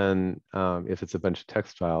 And then if it's a bunch of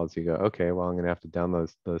text files, you go, okay, well, I'm going to have to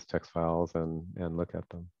download those text files and look at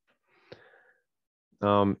them.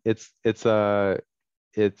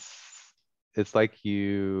 It's like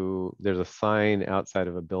there's a sign outside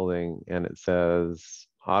of a building and it says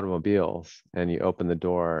automobiles, and you open the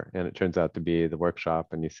door and it turns out to be the workshop,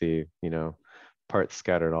 and you see, you know, parts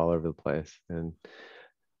scattered all over the place. And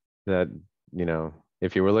that, you know,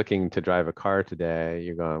 if you were looking to drive a car today,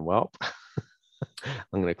 you're going, well,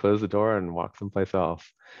 I'm going to close the door and walk someplace else.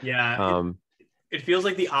 Yeah. It feels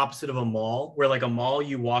like the opposite of a mall, where like a mall,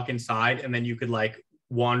 you walk inside and then you could like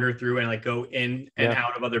wander through and like go in and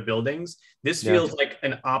out of other buildings. This feels like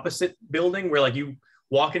an opposite building where like you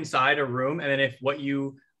walk inside a room, and then if what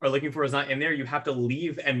you are looking for is not in there, you have to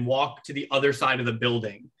leave and walk to the other side of the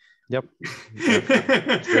building. Yep.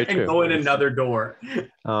 And go in another door.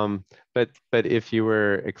 But if you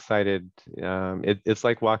were excited, it's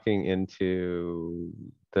like walking into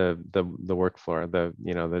the work floor.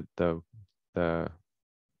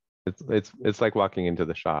 It's like walking into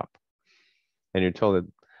the shop, and you're told that,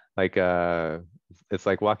 like, it's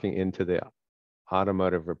like walking into the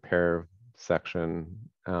automotive repair section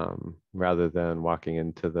rather than walking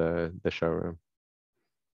into the showroom.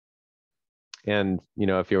 And, you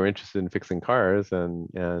know, if you were interested in fixing cars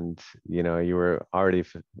and you know, you were already,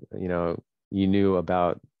 you know, you knew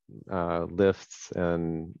about lifts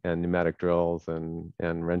and pneumatic drills and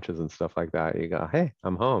wrenches and stuff like that, you go, hey,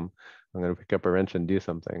 I'm home. I'm going to pick up a wrench and do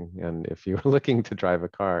something. And if you were looking to drive a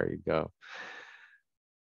car, you go,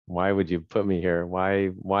 why would you put me here?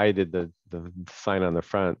 Why did the the sign on the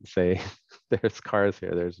front say, there's cars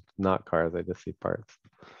here. There's not cars. I just see parts.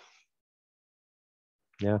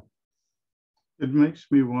 Yeah. It makes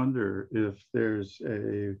me wonder if there's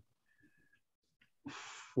a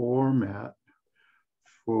format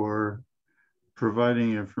for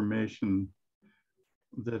providing information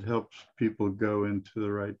that helps people go into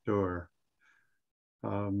the right door,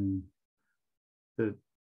 that,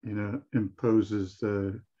 you know, imposes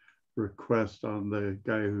the request on the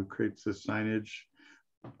guy who creates the signage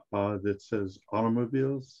that says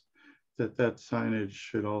automobiles, that signage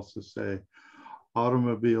should also say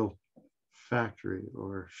automobile factory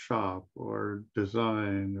or shop or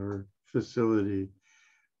design or facility.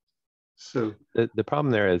 So the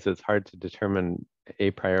problem there is it's hard to determine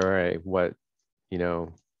a priori what, you know,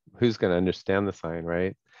 who's going to understand the sign,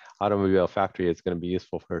 right? Automobile factory is going to be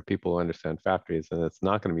useful for people who understand factories, and it's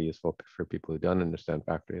not going to be useful for people who don't understand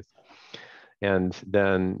factories. And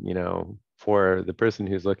then, you know, for the person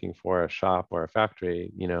who's looking for a shop or a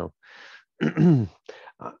factory, you know,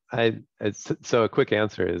 so a quick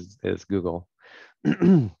answer is Google.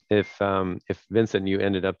 If Vincent, you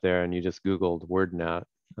ended up there and you just Googled WordNet,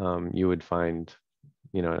 you would find,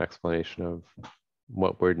 you know, an explanation of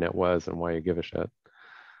what WordNet was and why you give a shit.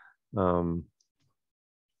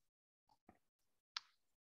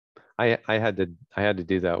 I had to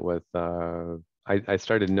do that with I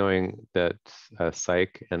started knowing that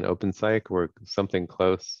Psych and OpenPsych were something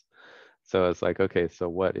close. So it's like, okay, so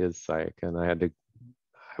what is Psych? And I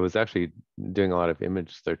was actually doing a lot of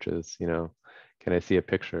image searches, you know, can I see a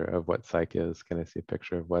picture of what Psych is? Can I see a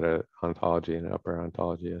picture of what an ontology and an upper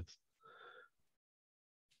ontology is?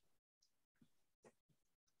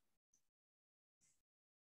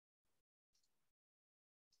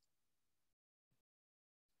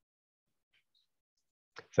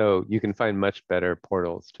 So you can find much better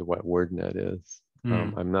portals to what WordNet is.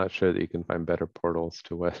 I'm not sure that you can find better portals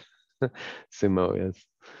to what Sumo is.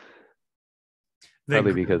 The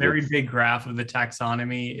very big graph of the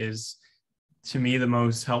taxonomy is, to me, the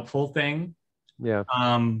most helpful thing. Yeah.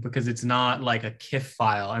 Because it's not like a KIF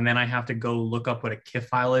file, and then I have to go look up what a KIF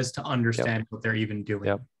file is to understand what they're even doing.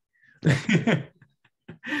 Yep.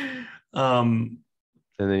 And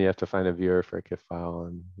then you have to find a viewer for a KIF file,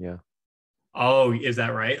 and yeah. Oh, is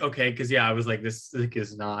that right? Okay, because yeah, I was like, this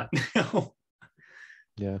is not.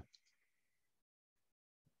 Yeah.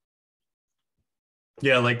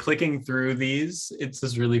 Yeah, like clicking through these, it's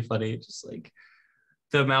just really funny. Just like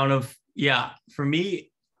the amount of, yeah, for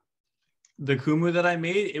me, the Kumu that I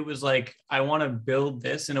made, it was like, I want to build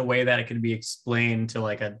this in a way that it can be explained to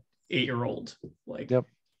like an 8-year-old. Like, yep.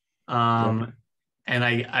 And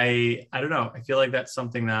I don't know. I feel like that's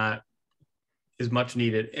something that is much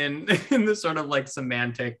needed in the sort of like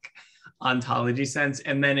semantic ontology sense.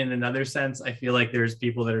 And then in another sense, I feel like there's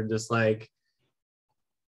people that are just like,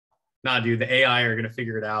 nah, dude, the AI are going to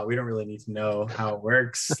figure it out. We don't really need to know how it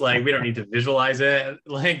works. Like, we don't need to visualize it.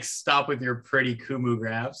 Like, stop with your pretty Kumu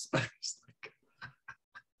graphs. It's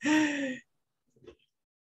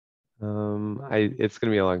going to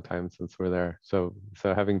be a long time since we're there. So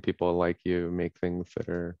having people like you make things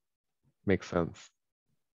that make sense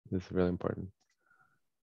is really important.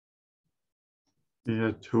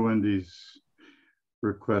 Yeah, Wendy's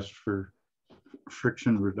request for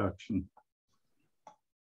friction reduction.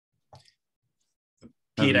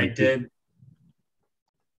 Pete, I did.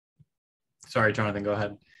 Sorry, Jonathan, go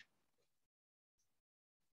ahead.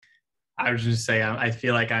 I was just saying, I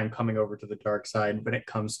feel like I'm coming over to the dark side when it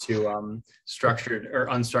comes to structured or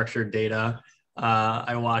unstructured data.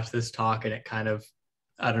 I watched this talk and it kind of,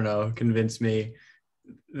 I don't know, convinced me.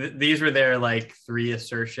 These were their like 3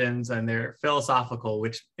 assertions, and they're philosophical,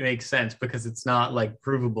 which makes sense because it's not like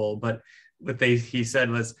provable. But what he said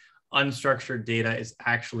was unstructured data is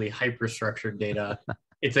actually hyperstructured data.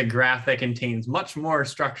 It's a graph that contains much more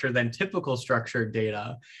structure than typical structured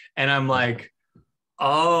data. And I'm like,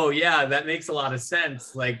 oh yeah, that makes a lot of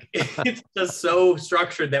sense. Like, it's just so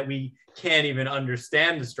structured that we can't even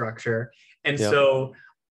understand the structure. And so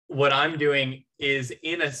what I'm doing is,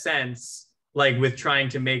 in a sense, like with trying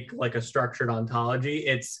to make like a structured ontology,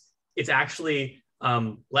 it's actually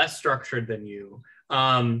less structured than you,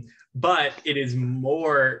 but it is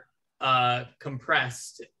more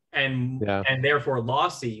compressed and therefore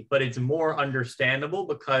lossy, but it's more understandable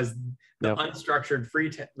because the unstructured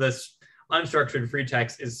free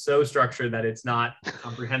text is so structured that it's not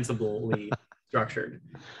comprehensibly structured.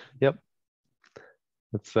 Yep.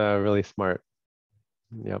 That's really smart.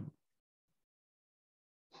 Yep.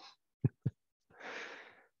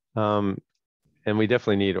 And we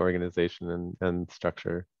definitely need organization and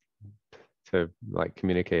structure to like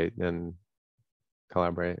communicate and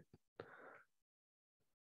collaborate.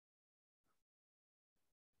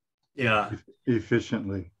 Yeah.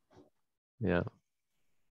 efficiently. Yeah.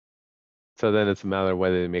 So then it's a matter of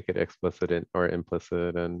whether they make it explicit or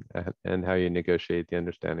implicit, and how you negotiate the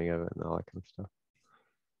understanding of it and all that kind of stuff.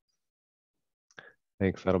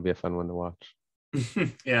 Thanks. That'll be a fun one to watch.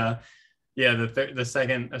 Yeah. Yeah. The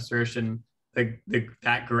second assertion,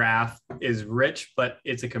 that graph is rich, but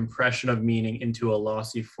it's a compression of meaning into a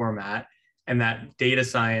lossy format. And that data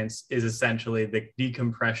science is essentially the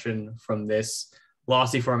decompression from this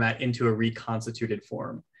lossy format into a reconstituted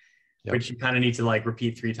form, Yep. which you kind of need to like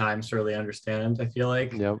repeat 3 times to really understand, I feel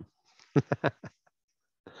like. Yep.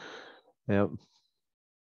 Yep.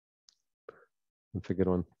 That's a good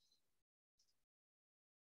one.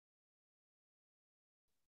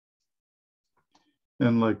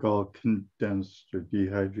 And like all condensed or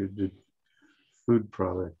dehydrated food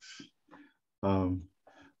products,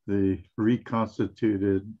 the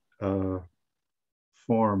reconstituted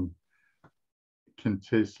form can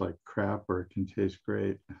taste like crap or it can taste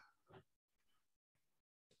great.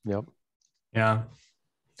 Yep. Yeah.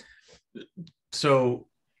 So,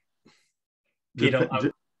 Peter,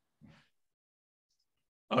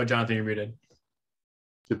 oh, Jonathan, you're muted.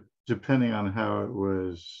 Depending on how it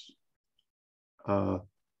was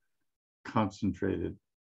concentrated.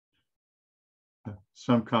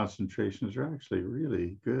 Some concentrations are actually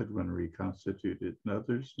really good when reconstituted, and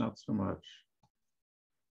others not so much.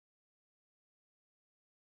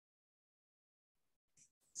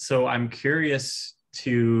 So I'm curious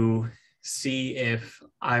to see if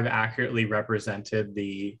I've accurately represented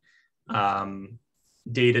the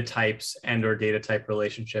data types and or data type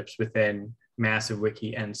relationships within Massive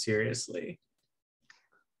Wiki and Seriously.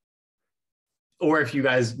 Or if you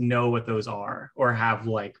guys know what those are or have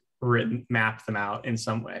like mapped them out in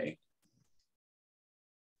some way.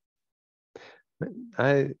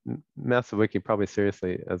 Massive Wiki, probably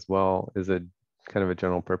Seriously as well, is a kind of a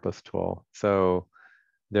general purpose tool. So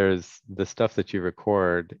there's the stuff that you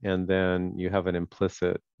record, and then you have an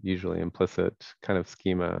usually implicit kind of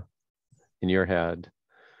schema in your head.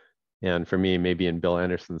 And for me, maybe in Bill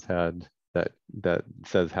Anderson's head, that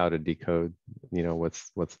says how to decode,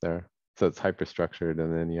 what's there. So it's hyperstructured,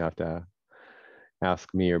 and then you have to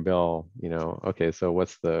ask me or Bill, okay, so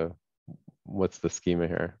what's the schema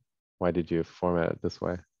here? Why did you format it this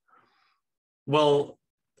way? Well,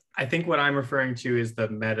 I think what I'm referring to is the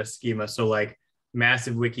meta schema. So like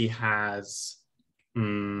Massive Wiki has,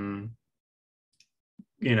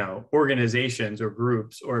 organizations or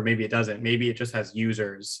groups, or maybe it doesn't. Maybe it just has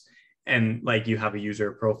users, and like you have a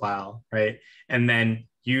user profile, right? And then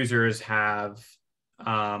users have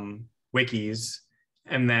wikis,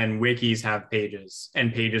 and then wikis have pages,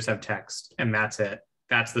 and pages have text, and that's it.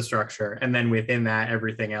 That's the structure. And then within that,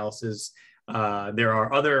 everything else is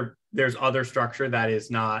there's other structure that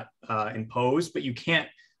is not imposed, but you can't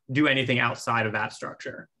do anything outside of that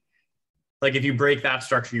structure. Like if you break that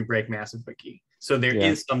structure, you break Massive Wiki. So there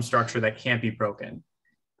is some structure that can't be broken.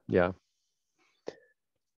 Yeah.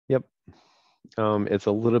 Yep. It's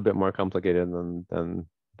a little bit more complicated than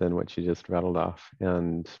what you just rattled off,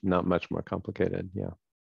 and not much more complicated. Yeah.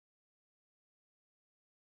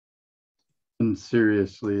 And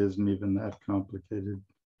Seriously isn't even that complicated.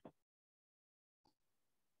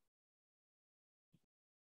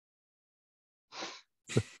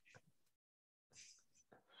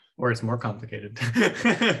 Or it's more complicated.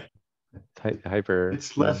 Hyper.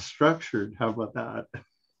 It's less structured. How about that?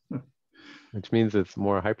 Which means it's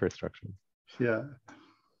more hyperstructured. Yeah.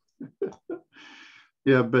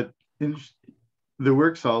 Yeah, but the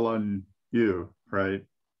work's all on you, right?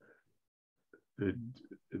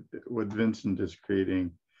 What Vincent is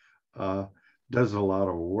creating does a lot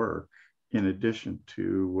of work in addition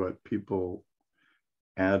to what people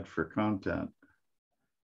add for content.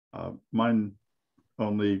 Mine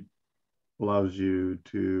only allows you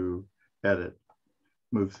to edit,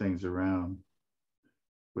 move things around,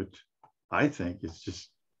 which I think is just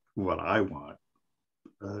what I want.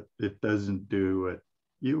 It doesn't do what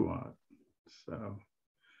you want. So.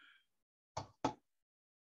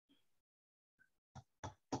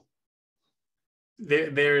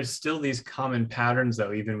 There's still these common patterns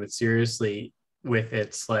though, even with Seriously, with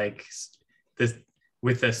its like this,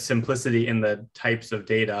 with the simplicity in the types of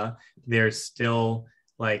data, there's still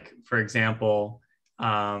like, for example,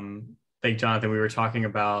 like Jonathan, we were talking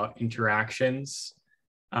about interactions,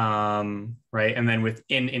 right? And then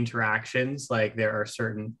within interactions, like there are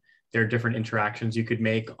different interactions you could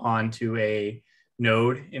make onto a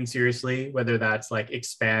node in Seriously, whether that's like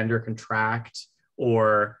expand or contract,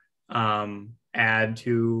 or add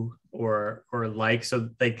to, or like, so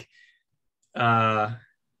like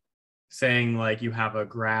saying like you have a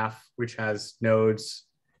graph which has nodes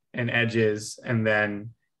and edges, and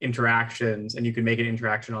then interactions, and you can make an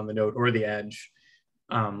interaction on the node or the edge.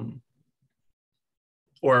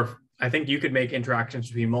 Or I think you could make interactions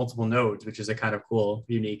between multiple nodes, which is a kind of cool,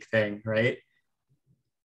 unique thing, right?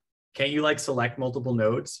 Can't you like select multiple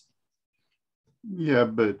nodes? Yeah,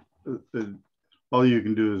 but all you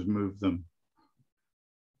can do is move them.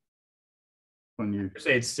 When you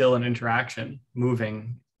say it's still an interaction,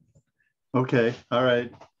 moving. Okay, all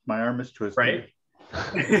right. My arm is twisted. Right?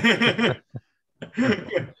 I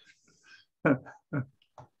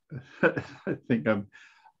think I'm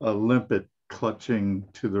a limpet clutching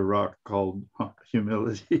to the rock called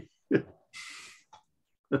humility.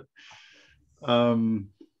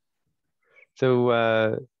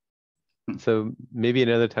 So maybe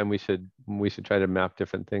another time we should try to map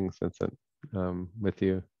different things, Vincent, with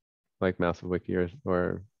you, like Massive Wiki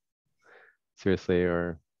or seriously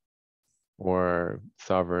or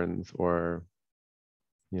sovereigns or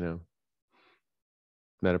Meta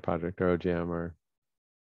Project or OGM or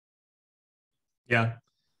yeah,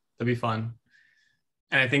 that'd be fun.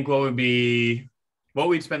 And I think what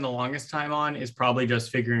we'd spend the longest time on is probably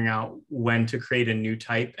just figuring out when to create a new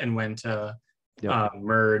type and when to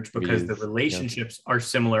merge, because the relationships are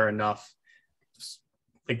similar enough.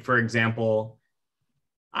 Like, for example,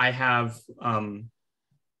 I have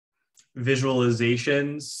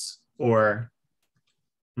visualizations or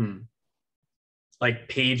like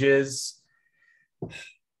pages.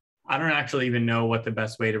 I don't actually even know what the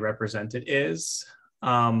best way to represent it is.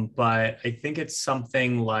 But I think it's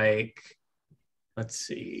something like, let's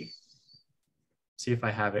see if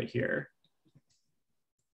I have it here.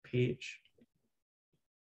 Page.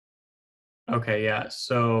 Okay, yeah.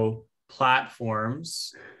 So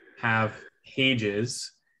platforms have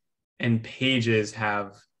pages and pages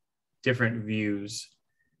have different views,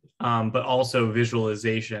 but also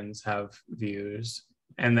visualizations have views.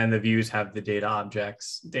 And then the views have the data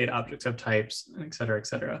objects. Data objects have types, et cetera, et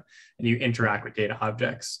cetera. And you interact with data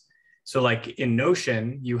objects. So like in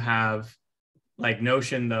Notion, you have like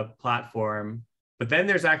Notion, the platform, but then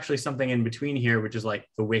there's actually something in between here, which is like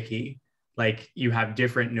the wiki. Like you have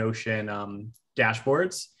different Notion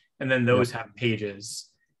dashboards, and then those have pages.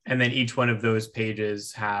 And then each one of those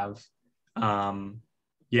pages have,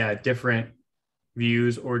 different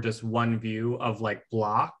views or just one view of like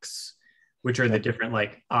blocks, which are the different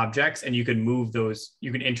like objects, and you can move those,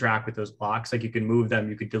 you can interact with those blocks. Like you can move them,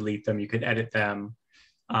 you could delete them, you could edit them.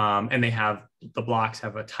 And the blocks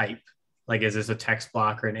have a type, like is this a text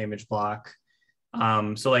block or an image block?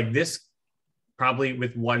 So like this probably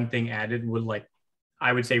with one thing added would, like,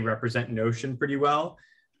 I would say represent Notion pretty well.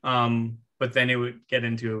 But then it would get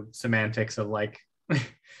into semantics of like,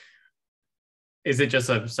 is it just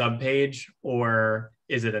a subpage or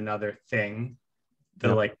is it another thing?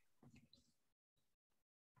 Like,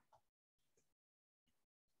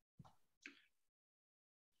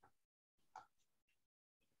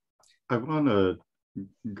 I want to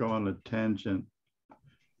go on a tangent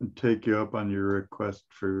and take you up on your request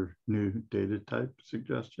for new data type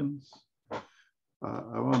suggestions.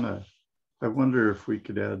 I wonder if we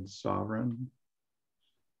could add sovereign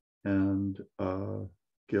and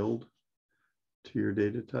guild to your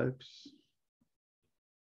data types.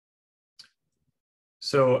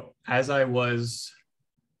 So as I was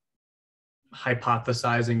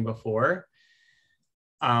hypothesizing before,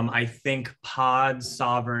 I think pods,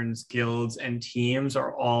 sovereigns, guilds, and teams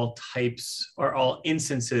are all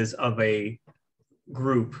instances of a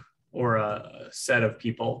group or a set of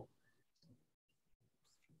people.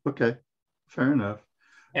 Okay, fair enough.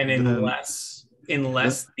 And unless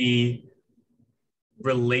the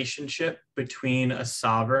relationship between a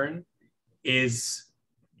sovereign is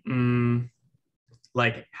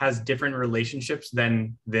like has different relationships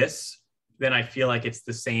than this, then I feel like it's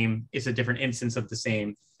a different instance of the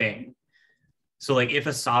same thing. So like if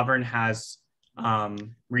a sovereign has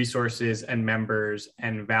resources and members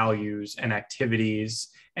and values and activities,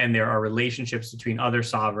 and there are relationships between other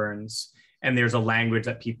sovereigns, and there's a language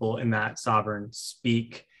that people in that sovereign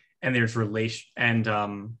speak, and there's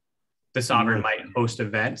the sovereign might host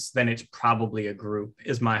events, then it's probably a group,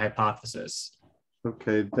 is my hypothesis.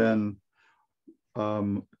 Okay, then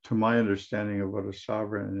to my understanding of what a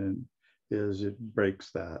sovereign is, it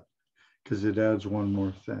breaks that because it adds one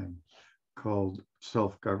more thing called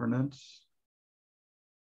self-governance.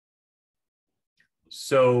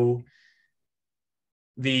 So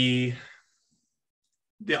the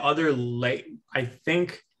other I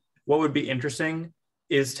think what would be interesting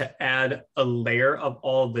is to add a layer of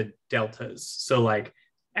all the deltas. So like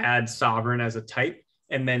add sovereign as a type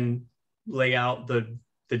and then lay out the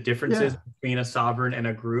differences between a sovereign and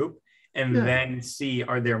a group, and then see,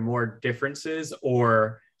 are there more differences,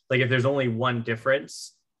 or like if there's only one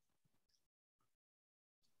difference,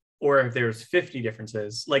 or if there's 50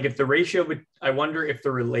 differences. Like if the ratio, I wonder if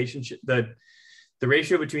the relationship, the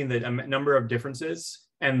ratio between the number of differences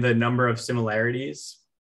and the number of similarities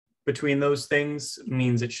between those things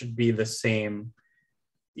means it should be the same.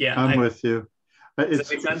 Yeah, I'm with you. Does that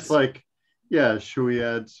make sense? It's like, yeah, should we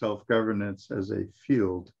add self-governance as a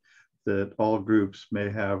field that all groups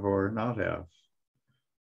may have or not have?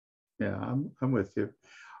 Yeah, I'm with you.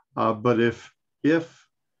 But if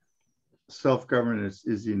self-governance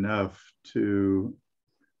is enough to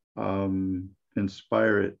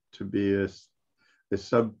inspire it to be a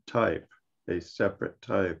subtype, a separate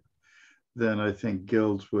type, then I think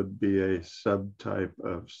guilds would be a subtype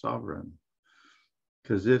of sovereign,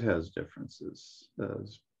 because it has differences,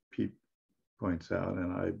 as Pete points out,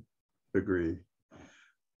 and I agree.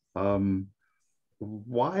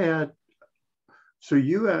 Why add? So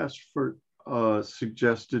you asked for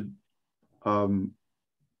suggestions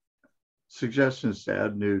to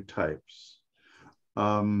add new types.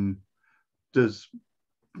 Does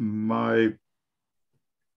my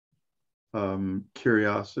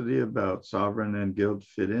curiosity about sovereign and guild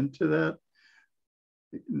fit into that,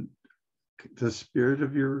 the spirit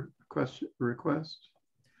of your request,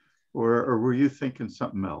 or were you thinking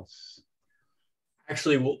something else?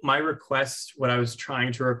 Actually, my request, what I was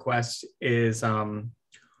trying to request is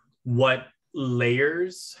what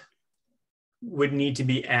layers would need to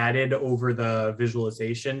be added over the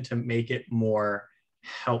visualization to make it more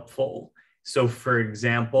helpful. So for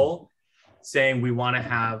example, saying we want to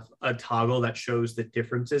have a toggle that shows the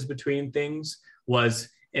differences between things was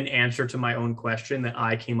an answer to my own question that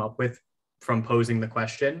I came up with from posing the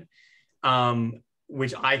question,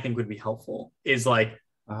 which I think would be helpful. Is like,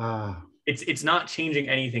 it's not changing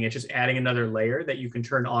anything. It's just adding another layer that you can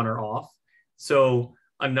turn on or off. So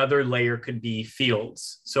another layer could be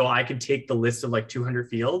fields. So I could take the list of like 200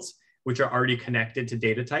 fields, which are already connected to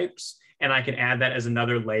data types, and I can add that as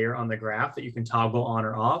another layer on the graph that you can toggle on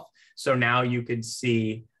or off. So now you could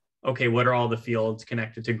see, okay, what are all the fields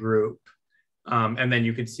connected to group? And then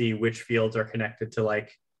you could see which fields are connected to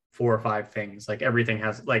like 4 or 5 things. Like everything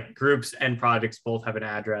has, like groups and projects both have an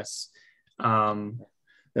address. And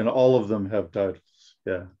all of them have titles.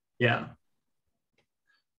 Yeah. Yeah.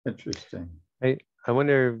 Interesting. I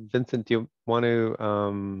wonder, Vincent, do you want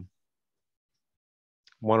to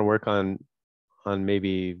work on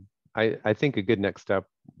maybe, I think a good next step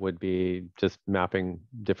would be just mapping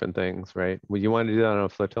different things, right? Would you want to do that on a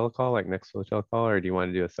flotilla call, like next flotilla call, or do you want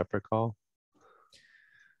to do a separate call?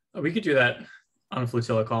 We could do that on a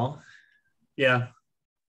flotilla call. Yeah.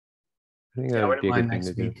 I think that would be a good thing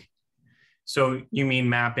to do. So you mean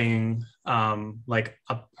mapping like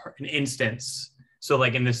an instance? So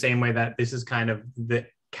like in the same way that this is kind of the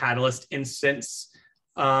catalyst instance.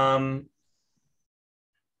 So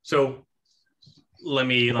let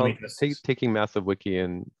me just taking massive wiki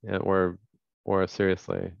and or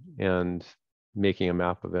seriously and making a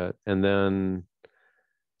map of it, and then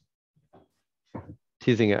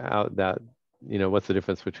teasing out that, you know, what's the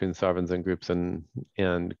difference between sovereigns and groups and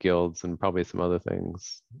guilds and probably some other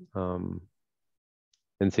things, and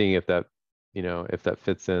seeing if that, you know, if that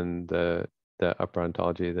fits in the upper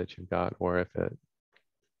ontology that you've got, or if it.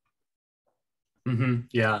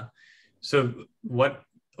 Yeah. So what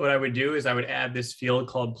I would do is I would add this field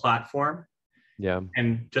called platform. Yeah.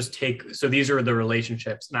 And just take, so these are the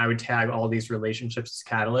relationships, and I would tag all these relationships as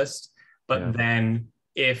catalyst. But then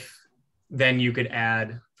then you could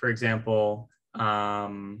add, for example,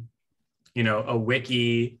 you know, a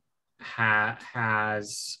wiki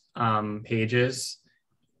has pages,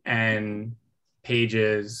 and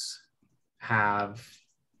pages have,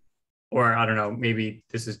 or I don't know, maybe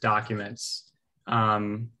this is documents,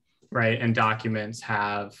 right? And documents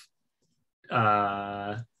have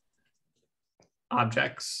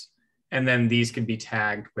objects, and then these could be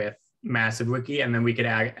tagged with massive wiki, and then we could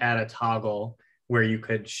add a toggle where you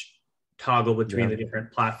could toggle between the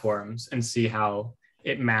different platforms and see how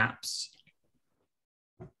it maps.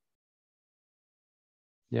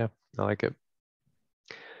 Yeah, I like it.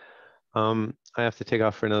 I have to take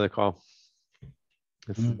off for another call.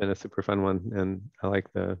 This has been a super fun one, and I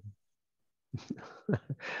like the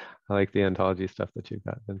I like the ontology stuff that you've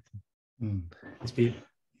got, Vincent. Thanks, Pete.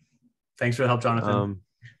 Thanks for the help, Jonathan.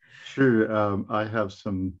 Sure. I have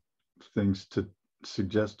some things to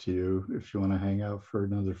suggest to you if you want to hang out for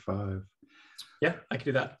another 5. Yeah, I can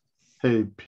do that. Hey,